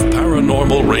standard of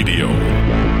paranormal radio.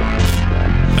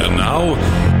 And now,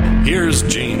 here's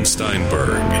Gene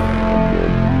Steinberg.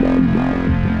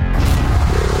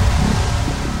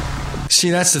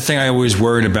 See, that's the thing I always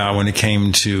worried about when it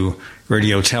came to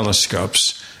radio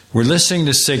telescopes. We're listening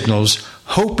to signals,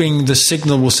 hoping the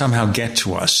signal will somehow get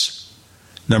to us.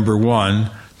 Number one.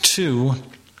 Two,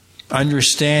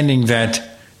 understanding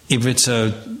that if it's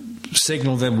a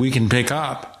signal that we can pick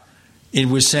up, it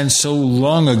was sent so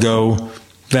long ago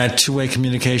that two-way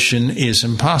communication is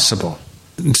impossible.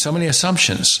 And so many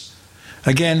assumptions.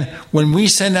 Again, when we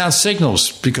send out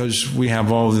signals, because we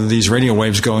have all of these radio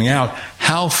waves going out,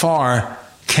 how far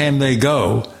can they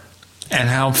go and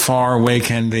how far away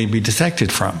can they be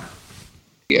detected from?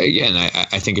 Yeah, and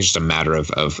I think it's just a matter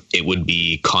of it would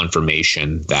be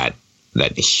confirmation that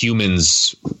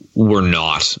humans were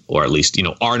not, or at least,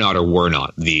 are not or were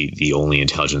not the only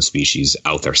intelligent species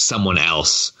out there. Someone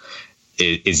else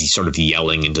is sort of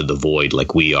yelling into the void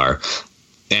like we are.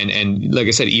 And like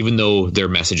I said, even though their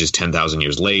message is 10,000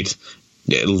 years late,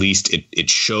 at least it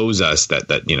shows us that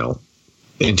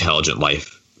intelligent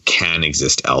life can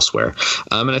exist elsewhere.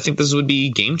 And I think this would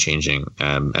be game changing.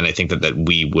 And I think that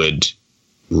we would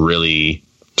really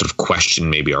sort of question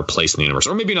maybe our place in the universe,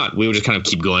 or maybe not. We would just kind of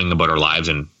keep going about our lives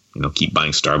and, keep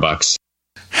buying Starbucks.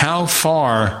 How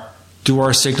far do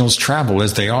our signals travel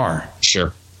as they are?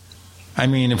 Sure. I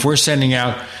mean, if we're sending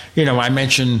out, I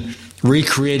mentioned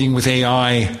recreating with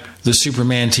AI the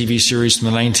Superman TV series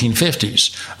from the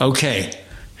 1950s. Okay,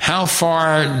 how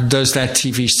far does that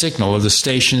TV signal, or the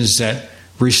stations that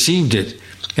received it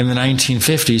in the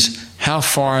 1950s, how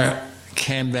far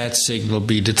can that signal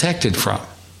be detected from?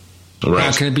 Right.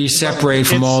 How can it be separated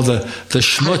from all the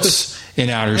schmutz in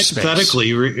outer space?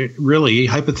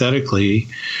 Hypothetically,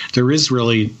 there is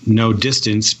really no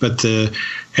distance, but the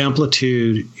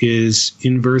amplitude is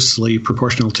inversely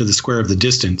proportional to the square of the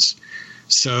distance.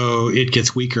 So it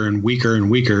gets weaker and weaker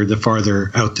and weaker the farther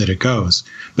out that it goes.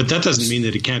 But that doesn't mean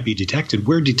that it can't be detected.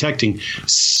 We're detecting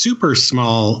super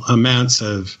small amounts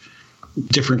of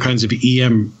different kinds of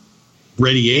EM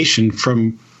radiation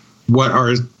from what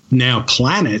are now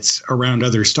planets around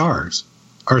other stars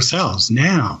ourselves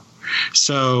now.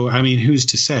 So, I mean, who's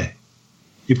to say?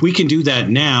 If we can do that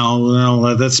now,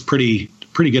 well, that's pretty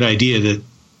good idea that,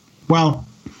 well,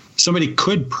 somebody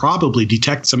could probably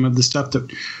detect some of the stuff that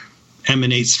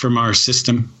emanates from our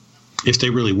system if they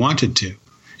really wanted to.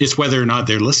 It's whether or not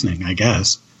they're listening, I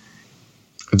guess.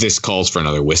 This calls for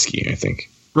another whiskey, I think.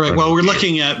 Right. Well, we're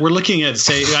looking at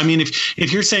say, I mean,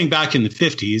 if you're saying back in the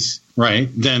 50s, right,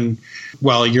 then,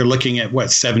 well, you're looking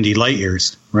at 70 light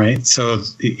years, right? So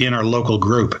in our local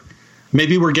group,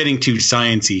 maybe we're getting too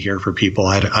sciencey here for people.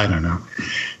 I don't know.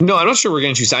 No, I'm not sure we're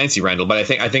getting too sciencey, Randall, but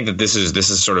I think that this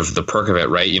is sort of the perk of it,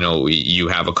 right? You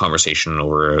have a conversation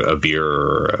over a beer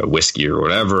or a whiskey or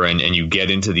whatever, and you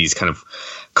get into these kind of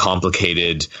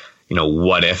complicated,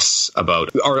 what ifs about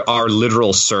our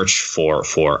literal search for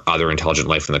other intelligent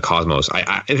life in the cosmos.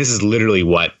 This is literally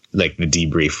what the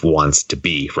debrief wants to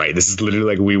be, right? This is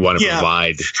literally we want to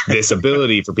provide this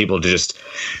ability for people to just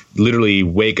literally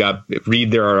wake up,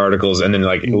 read their articles, and then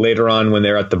later on when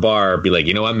they're at the bar, be like,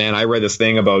 you know what, man, I read this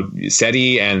thing about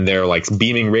SETI and they're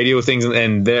beaming radio things,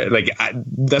 and they're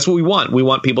that's what we want. We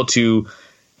want people to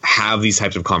have these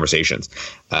types of conversations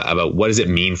about what does it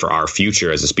mean for our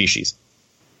future as a species.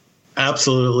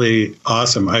 Absolutely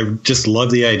awesome. I just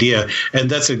love the idea. And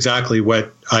that's exactly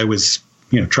what I was,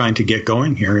 trying to get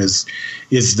going here is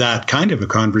that kind of a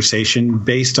conversation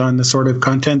based on the sort of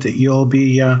content that you'll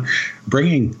be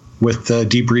bringing with the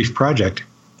Debrief project.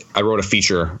 I wrote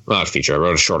I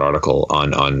wrote a short article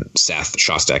on Seth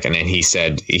Shostak, and then he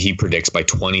said he predicts by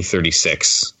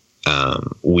 2036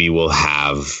 we will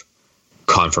have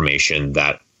confirmation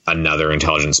that another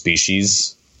intelligent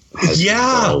species has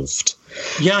evolved.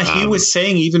 Yeah, he was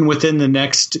saying even within the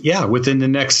next 20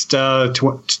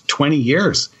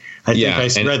 years. I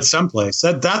think I read someplace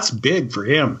that's big for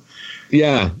him.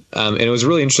 Yeah, and it was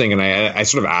really interesting, and I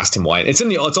sort of asked him why. It's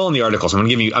all in the article, so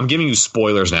I'm giving you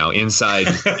spoilers now, inside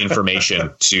information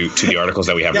to the articles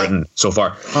that we have written so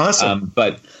far. Awesome.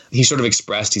 But he sort of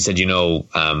expressed, he said,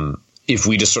 if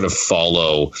we just sort of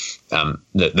follow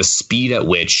the speed at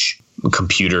which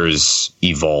computers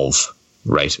evolve.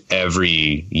 Right.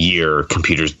 Every year,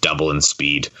 computers double in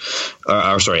speed.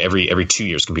 Every 2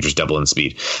 years, computers double in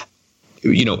speed.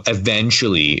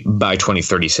 Eventually, by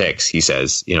 2036, he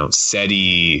says,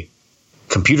 SETI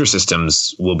computer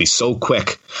systems will be so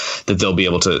quick that they'll be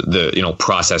able to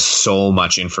process so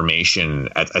much information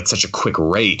at such a quick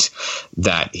rate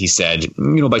that he said,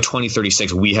 by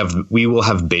 2036, we will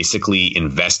have basically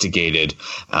investigated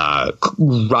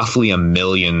roughly 1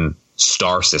 million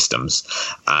star systems,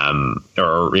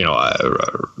 or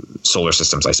solar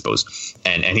systems, I suppose.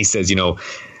 And he says,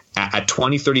 at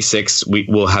 2036, we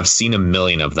will have seen 1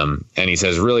 million of them. And he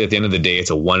says, really, at the end of the day, it's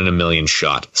a 1 in a million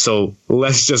shot. So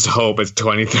let's just hope it's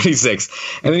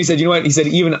 2036. And then he said, you know what? He said,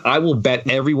 even I will bet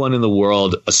everyone in the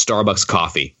world a Starbucks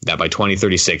coffee that by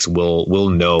 2036 we'll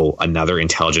know another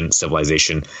intelligent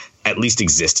civilization at least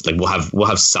exist. We'll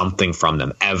have something from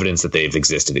them, evidence that they've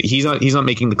existed. He's not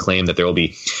making the claim that there will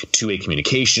be two-way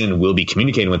communication and we'll be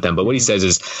communicating with them. But what he says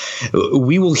is,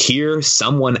 we will hear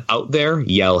someone out there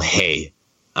yell, "Hey,"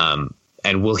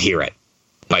 and we'll hear it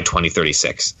by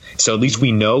 2036. So at least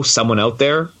we know someone out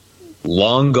there,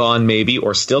 long gone maybe,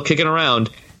 or still kicking around,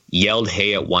 yelled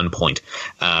 "hey" at one point.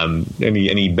 And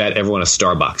he bet everyone a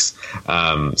Starbucks.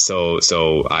 So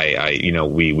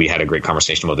we had a great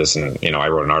conversation about this, and I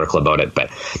wrote an article about it. But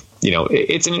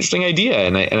it's an interesting idea,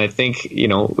 and I think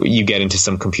you get into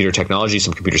some computer technology,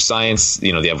 some computer science,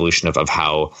 the evolution of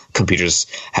how computers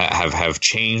have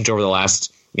changed over the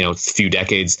last few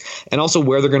decades, and also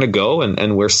where they're going to go,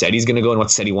 and where SETI's going to go, and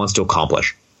what SETI wants to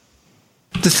accomplish.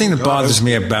 The thing that bothers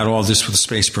me about all this with the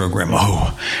space program,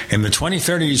 in the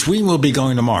 2030s, we will be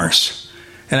going to Mars.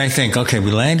 and I think, okay,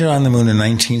 we landed on the moon in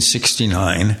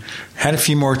 1969, had a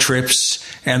few more trips,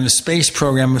 and the space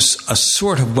program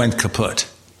sort of went kaput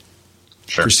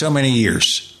for so many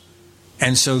years.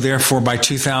 And so therefore, by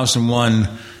 2001,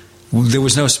 there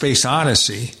was no Space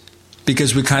Odyssey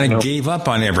because we kind of gave up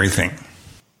on everything.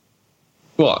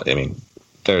 Well, I mean,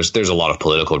 there's a lot of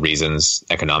political reasons,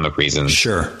 economic reasons.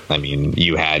 Sure. I mean,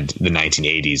 you had the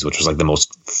 1980s, which was like the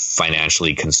most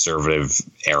financially conservative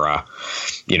era.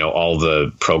 You know, all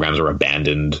the programs were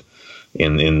abandoned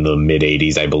in the mid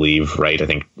 80s, I believe, right? I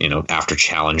think, you know, after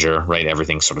Challenger, right,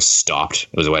 everything sort of stopped.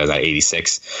 It was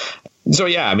 86. So,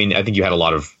 yeah, I mean, I think you had a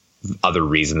lot of other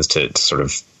reasons to sort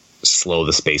of slow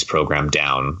the space program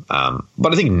down.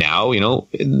 But I think now, you know,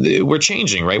 we're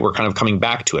changing, right? We're kind of coming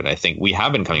back to it. I think we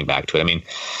have been coming back to it. I mean,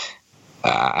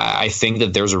 I think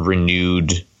that there's a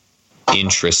renewed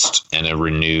interest and a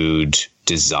renewed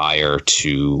desire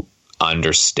to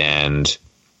understand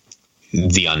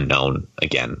the unknown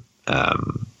again.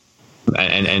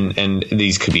 And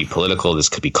these could be political, this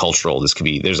could be cultural,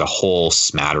 there's a whole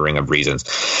smattering of reasons.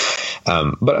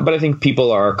 But I think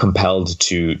people are compelled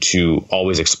to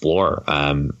always explore.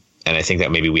 And I think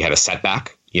that maybe we had a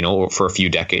setback, you know, for a few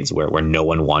decades where no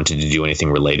one wanted to do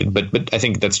anything related. But I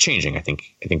think that's changing. I think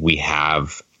we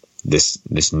have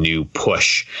this new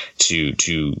push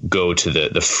to go to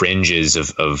the fringes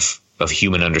of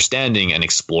human understanding and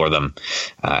explore them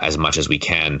as much as we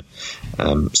can.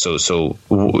 So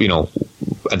you know,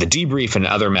 at the Debrief and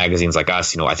other magazines like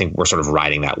us, you know, I think we're sort of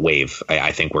riding that wave.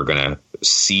 I think we're going to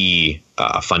see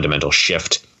a fundamental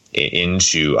shift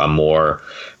into a more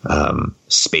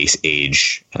space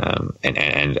age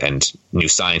and new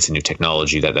science and new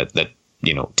technology that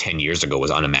you know 10 years ago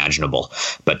was unimaginable,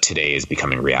 but today is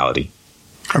becoming reality.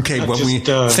 Okay, when we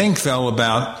think though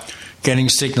about getting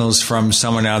signals from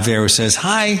someone out there who says,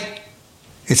 "Hi,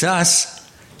 it's us."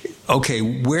 Okay,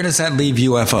 where does that leave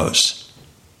UFOs?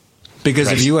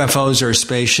 Because if UFOs are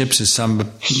spaceships, as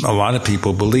a lot of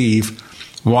people believe,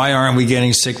 why aren't we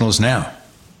getting signals now?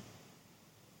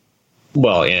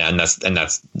 Well, yeah, and that's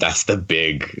the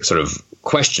big sort of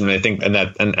question. I think, and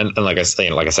like I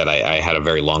said, I had a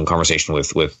very long conversation with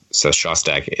Seth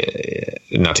Shostak,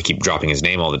 not to keep dropping his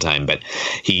name all the time, but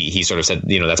he sort of said,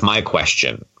 you know, that's my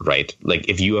question, right? Like,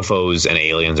 if UFOs and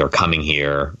aliens are coming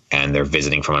here and they're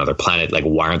visiting from another planet, like,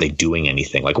 why aren't they doing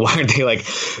anything? Like, why aren't they like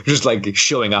just like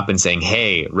showing up and saying,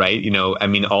 hey, right? You know, I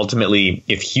mean, ultimately,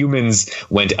 if humans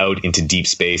went out into deep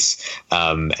space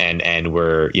and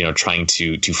were, you know, trying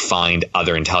to find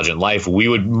other intelligent life, we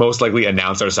would most likely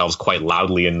announce ourselves quite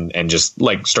loudly and just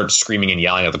like start screaming and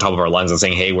yelling at the top of our lungs and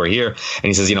saying, hey, we're here. And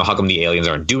he says, you know, how come the aliens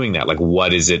aren't doing that? Like,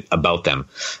 what is it about them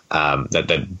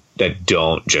that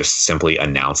don't just simply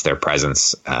announce their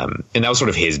presence? And that was sort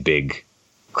of his big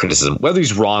criticism. Whether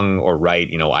he's wrong or right,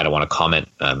 you know, I don't want to comment.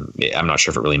 I'm not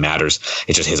sure if it really matters.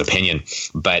 It's just his opinion.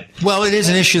 But well, it is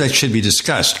an issue that should be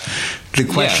discussed. The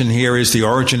question here is the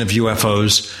origin of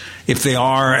UFOs. If they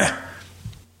are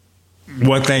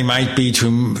what they might be to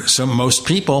most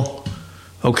people,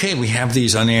 okay, we have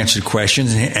these unanswered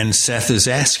questions, and Seth is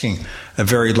asking a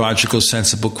very logical,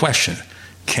 sensible question.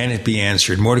 Can it be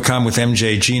answered? More to come with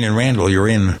MJ, Gene, and Randall. You're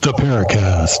in the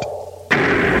Paracast.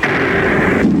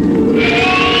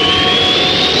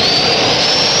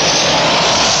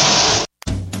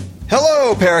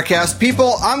 Hello, Paracast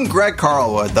people. I'm Greg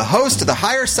Carlwood, the host of the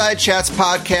Higher Side Chats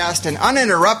podcast, an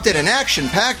uninterrupted and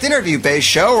action-packed interview-based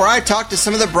show where I talk to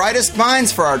some of the brightest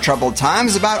minds for our troubled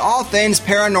times about all things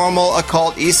paranormal,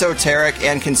 occult, esoteric,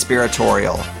 and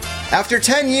conspiratorial. After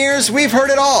 10 years, we've heard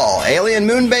it all. Alien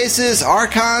moon bases,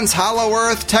 archons, hollow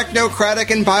earth,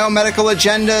 technocratic and biomedical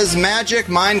agendas, magic,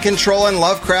 mind control, and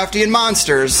Lovecraftian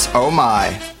monsters. Oh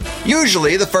my.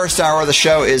 Usually, the first hour of the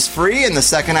show is free, and the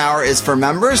second hour is for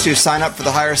members who sign up for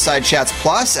the Higher Side Chats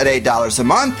Plus at $8 a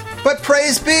month. But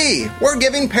praise be, we're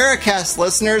giving Paracast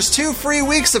listeners 2 free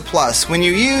weeks of Plus when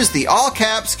you use the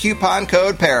all-caps coupon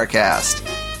code Paracast.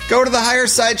 Go to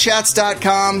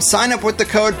thehighersidechats.com, sign up with the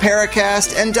code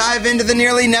Paracast, and dive into the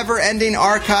nearly never-ending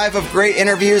archive of great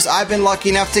interviews I've been lucky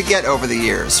enough to get over the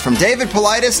years, from David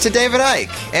Paulides to David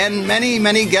Icke, and many,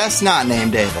 many guests not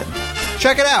named David.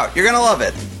 Check it out. You're going to love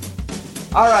it.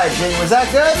 All right, Gene, was that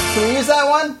good? Can we use that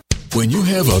one? When you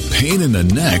have a pain in the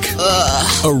neck,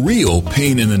 a real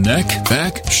pain in the neck,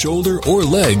 back, shoulder, or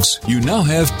legs, you now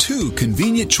have 2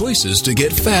 convenient choices to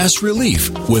get fast relief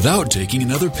without taking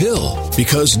another pill.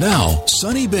 Because now,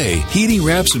 Sunny Bay heating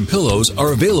wraps and pillows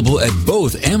are available at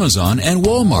both Amazon and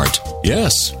Walmart.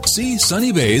 Yes, see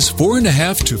Sunny Bay's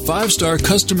 4.5 to 5-star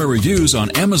customer reviews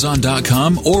on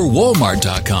Amazon.com or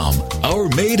Walmart.com. Our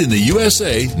made in the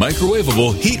USA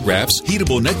microwavable heat wraps,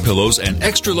 heatable neck pillows, and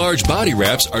extra large body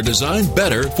wraps are designed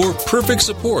better for perfect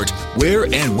support where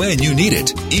and when you need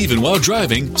it. Even while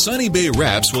driving, Sunny Bay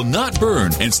wraps will not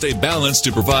burn and stay balanced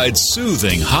to provide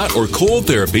soothing hot or cold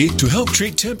therapy to help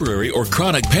treat temporary or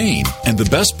chronic pain. And the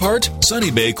best part?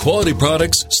 Sunny Bay quality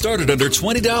products start at under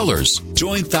 $20.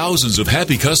 Join thousands of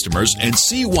happy customers and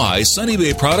see why Sunny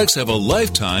Bay products have a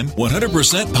lifetime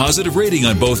 100% positive rating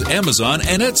on both Amazon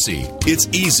and Etsy. It's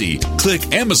easy.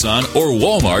 Click Amazon or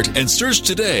Walmart and search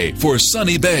today for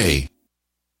Sunny Bay.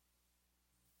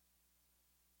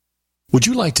 Would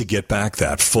you like to get back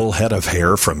that full head of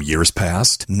hair from years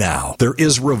past? Now, there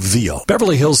is Reveal.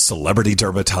 Beverly Hills celebrity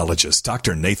dermatologist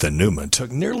Dr. Nathan Newman took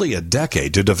nearly a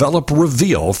decade to develop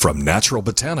Reveal from natural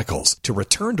botanicals to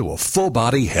return to a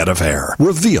full-body head of hair.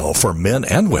 Reveal for men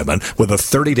and women with a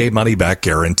 30-day money-back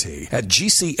guarantee at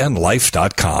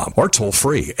gcnlife.com or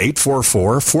toll-free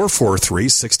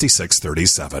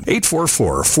 844-443-6637.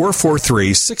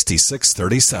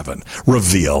 844-443-6637.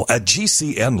 Reveal at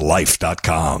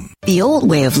gcnlife.com. The old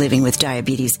way of living with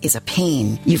diabetes is a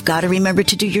pain. You've got to remember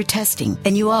to do your testing,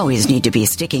 and you always need to be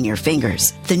sticking your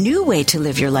fingers. The new way to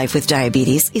live your life with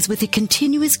diabetes is with a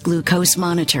continuous glucose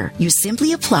monitor. You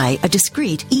simply apply a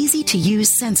discreet,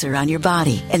 easy-to-use sensor on your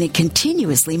body, and it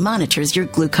continuously monitors your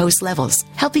glucose levels,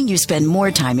 helping you spend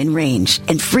more time in range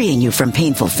and freeing you from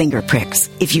painful finger pricks.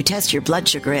 If you test your blood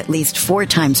sugar at least 4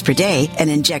 times per day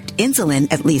and inject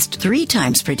insulin at least 3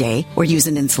 times per day, or use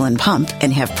an insulin pump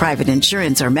and have private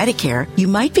insurance or Medicare, you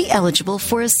might be eligible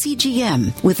for a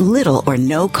CGM with little or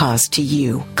no cost to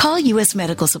you. Call U.S.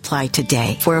 Medical Supply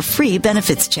today for a free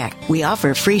benefits check. We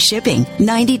offer free shipping,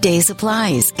 90-day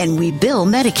supplies, and we bill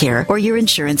Medicare or your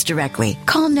insurance directly.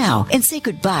 Call now and say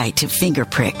goodbye to finger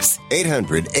pricks.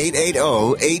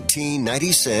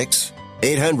 800-880-1896.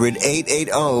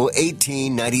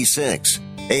 800-880-1896.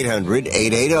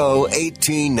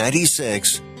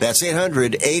 800-880-1896. That's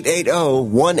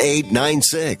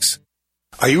 800-880-1896.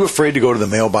 Are you afraid to go to the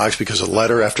mailbox because of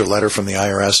letter after letter from the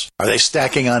IRS? Are they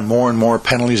stacking on more and more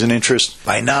penalties and interest?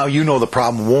 By now, you know the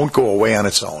problem won't go away on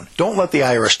its own. Don't let the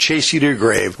IRS chase you to your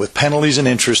grave with penalties and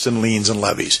interest and liens and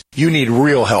levies. You need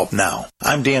real help now.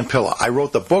 I'm Dan Pilla. I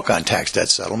wrote the book on tax debt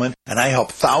settlement, and I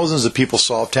help thousands of people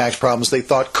solve tax problems they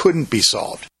thought couldn't be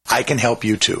solved. I can help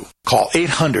you too. Call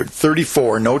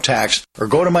 800-34-NO-TAX or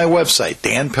go to my website,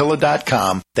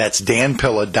 danpilla.com. That's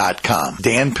danpilla.com.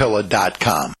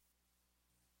 danpilla.com.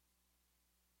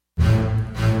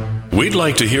 We'd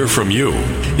like to hear from you.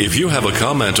 If you have a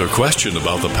comment or question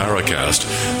about the Paracast,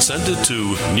 send it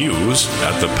to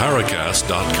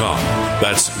news@theparacast.com.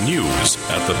 That's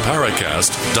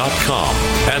news@theparacast.com.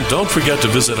 And don't forget to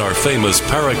visit our famous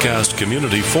Paracast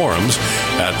community forums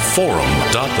at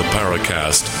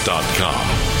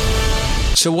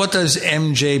forum.theparacast.com. So what does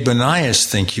MJ Banias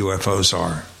think UFOs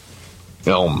are?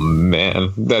 Oh,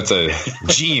 man. That's a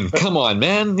Gene. Come on,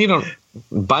 man. You don't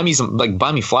buy me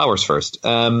flowers first.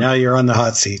 Now you're on the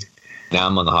hot seat. Now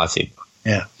I'm on the hot seat.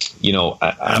 Yeah. You know,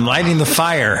 I'm lighting the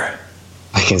fire.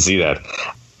 I can see that.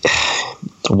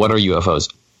 What are UFOs?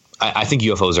 I think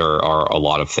UFOs are a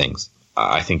lot of things.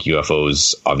 I think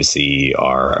UFOs obviously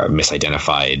are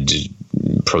misidentified,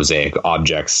 prosaic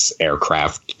objects,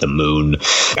 aircraft, the moon.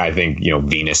 I think,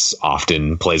 Venus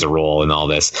often plays a role in all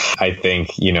this. I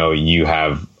think, you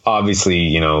have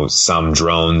obviously, some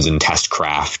drones and test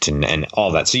craft and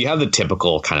all that. So you have the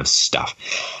typical kind of stuff.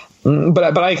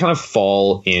 But I kind of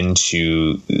fall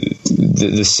into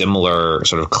the similar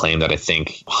sort of claim that I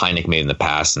think Hynek made in the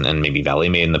past and maybe Valley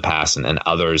made in the past and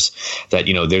others, that,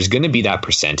 there's going to be that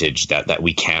percentage that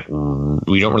we don't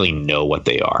really know what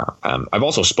they are. I've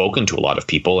also spoken to a lot of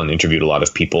people and interviewed a lot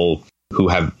of people who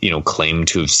have, claimed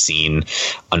to have seen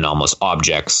anomalous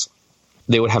objects.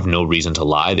 They would have no reason to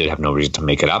lie. They would have no reason to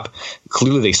make it up.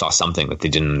 Clearly, they saw something that they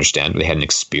didn't understand. They had an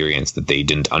experience that they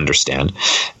didn't understand,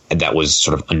 and that was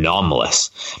sort of anomalous.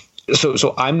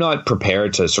 So I'm not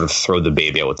prepared to sort of throw the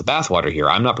baby out with the bathwater here.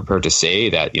 I'm not prepared to say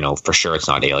that, for sure it's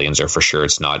not aliens or for sure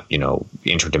it's not,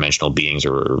 interdimensional beings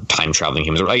or time-traveling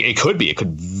humans. It could be. It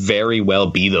could very well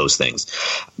be those things.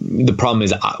 The problem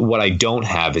is what I don't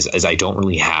have is I don't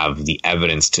really have the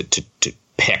evidence to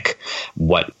pick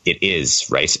what it is,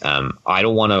 right? I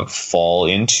don't want to fall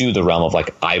into the realm of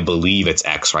like, I believe it's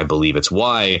X or I believe it's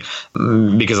Y,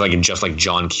 because like just like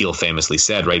John Keel famously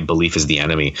said, right, belief is the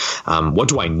enemy. What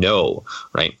do I know,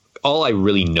 right? All I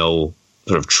really know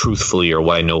sort of truthfully, or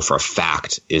what I know for a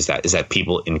fact, is that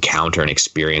people encounter and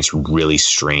experience really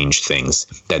strange things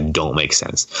that don't make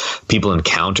sense. People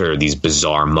encounter these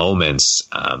bizarre moments,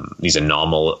 these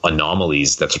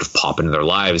anomalies that sort of pop into their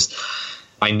lives.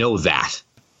 I know that.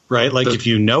 Right? Like if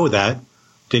you know that,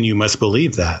 then you must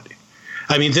believe that.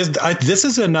 I mean, this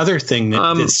is another thing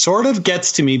that sort of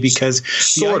gets to me, because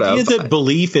the idea that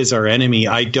belief is our enemy,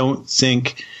 I don't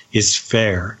think is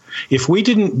fair. If we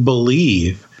didn't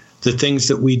believe the things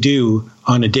that we do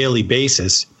on a daily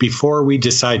basis before we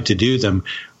decide to do them,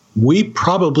 we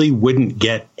probably wouldn't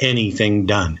get anything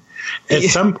done. At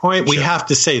some point, we have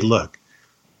to say, look,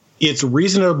 it's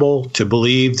reasonable to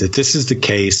believe that this is the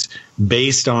case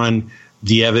based on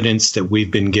the evidence that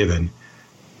we've been given.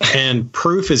 And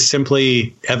proof is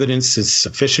simply evidence that's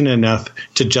sufficient enough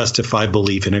to justify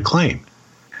belief in a claim.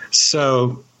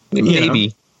 So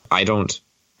maybe I don't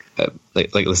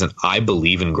listen, I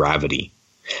believe in gravity.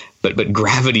 But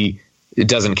gravity, it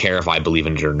doesn't care if I believe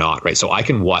in it or not, right? So I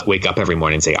can wake up every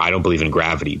morning and say, I don't believe in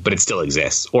gravity, but it still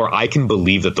exists. Or I can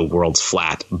believe that the world's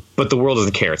flat, but the world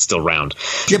doesn't care. It's still round.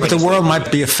 Yeah, but the world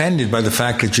might be offended by the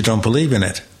fact that you don't believe in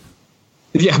it.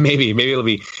 Yeah, maybe it'll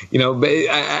be, but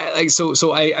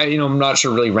I'm not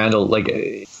sure really, Randall,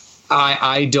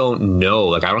 I don't know.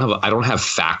 Like, I don't have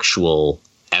factual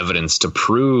evidence to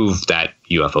prove that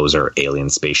UFOs are alien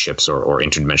spaceships or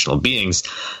interdimensional beings.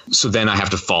 So then I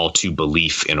have to fall to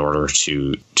belief in order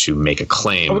to make a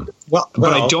claim. But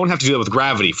I don't have to do that with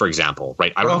gravity, for example,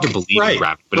 right? I don't have to believe in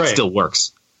gravity, but it still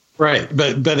works. Right.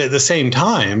 But at the same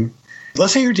time,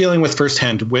 let's say you're dealing with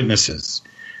firsthand witnesses,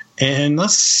 and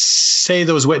let's say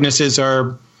those witnesses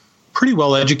are pretty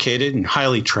well educated and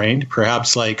highly trained,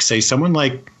 perhaps someone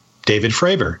like David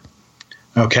Fravor.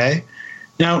 Okay.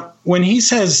 Now, when he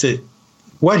says that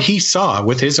what he saw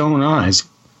with his own eyes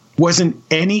wasn't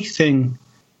anything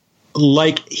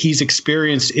like he's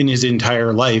experienced in his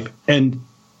entire life, and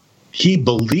he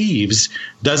believes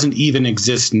doesn't even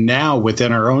exist now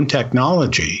within our own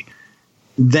technology,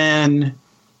 then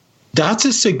that's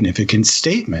a significant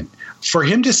statement. For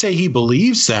him to say he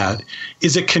believes that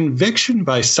is a conviction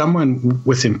by someone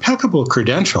with impeccable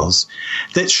credentials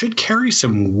that should carry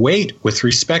some weight with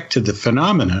respect to the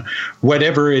phenomena,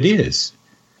 whatever it is.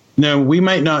 Now, we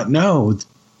might not know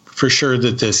for sure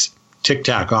that this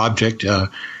tic-tac object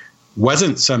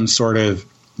wasn't some sort of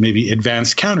maybe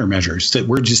advanced countermeasures that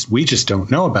we just don't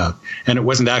know about. And it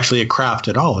wasn't actually a craft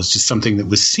at all. It's just something that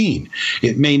was seen.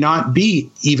 It may not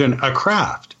be even a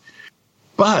craft.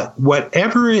 But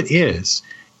whatever it is,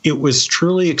 it was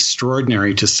truly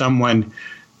extraordinary to someone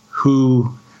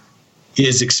who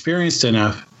is experienced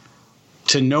enough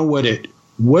to know what it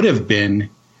would have been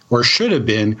or should have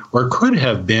been or could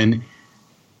have been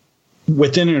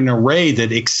within an array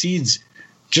that exceeds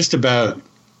just about,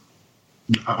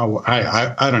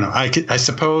 I don't know. I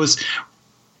suppose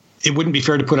it wouldn't be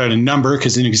fair to put out a number,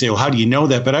 because then you can say, well, how do you know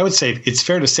that? But I would say it's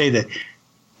fair to say that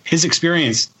his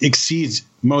experience exceeds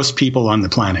most people on the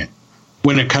planet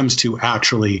when it comes to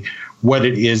actually what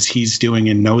it is he's doing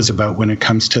and knows about when it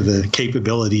comes to the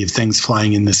capability of things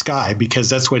flying in the sky, because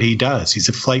that's what he does. He's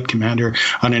a flight commander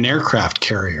on an aircraft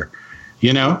carrier,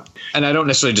 And I don't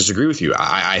necessarily disagree with you.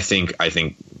 I think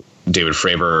David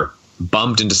Fravor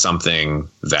bumped into something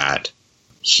that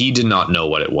he did not know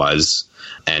what it was.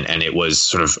 And it was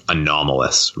sort of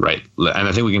anomalous, right? And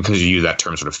I think we can use that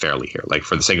term sort of fairly here. Like,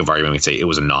 for the sake of argument, we can say it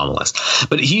was anomalous.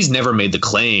 But he's never made the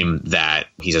claim that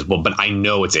he says, well, but I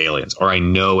know it's aliens, or I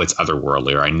know it's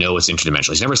otherworldly, or I know it's interdimensional.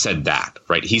 He's never said that,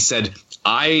 right? He said,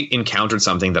 I encountered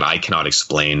something that I cannot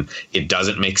explain. It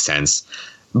doesn't make sense.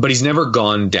 But he's never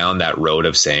gone down that road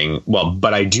of saying, well,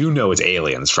 but I do know it's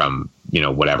aliens from,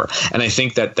 whatever. And I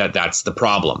think that's the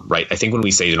problem, right? I think when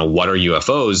we say, what are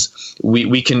UFOs,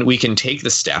 we can take the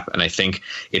step. And I think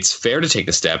it's fair to take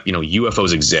the step.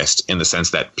 UFOs exist in the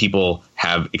sense that people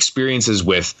have experiences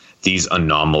with these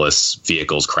anomalous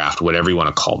vehicles, craft, whatever you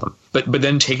want to call them. But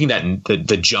then taking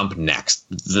the jump next,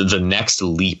 the next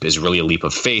leap is really a leap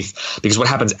of faith, because what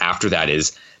happens after that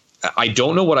is, I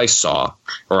don't know what I saw,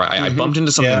 or I bumped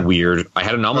into something weird. I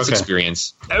had an anomalous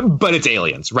experience, but it's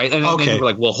aliens, right? And then we're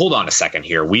like, well, hold on a second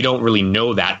here. We don't really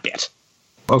know that bit.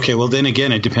 Okay, well, then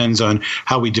again, it depends on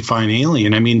how we define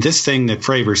alien. I mean, this thing that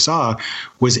Fravor saw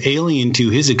was alien to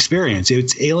his experience.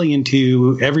 It's alien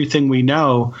to everything we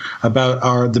know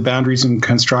about the boundaries and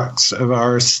constructs of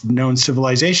our known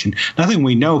civilization. Nothing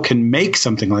we know can make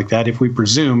something like that if we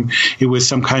presume it was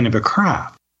some kind of a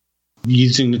craft.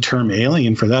 Using the term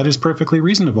alien for that is perfectly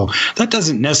reasonable. That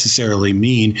doesn't necessarily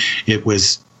mean it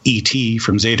was ET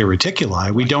from Zeta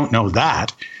Reticuli. We don't know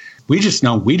that. We just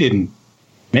know we didn't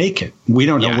make it. We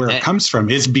don't know where it comes from.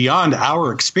 It's beyond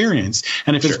our experience.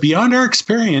 And if it's beyond our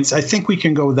experience, I think we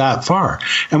can go that far.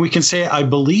 And we can say, I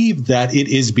believe that it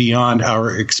is beyond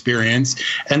our experience,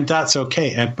 and that's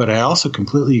okay. But I also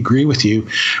completely agree with you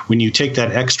when you take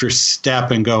that extra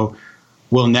step and go,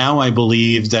 well, now I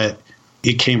believe that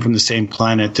it came from the same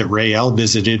planet that Rael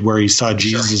visited, where he saw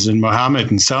Jesus and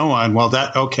Muhammad and so on. Well,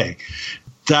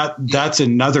 that's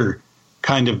another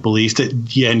kind of belief that,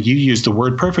 and you used the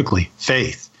word perfectly,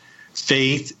 faith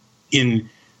in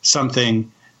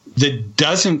something that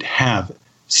doesn't have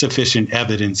sufficient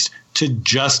evidence to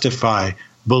justify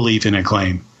belief in a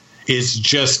claim. It's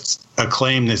just a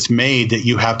claim that's made that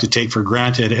you have to take for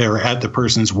granted or at the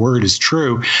person's word is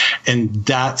true. And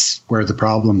that's where the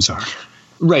problems are.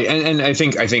 Right. And I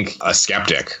think a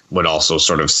skeptic would also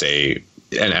sort of say,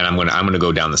 and I'm going to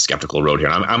go down the skeptical road here.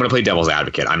 I'm going to play devil's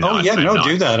advocate.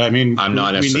 Do that. I mean, I'm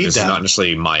not necessarily, this is not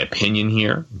necessarily my opinion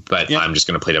here, but I'm just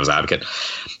going to play devil's advocate.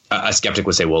 A skeptic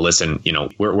would say, well, listen,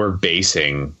 we're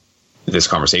basing this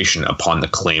conversation upon the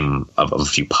claim of a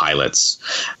few pilots,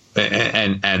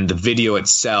 and the video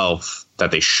itself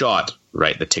that they shot,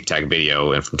 right, the Tic Tac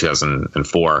video from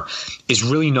 2004, is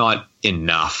really not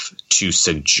enough to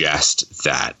suggest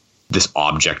that this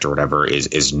object or whatever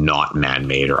is not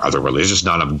man-made or otherworldly. There's just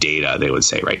not enough data, they would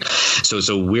say, right?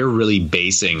 So we're really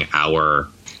basing our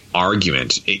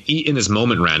argument in this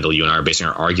moment, Randall, you and I are basing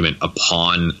our argument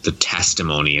upon the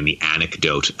testimony and the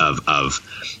anecdote of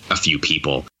a few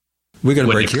people. We're going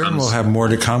to break here, and we'll have more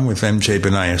to come with MJ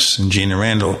Banias and Gina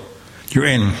Randall. You're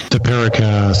in the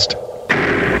Paracast.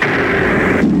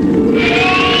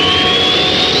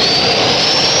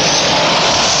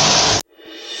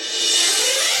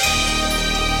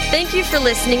 Thank you for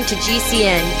listening to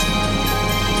GCN.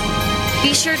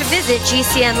 Be sure to visit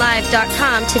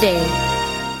GCNlive.com today.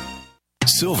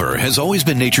 Silver has always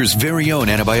been nature's very own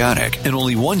antibiotic, and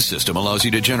only one system allows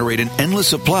you to generate an endless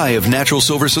supply of natural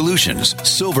silver solutions.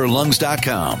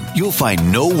 SilverLungs.com. You'll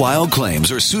find no wild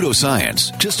claims or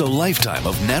pseudoscience, just a lifetime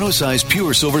of nano-sized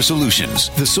pure silver solutions.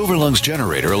 The Silver Lungs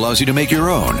generator allows you to make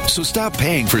your own, so stop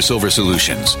paying for silver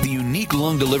solutions. The unique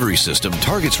lung delivery system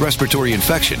targets respiratory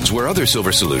infections where other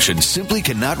silver solutions simply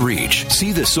cannot reach.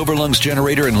 See the Silver Lungs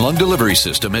generator and lung delivery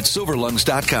system at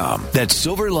SilverLungs.com. That's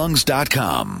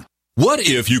SilverLungs.com. What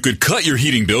if you could cut your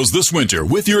heating bills this winter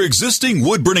with your existing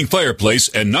wood-burning fireplace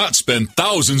and not spend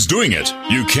thousands doing it?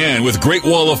 You can with Great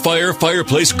Wall of Fire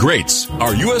fireplace grates.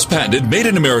 Our U.S. patented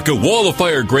made-in-America Wall of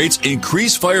Fire grates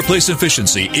increase fireplace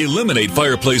efficiency, eliminate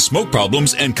fireplace smoke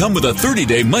problems, and come with a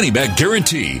 30-day money-back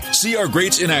guarantee. See our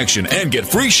grates in action and get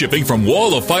free shipping from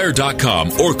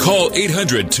walloffire.com or call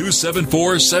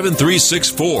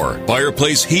 800-274-7364.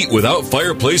 Fireplace heat without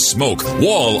fireplace smoke.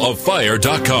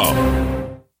 walloffire.com.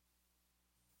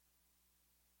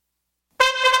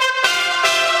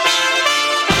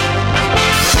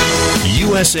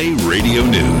 USA Radio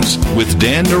News with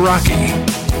Dan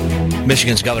Naraki.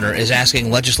 Michigan's governor is asking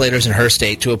legislators in her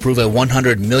state to approve a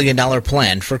 $100 million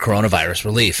plan for coronavirus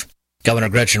relief. Governor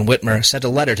Gretchen Whitmer sent a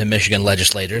letter to Michigan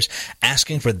legislators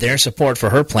asking for their support for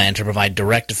her plan to provide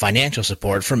direct financial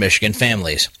support for Michigan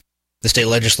families. The state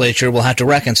legislature will have to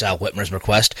reconcile Whitmer's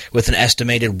request with an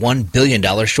estimated $1 billion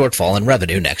shortfall in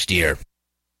revenue next year.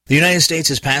 The United States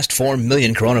has passed 4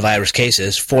 million coronavirus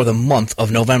cases for the month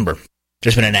of November.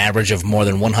 There's been an average of more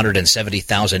than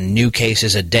 170,000 new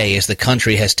cases a day as the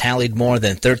country has tallied more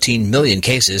than 13 million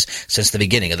cases since the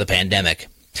beginning of the pandemic.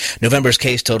 November's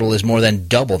case total is more than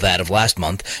double that of last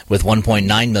month, with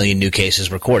 1.9 million new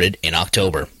cases recorded in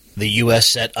October. The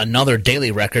U.S. set another daily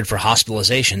record for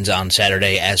hospitalizations on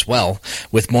Saturday as well,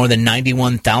 with more than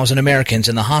 91,000 Americans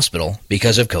in the hospital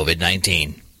because of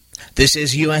COVID-19. This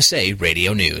is USA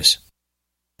Radio News.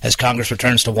 As Congress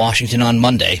returns to Washington on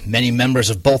Monday, many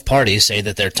members of both parties say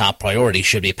that their top priority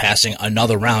should be passing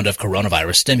another round of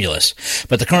coronavirus stimulus.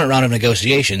 But the current round of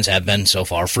negotiations have been so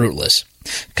far fruitless.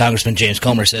 Congressman James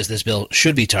Comer says this bill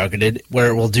should be targeted where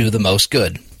it will do the most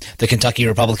good. The Kentucky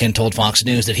Republican told Fox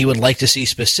News that he would like to see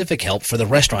specific help for the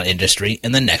restaurant industry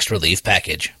in the next relief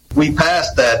package. We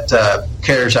passed that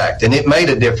CARES Act, and it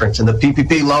made a difference. And the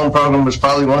PPP loan program was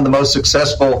probably one of the most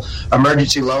successful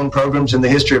emergency loan programs in the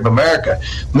history of America.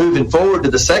 Moving forward to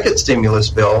the second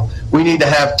stimulus bill, we need to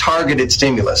have targeted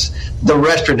stimulus. The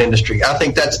restaurant industry, I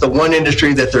think that's the one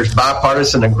industry that there's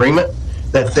bipartisan agreement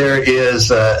that there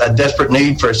is a desperate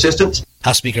need for assistance.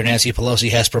 House Speaker Nancy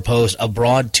Pelosi has proposed a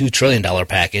broad $2 trillion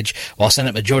package, while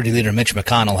Senate Majority Leader Mitch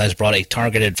McConnell has brought a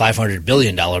targeted $500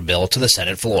 billion bill to the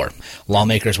Senate floor.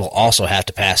 Lawmakers will also have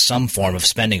to pass some form of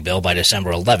spending bill by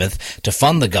December 11th to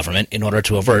fund the government in order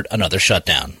to avert another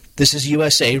shutdown. This is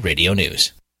USA Radio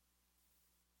News.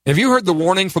 Have you heard the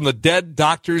warning from the dead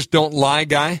doctors don't lie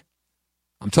guy?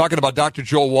 I'm talking about Dr.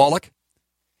 Joel Wallach.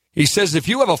 He says if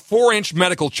you have a 4-inch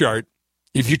medical chart,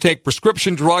 if you take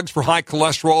prescription drugs for high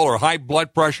cholesterol or high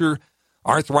blood pressure,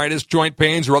 arthritis, joint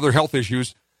pains, or other health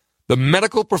issues, the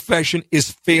medical profession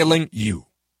is failing you.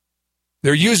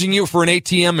 They're using you for an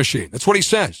ATM machine. That's what he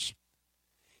says.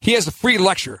 He has a free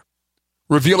lecture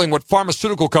revealing what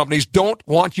pharmaceutical companies don't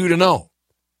want you to know.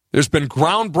 There's been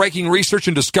groundbreaking research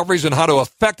and discoveries on how to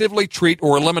effectively treat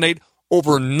or eliminate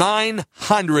over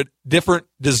 900 different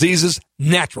diseases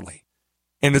naturally.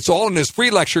 And it's all in this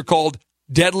free lecture called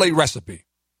Deadly Recipe.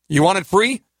 You want it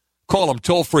free? Call them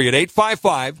toll free at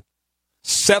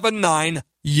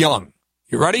 855-79-YOUNG.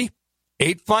 You ready?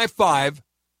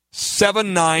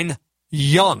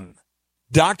 855-79-YOUNG.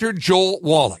 Dr. Joel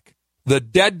Wallach, the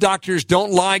dead doctors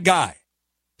don't lie guy,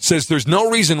 says there's no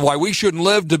reason why we shouldn't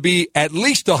live to be at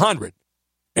least 100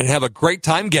 and have a great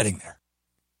time getting there.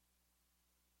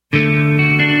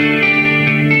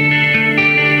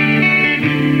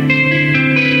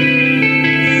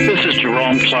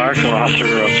 Clark, author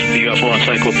of the UFO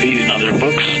Encyclopedia and other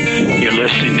books. You're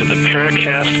listening to the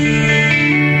Paracast.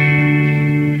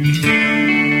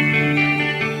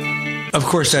 Of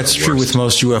course, that's true with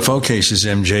most UFO cases,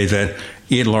 MJ, that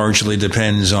it largely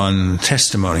depends on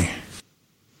testimony.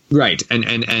 Right.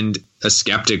 And a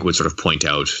skeptic would sort of point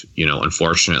out,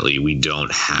 unfortunately, we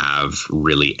don't have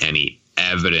really any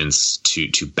evidence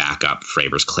to back up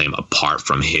Fravor's claim apart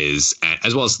from his,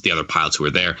 as well as the other pilots who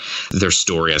were there, their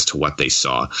story as to what they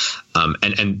saw.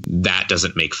 And that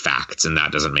doesn't make facts and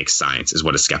that doesn't make science, is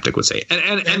what a skeptic would say.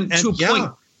 And to a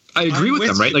point, I agree with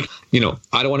them, right? Like,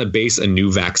 I don't want to base a new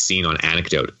vaccine on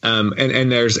anecdote. And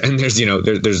there's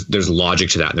logic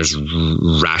to that, and there's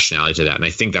rationality to that. And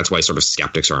I think that's why sort of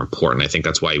skeptics are important. I think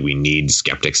that's why we need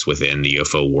skeptics within the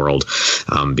UFO world,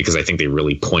 because I think they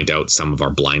really point out some of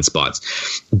our blind spots.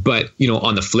 But,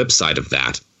 on the flip side of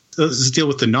that, let's deal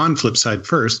with the non-flip side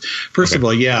first. First of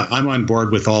all, yeah, I'm on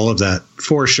board with all of that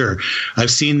for sure.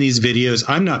 I've seen these videos.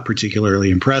 I'm not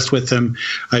particularly impressed with them.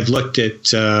 I've looked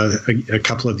at a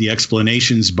couple of the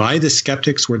explanations by the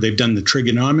skeptics where they've done the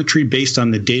trigonometry based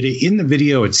on the data in the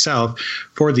video itself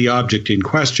for the object in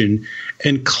question,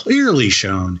 and clearly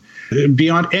shown,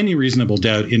 beyond any reasonable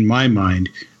doubt in my mind,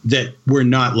 that we're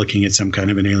not looking at some kind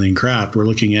of an alien craft. We're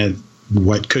looking at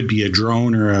what could be a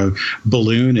drone or a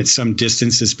balloon at some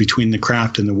distances between the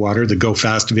craft and the water, the Go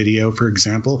Fast video, for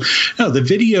example. No, the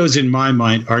videos in my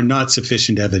mind are not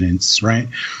sufficient evidence, right?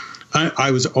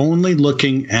 I was only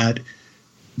looking at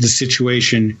the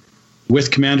situation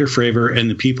with Commander Fravor and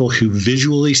the people who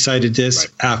visually sighted this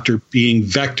after being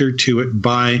vectored to it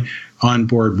by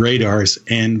onboard radars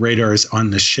and radars on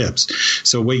the ships.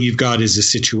 So what you've got is a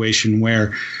situation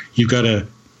where you've got a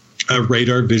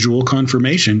radar visual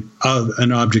confirmation of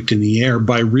an object in the air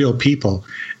by real people.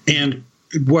 And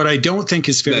what I don't think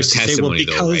is fair is to say, well,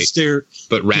 because they're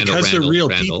real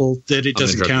people, that it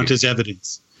doesn't count as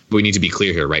evidence. But we need to be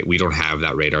clear here, right? We don't have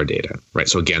that radar data, right?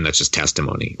 So again, that's just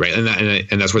testimony, right?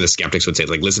 And that's where the skeptics would say,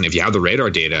 like, listen, if you have the radar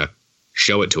data,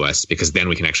 show it to us, because then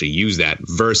we can actually use that,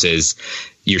 versus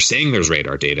you're saying there's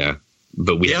radar data,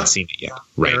 but we haven't seen it yet.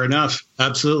 Right. Fair enough.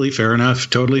 Absolutely fair enough.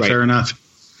 Totally fair enough.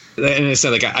 And I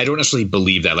said, like, I don't necessarily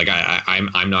believe that. Like,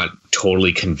 I'm not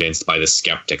totally convinced by the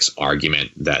skeptics'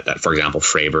 argument that for example,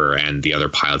 Fravor and the other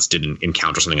pilots didn't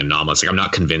encounter something anomalous. Like, I'm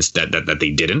not convinced that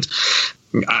they didn't.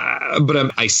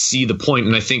 But I see the point,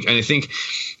 and I think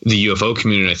the UFO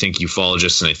community, and I think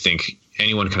ufologists, and I think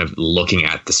anyone kind of looking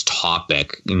at this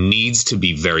topic needs to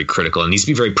be very critical and needs to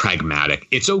be very pragmatic.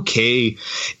 It's okay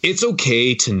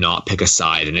to not pick a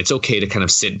side, and it's okay to kind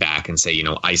of sit back and say,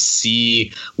 I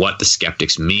see what the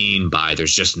skeptics mean by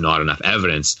there's just not enough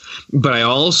evidence. But I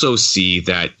also see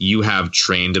that you have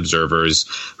trained observers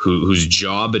whose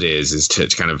job it is to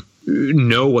kind of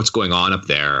know what's going on up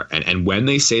there, and when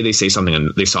they say something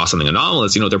and they saw something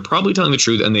anomalous, they're probably telling the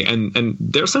truth, and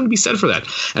there's something to be said for that.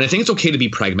 And I think it's okay to be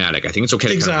pragmatic. I think it's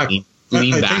okay to kind of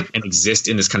lean back and exist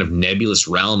in this kind of nebulous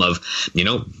realm of,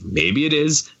 maybe it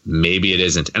is, maybe it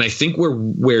isn't. And I think where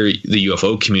the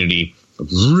UFO community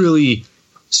really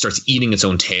starts eating its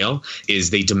own tail is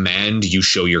they demand you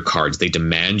show your cards. They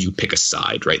demand you pick a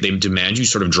side, right? They demand you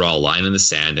sort of draw a line in the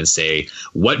sand and say,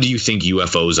 what do you think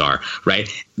UFOs are, right?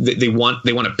 They want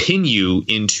to pin you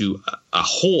into a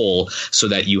hole so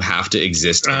that you have to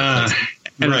exist. And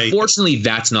unfortunately,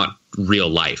 that's not real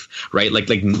life, right?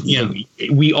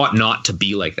 We ought not to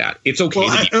be like that. It's okay.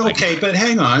 But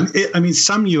hang on.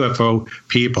 Some UFO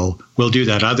people will do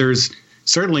that. Others,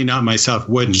 certainly not myself,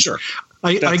 wouldn't. Sure.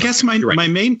 I guess my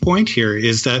main point here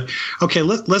is that,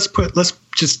 let's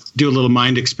just do a little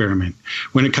mind experiment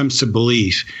when it comes to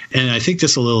belief. And I think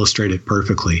this will illustrate it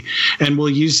perfectly. And we'll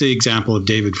use the example of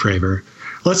David Fravor.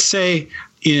 Let's say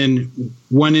in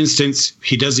one instance,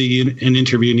 he does an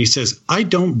interview and he says, I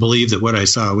don't believe that what I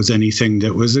saw was anything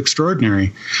that was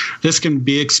extraordinary. This can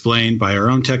be explained by our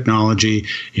own technology.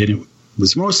 It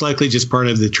was most likely just part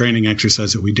of the training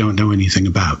exercise that we don't know anything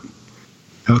about.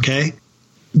 Okay?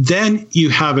 Then you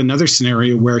have another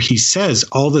scenario where he says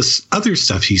all this other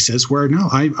stuff he says where, no,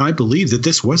 I believe that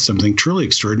this was something truly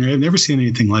extraordinary. I've never seen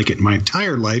anything like it in my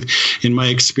entire life, in my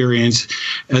experience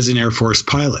as an Air Force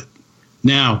pilot.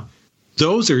 Now,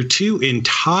 those are two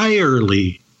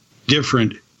entirely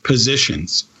different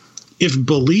positions. If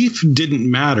belief didn't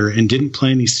matter and didn't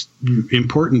play any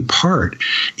important part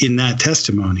in that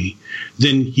testimony,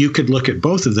 then you could look at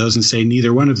both of those and say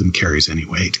neither one of them carries any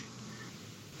weight.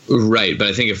 Right. But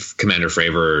I think if Commander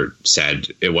Fravor said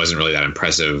it wasn't really that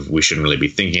impressive, we shouldn't really be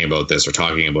thinking about this or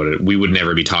talking about it, we would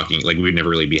never be talking, we would never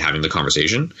really be having the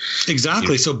conversation.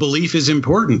 Exactly. So belief is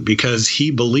important because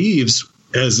he believes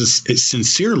as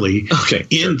sincerely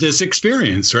in this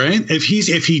experience, right? If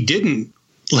he didn't,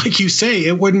 like you say,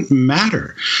 it wouldn't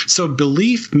matter. So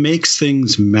belief makes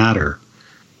things matter.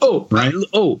 Oh, right.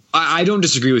 I don't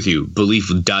disagree with you.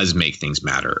 Belief does make things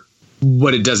matter.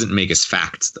 What it doesn't make is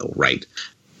facts, though, right?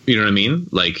 You know what I mean?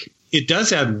 It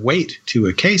does add weight to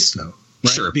a case, though.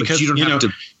 Right? Sure, because you don't have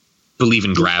to believe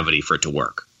in gravity for it to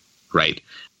work, right?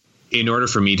 In order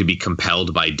for me to be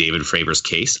compelled by David Fravor's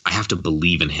case, I have to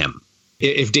believe in him.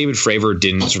 If David Fravor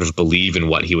didn't sort of believe in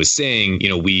what he was saying,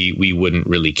 we wouldn't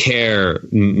really care.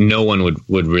 No one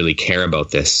would really care about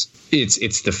this.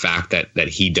 It's the fact that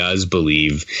he does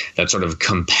believe that sort of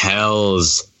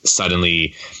compels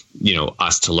suddenly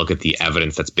us to look at the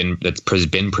evidence that's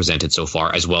been presented so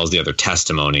far, as well as the other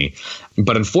testimony.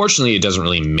 But unfortunately, it doesn't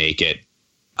really make it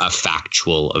a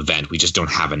factual event. We just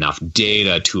don't have enough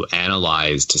data to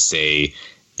analyze to say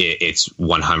it's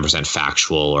 100%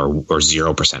 factual or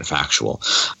 0% factual.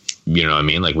 You know what I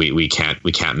mean? We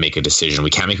can't make a decision. We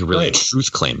can't make a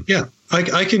truth claim. Yeah,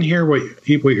 I can hear what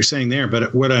you're saying there.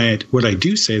 But what I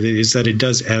do say is that it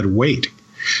does add weight.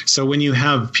 So when you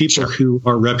have people who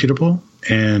are reputable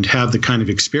and have the kind of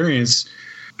experience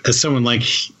as someone like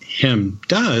him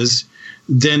does,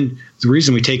 then the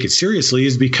reason we take it seriously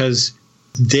is because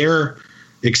their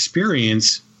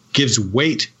experience gives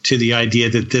weight to the idea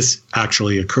that this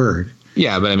actually occurred.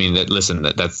 Yeah, but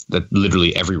that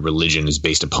literally every religion is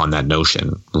based upon that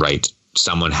notion, right?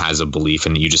 Someone has a belief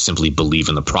and you just simply believe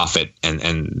in the prophet and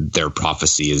their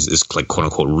prophecy is quote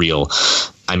unquote real.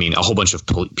 A whole bunch of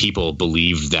people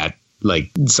believed that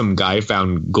some guy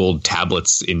found gold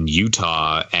tablets in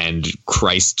Utah and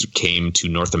Christ came to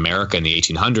North America in the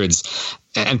 1800s,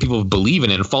 and people believe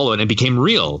in it and follow it and it became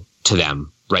real to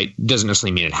them, right? Doesn't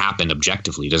necessarily mean it happened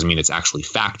objectively. Doesn't mean it's actually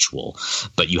factual,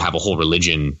 but you have a whole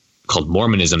religion called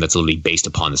Mormonism that's literally based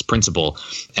upon this principle.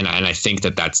 And I think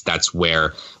that's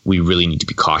where we really need to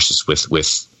be cautious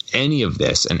with any of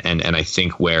this. And I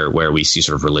think where we see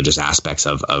sort of religious aspects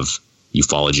of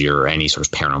ufology or any sort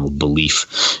of paranormal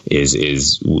belief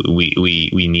is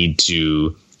we need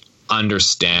to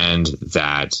understand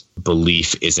that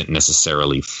belief isn't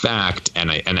necessarily fact.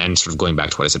 And sort of going back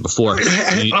to what I said before,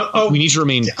 we need to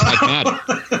remain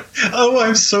pragmatic.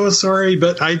 I'm so sorry,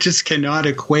 but I just cannot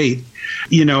equate,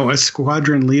 a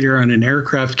squadron leader on an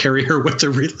aircraft carrier with a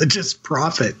religious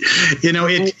prophet.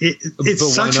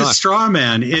 It's such a straw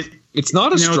man. It's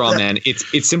not a straw man.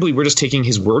 It's simply we're just taking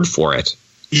his word for it.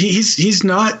 He's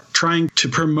not trying to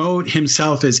promote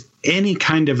himself as any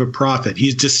kind of a prophet.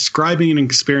 He's describing an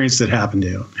experience that happened to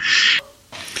him.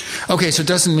 Okay, so it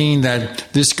doesn't mean that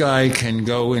this guy can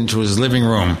go into his living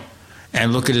room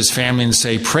and look at his family and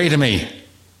say, pray to me.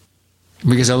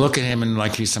 Because I look at him and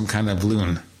like he's some kind of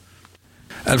loon.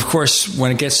 Of course,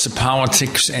 when it gets to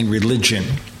politics and religion,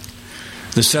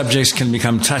 the subjects can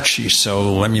become touchy.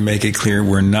 So let me make it clear,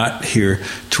 we're not here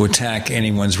to attack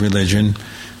anyone's religion.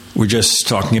 We're just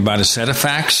talking about a set of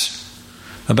facts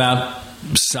about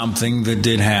something that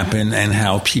did happen and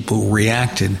how people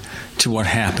reacted to what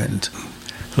happened.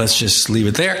 Let's just leave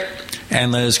it there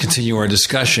and let us continue our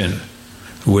discussion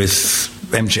with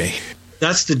MJ.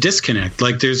 That's the disconnect.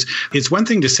 It's one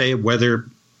thing to say whether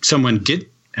someone did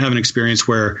have an experience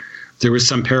where there was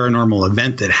some paranormal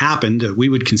event that happened that we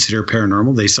would consider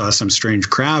paranormal. They saw some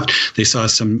strange craft, they saw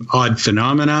some odd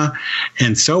phenomena,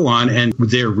 and so on. And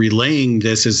they're relaying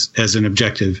this as an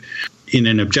objective, in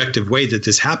an objective way that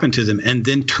this happened to them, and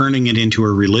then turning it into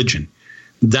a religion.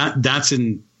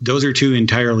 Those are two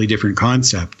entirely different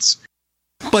concepts.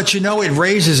 But it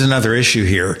raises another issue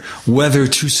here, whether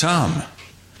to some,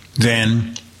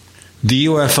 then the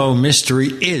UFO mystery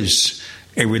is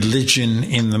a religion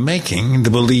in the making, the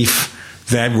belief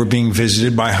that we're being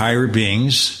visited by higher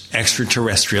beings,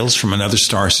 extraterrestrials from another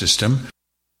star system,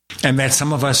 and that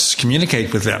some of us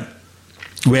communicate with them.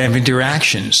 We have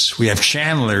interactions, we have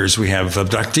channelers, we have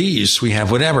abductees, we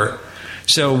have whatever.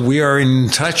 So we are in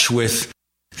touch with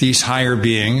these higher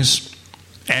beings,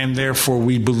 and therefore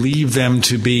we believe them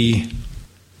to be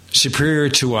superior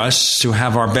to us, to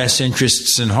have our best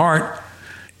interests in heart,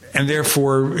 and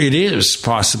therefore it is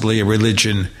possibly a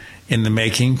religion in the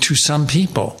making to some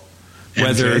people.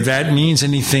 Whether that means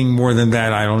anything more than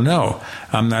that, I don't know.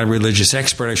 I'm not a religious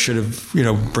expert. I should have,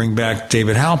 bring back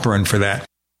David Halperin for that.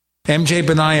 MJ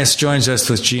Banias joins us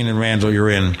with Gene and Randall. You're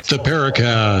in the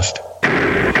Paracast.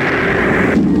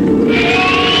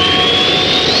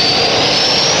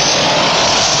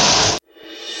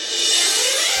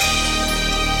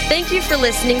 Thank you for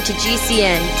listening to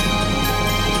GCN.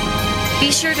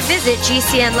 Be sure to visit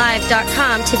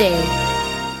GCNlive.com today.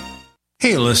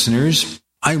 Hey, listeners.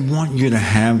 I want you to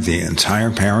have the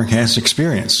entire Paracast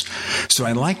experience. So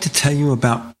I'd like to tell you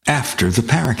about After the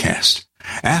Paracast.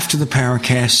 After the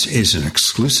Paracast is an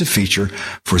exclusive feature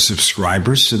for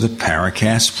subscribers to the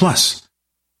Paracast Plus.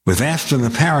 With After the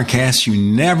Paracast, you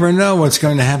never know what's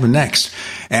going to happen next.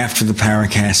 After the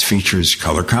Paracast features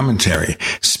color commentary,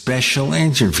 special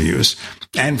interviews,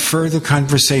 and further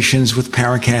conversations with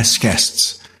Paracast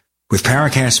guests. With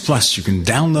Paracast Plus, you can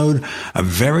download a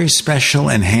very special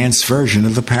enhanced version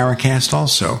of the Paracast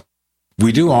also.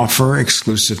 We do offer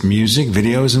exclusive music,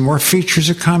 videos, and more features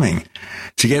are coming.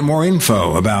 To get more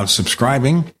info about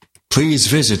subscribing, please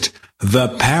visit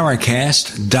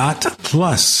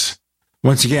theparacast.plus.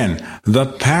 Once again,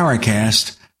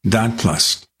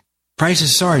 theparacast.plus.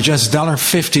 Prices are just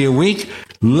 $1.50 a week,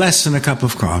 less than a cup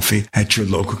of coffee at your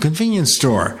local convenience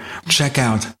store. Check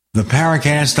out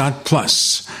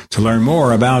theparacast.plus to learn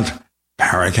more about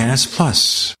Paracast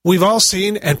Plus. We've all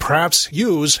seen and perhaps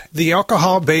use the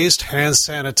alcohol-based hand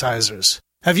sanitizers.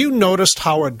 Have you noticed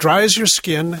how it dries your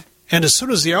skin, and as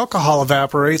soon as the alcohol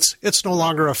evaporates, it's no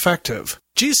longer effective?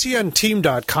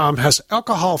 GCNteam.com has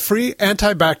alcohol-free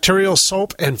antibacterial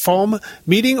soap and foam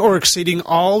meeting or exceeding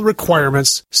all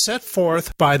requirements set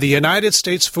forth by the United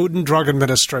States Food and Drug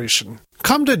Administration.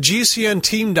 Come to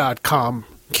GCNteam.com.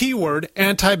 Keyword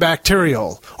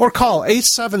antibacterial, or call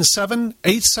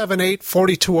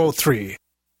 877-878-4203.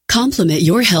 Complement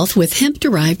your health with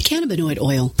hemp-derived cannabinoid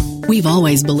oil. We've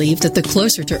always believed that the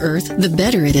closer to Earth, the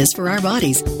better it is for our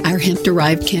bodies. Our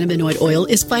hemp-derived cannabinoid oil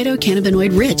is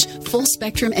phytocannabinoid-rich,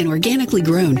 full-spectrum, and organically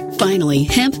grown. Finally,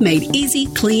 hemp made easy,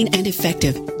 clean, and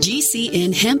effective.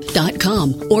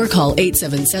 GCNhemp.com or call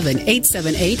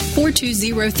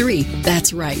 877-878-4203.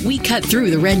 That's right, we cut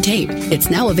through the red tape. It's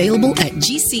now available at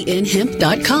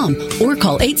GCNhemp.com or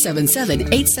call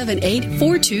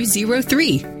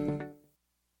 877-878-4203.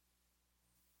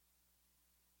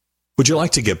 Would you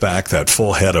like to get back that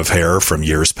full head of hair from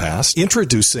years past?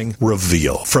 Introducing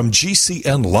Reveal from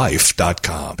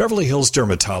GCNlife.com. Beverly Hills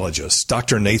dermatologist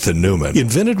Dr. Nathan Newman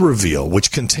invented Reveal,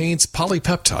 which contains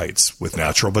polypeptides with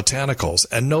natural botanicals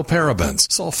and no parabens,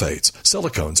 sulfates,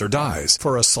 silicones, or dyes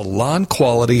for a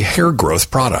salon-quality hair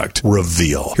growth product.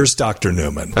 Reveal. Here's Dr.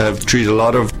 Newman. I've treated a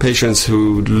lot of patients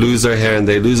who lose their hair and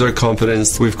they lose their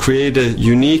confidence. We've created a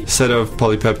unique set of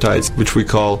polypeptides, which we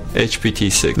call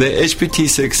HPT6. The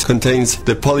HPT6 contains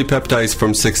the polypeptides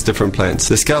from 6 different plants.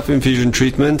 The scalp infusion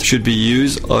treatment should be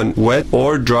used on wet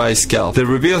or dry scalp. The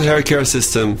Reveal hair care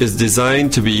system is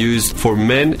designed to be used for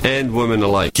men and women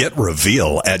alike. Get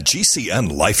Reveal at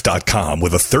GCNlife.com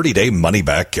with a 30-day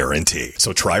money-back guarantee.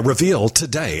 So try Reveal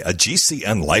today at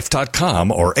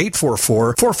GCNlife.com or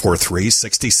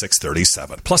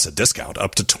 844-443-6637. Plus a discount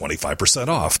up to 25%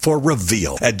 off for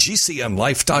Reveal at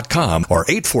GCNlife.com or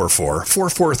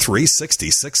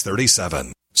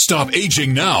 844-443-6637. Stop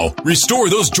aging now. Restore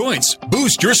those joints.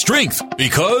 Boost your strength.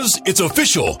 Because it's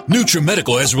official.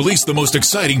 NutriMedical has released the most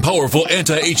exciting, powerful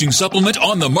anti-aging supplement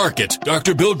on the market.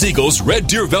 Dr. Bill Deagle's Red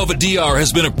Deer Velvet DR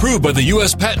has been approved by the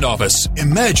U.S. Patent Office.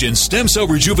 Imagine stem cell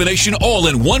rejuvenation all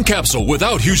in one capsule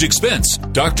without huge expense.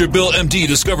 Dr. Bill MD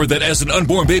discovered that as an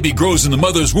unborn baby grows in the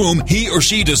mother's womb, he or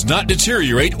she does not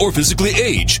deteriorate or physically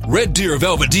age. Red Deer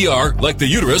Velvet DR, like the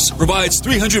uterus, provides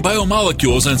 300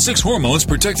 biomolecules and 6 hormones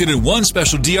protected in one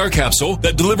special DR capsule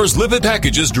that delivers lipid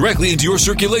packages directly into your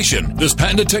circulation. This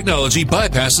patented technology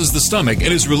bypasses the stomach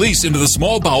and is released into the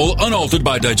small bowel unaltered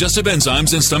by digestive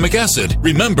enzymes and stomach acid.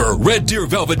 Remember, Red Deer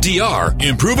Velvet DR.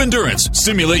 Improve endurance,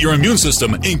 stimulate your immune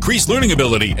system, increase learning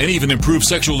ability, and even improve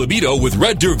sexual libido with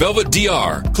Red Deer Velvet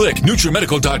DR. Click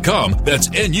NutriMedical.com, that's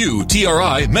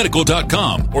NUTRI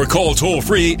medical.com, or call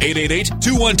toll-free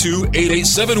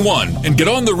 888-212-8871 and get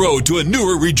on the road to a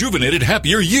newer, rejuvenated,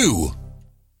 happier you.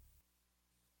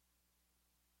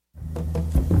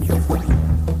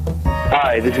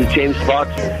 Hi, this is James Fox.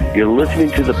 You're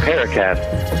listening to the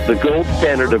Paracast, the gold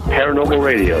standard of paranormal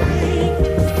radio.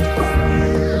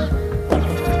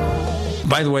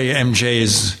 By the way, MJ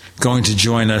is going to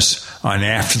join us on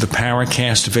After the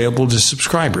Paracast, available to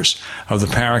subscribers of the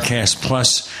Paracast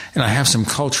Plus, and I have some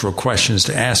cultural questions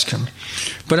to ask him.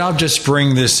 But I'll just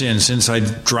bring this in since I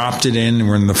dropped it in and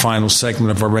we're in the final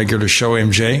segment of our regular show,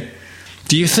 MJ.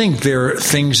 Do you think there are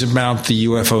things about the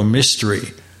UFO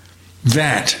mystery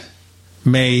that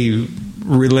may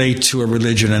relate to a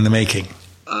religion in the making?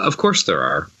 Of course there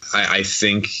are. I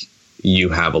think you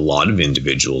have a lot of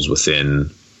individuals within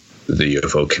the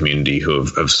UFO community who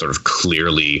have sort of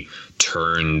clearly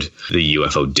turned the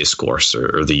UFO discourse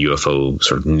or the UFO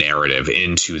sort of narrative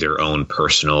into their own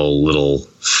personal little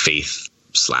faith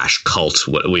 / cult,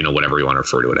 whatever you want to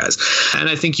refer to it as. And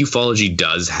I think ufology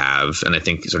does have, and I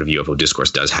think sort of UFO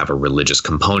discourse does have a religious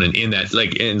component in that,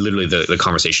 like, in literally the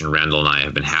conversation Randall and I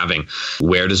have been having,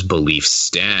 where does belief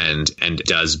stand and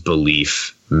does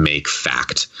belief make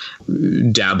fact?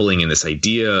 Dabbling in this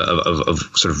idea of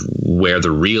sort of where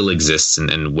the real exists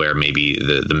and where maybe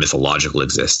the mythological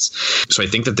exists. So I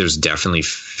think that there's definitely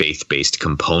faith-based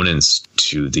components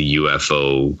to the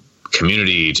UFO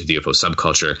community, to the UFO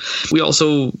subculture. We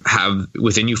also have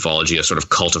within ufology a sort of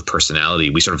cult of personality.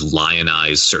 We sort of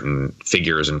lionize certain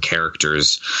figures and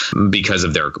characters because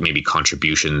of their maybe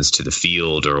contributions to the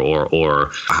field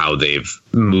or how they've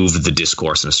moved the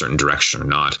discourse in a certain direction or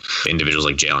not. Individuals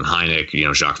like Jalen Hynek,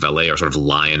 Jacques Vallée are sort of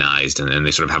lionized and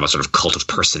they sort of have a sort of cult of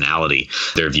personality.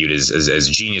 They're viewed as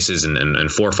geniuses and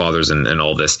forefathers and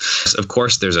all this. Of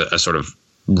course, there's a sort of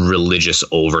religious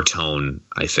overtone,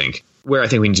 I think. Where I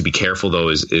think we need to be careful, though,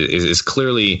 is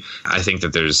clearly, I think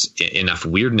that there's enough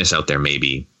weirdness out there,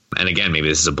 maybe. And again, maybe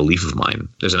this is a belief of mine.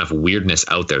 There's enough weirdness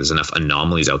out there. There's enough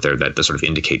anomalies out there that sort of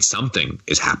indicate something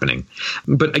is happening.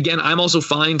 But again, I'm also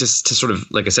fine to sort of,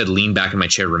 like I said, lean back in my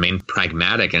chair, remain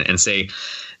pragmatic and say,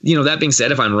 that being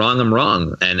said, if I'm wrong, I'm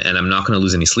wrong. And I'm not going to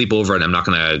lose any sleep over it. I'm not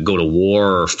going to go to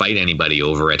war or fight anybody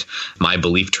over it. My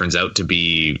belief turns out to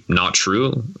be not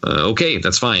true. Okay,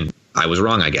 that's fine. I was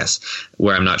wrong, I guess.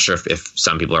 Where I'm not sure if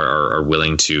some people are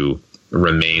willing to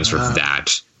remain sort of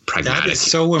that pragmatic. That is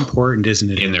so important, isn't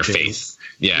it? In their faith.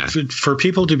 Yeah. For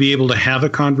people to be able to have a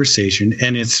conversation,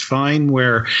 and it's fine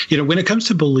where, when it comes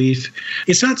to belief,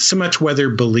 it's not so much whether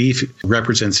belief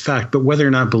represents fact, but whether or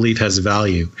not belief has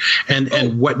value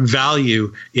and what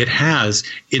value it has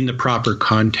in the proper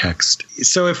context.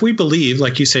 So if we believe,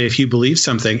 like you say, if you believe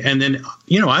something, and then,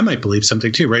 I might believe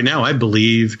something too. Right now, I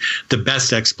believe the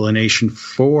best explanation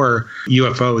for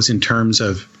UFOs in terms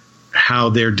of how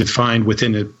they're defined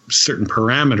within a certain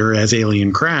parameter as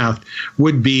alien craft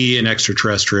would be an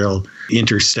extraterrestrial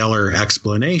interstellar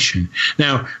explanation.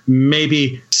 Now,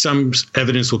 maybe some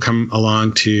evidence will come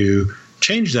along to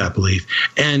change that belief.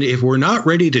 And if we're not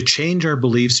ready to change our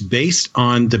beliefs based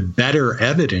on the better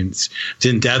evidence,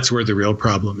 then that's where the real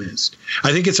problem is.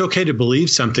 I think it's okay to believe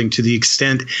something to the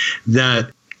extent that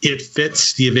it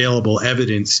fits the available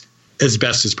evidence as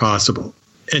best as possible.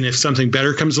 And if something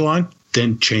better comes along,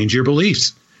 then change your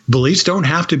beliefs. Beliefs don't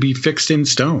have to be fixed in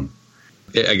stone.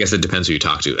 I guess it depends who you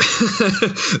talk to.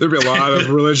 There'd be a lot of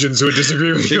religions who would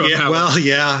disagree with you. Yeah, well,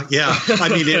 yeah. I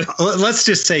mean, let's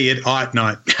just say it ought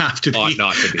not have to be. Ought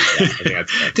not to be. Yeah,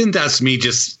 I think that's then that's me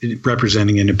just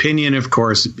representing an opinion, of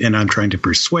course, and I'm trying to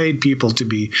persuade people to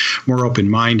be more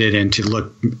open-minded and to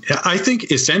look. I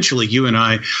think essentially you and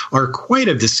I are quite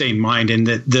of the same mind, and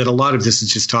that a lot of this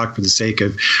is just talk for the sake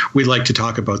of we like to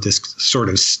talk about this sort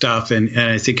of stuff, and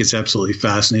I think it's absolutely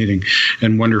fascinating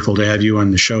and wonderful to have you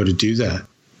on the show to do that.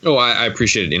 Oh, I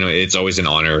appreciate it. It's always an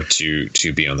honor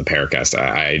to be on the Paracast.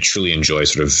 I truly enjoy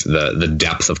sort of the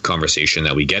depth of conversation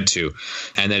that we get to,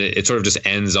 and that it sort of just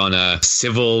ends on a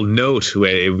civil note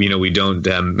where we don't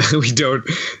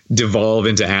devolve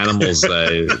into animals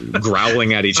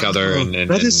growling at each other.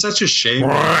 That is such a shame.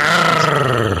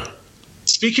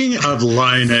 Speaking of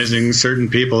lionizing certain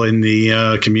people in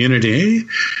the community,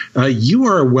 you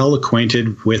are well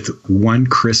acquainted with one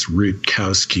Chris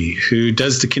Rutkowski, who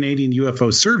does the Canadian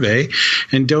UFO survey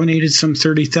and donated some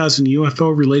 30,000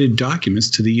 UFO-related documents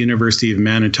to the University of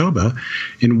Manitoba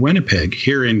in Winnipeg,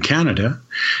 here in Canada.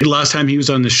 The last time he was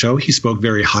on the show, he spoke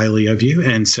very highly of you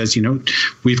and says,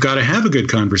 we've got to have a good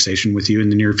conversation with you in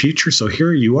the near future, so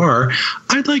here you are.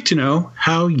 I'd like to know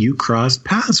how you crossed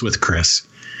paths with Chris.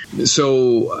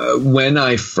 So when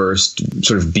I first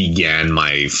sort of began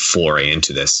my foray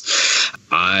into this,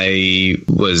 I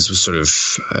was sort of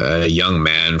a young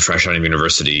man fresh out of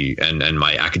university, and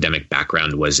my academic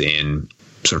background was in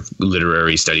sort of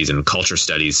literary studies and culture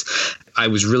studies. I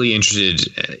was really interested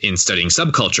in studying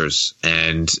subcultures,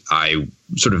 and I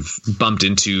sort of bumped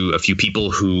into a few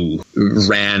people who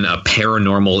ran a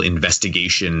paranormal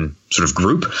investigation sort of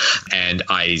group, and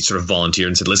I sort of volunteered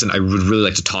and said, listen, I would really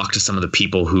like to talk to some of the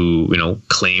people who,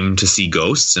 claim to see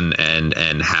ghosts and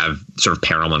have sort of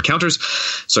paranormal encounters.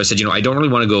 So I said, I don't really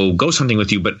want to go ghost hunting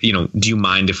with you, but, do you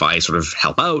mind if I sort of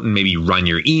help out and maybe run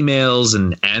your emails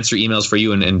and answer emails for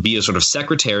you and be a sort of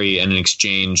secretary, and in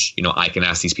exchange, I can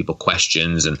ask these people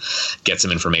questions and get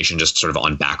some information just sort of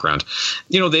on background.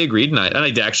 They agreed, and I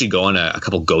did actually go on a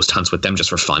couple ghost hunts with them just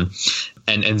for fun.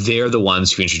 And they're the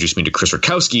ones who introduced me to Chris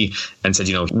Rutkowski and said,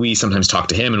 we sometimes talk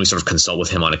to him and we sort of consult with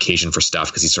him on occasion for stuff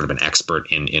because he's sort of an expert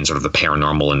in sort of the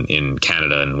paranormal in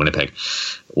Canada and Winnipeg,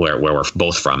 where we're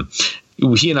both from.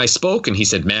 He and I spoke, and he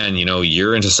said, man,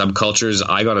 you're into subcultures.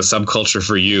 I got a subculture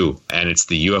for you, and it's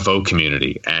the UFO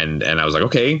community. And I was like,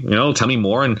 okay, tell me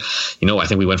more. And, I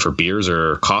think we went for beers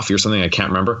or coffee or something. I can't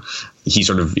remember. He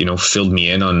sort of, filled me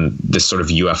in on this sort of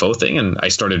UFO thing, and I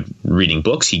started reading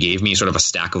books. He gave me sort of a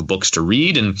stack of books to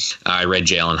read, and I read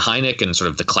J. Allen Hynek and sort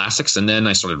of the classics, and then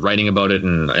I started writing about it,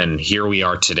 and here we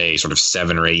are today, sort of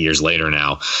 7 or 8 years later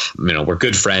now. We're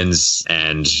good friends,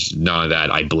 and none of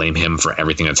that, I blame him for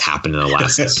everything that's happened in the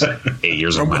last 8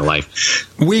 years of my life.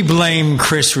 We blame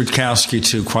Chris Rutkowski,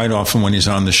 too, quite often when he's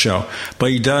on the show,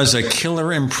 but he does a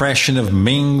killer impression of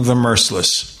Ming the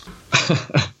Merciless.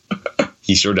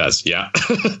 He sure does, yeah.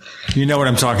 You know what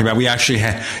I'm talking about. We actually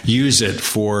use it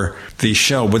for the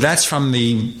show. But that's from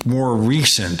the more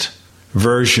recent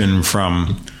version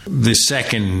from the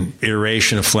second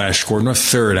iteration of Flash Gordon, or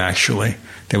third, actually.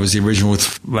 There was the original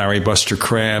with Larry Buster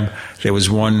Crabbe. There was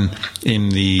one in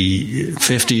the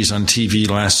 50s on TV,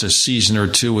 last a season or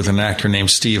two, with an actor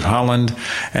named Steve Holland.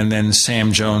 And then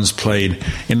Sam Jones played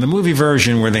in the movie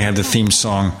version where they had the theme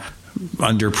song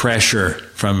Under Pressure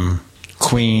from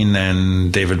Queen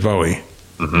and David Bowie.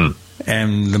 Mm-hmm.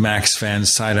 And the Max Van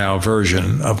Sydow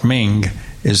version of Ming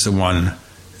is the one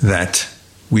that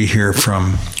we hear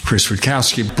from Chris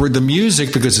Rutkowski. The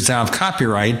music, because it's out of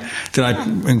copyright, that I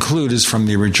include is from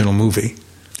the original movie.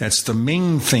 That's the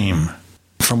Ming theme,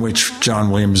 from which John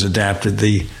Williams adapted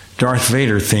the Darth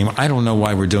Vader theme. I don't know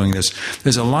why we're doing this.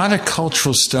 There's a lot of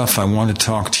cultural stuff I want to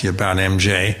talk to you about,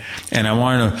 MJ, and I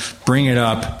want to bring it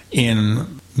up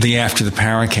in the After the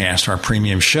Paracast, our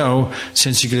premium show,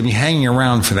 since you're going to be hanging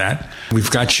around for that.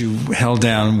 We've got you held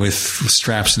down with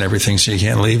straps and everything, so you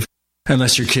can't leave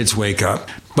unless your kids wake up.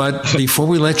 But before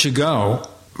we let you go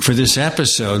for this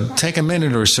episode, take a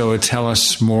minute or so to tell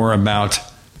us more about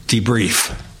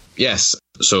Debrief. Yes.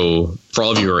 So for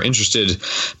all of you who are interested,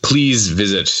 please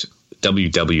visit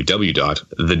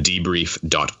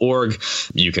www.thedebrief.org.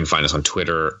 You can find us on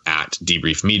Twitter at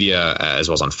Debrief Media, as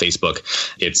well as on Facebook.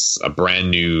 It's a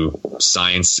brand new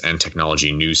science and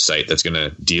technology news site that's going to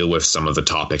deal with some of the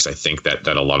topics I think that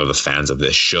a lot of the fans of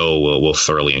this show will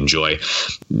thoroughly enjoy.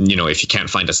 If you can't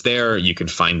find us there, you can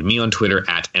find me on Twitter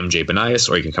at MJ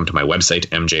Banias, or you can come to my website,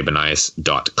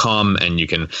 mjbanias.com, and you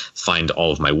can find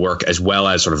all of my work, as well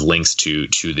as sort of links to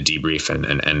the Debrief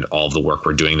and all of the work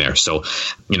we're doing there. So,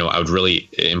 I would really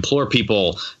implore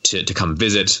people to come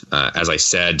visit. As I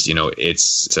said,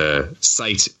 it's a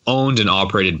site owned and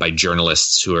operated by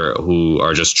journalists who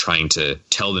are just trying to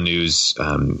tell the news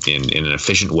in an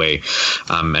efficient way.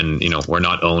 And we're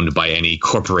not owned by any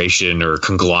corporation or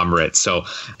conglomerate. So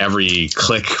every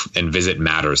click and visit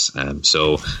matters.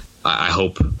 So I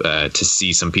hope to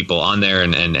see some people on there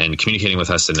and communicating with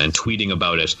us and tweeting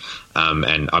about it.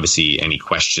 And obviously any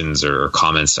questions or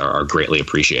comments are greatly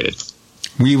appreciated.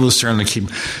 We will certainly keep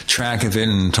track of it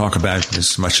and talk about it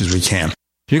as much as we can.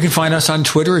 You can find us on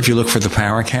Twitter if you look for the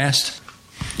Paracast.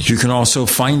 You can also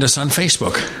find us on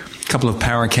Facebook, a couple of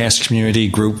Paracast community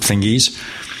group thingies.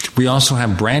 We also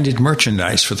have branded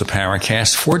merchandise for the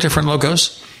Paracast, 4 different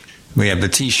logos. We have the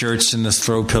T-shirts and the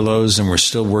throw pillows, and we're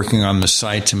still working on the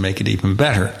site to make it even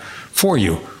better for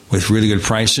you with really good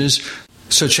prices.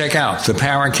 So check out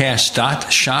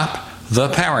theparacast.shop,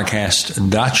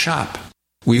 theparacast.shop.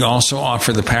 We also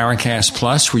offer the Paracast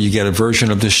Plus, where you get a version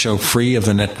of this show free of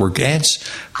the network ads,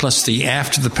 plus the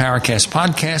After the Paracast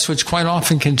podcast, which quite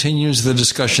often continues the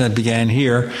discussion that began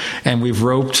here, and we've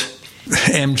roped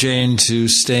MJ into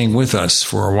staying with us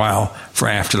for a while for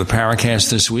After the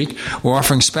Paracast this week. We're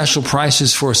offering special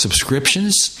prices for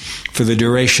subscriptions for the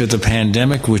duration of the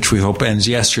pandemic, which we hope ends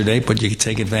yesterday, but you can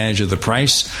take advantage of the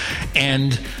price.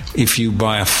 And if you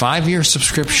buy a 5-year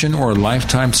subscription or a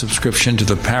lifetime subscription to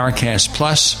the Paracast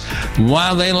Plus,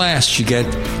 while they last, you get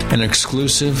an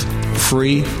exclusive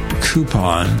free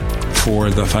coupon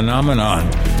for The Phenomenon.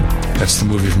 That's the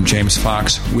movie from James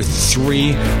Fox with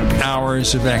 3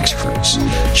 hours of extras.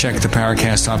 Check the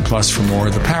Paracast.plus for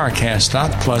more, the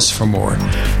Paracast.plus for more.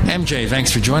 MJ,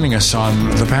 thanks for joining us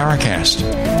on the Paracast.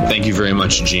 Thank you very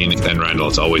much, Gene and Randall.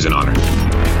 It's always an honor.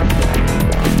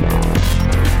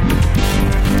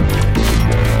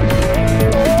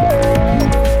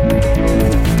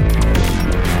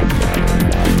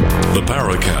 The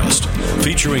Paracast,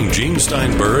 featuring Gene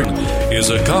Steinberg, is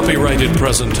a copyrighted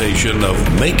presentation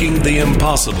of Making the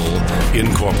Impossible,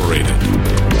 Incorporated.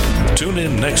 Tune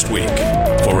in next week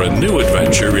for a new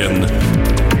adventure in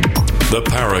The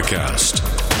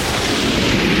Paracast.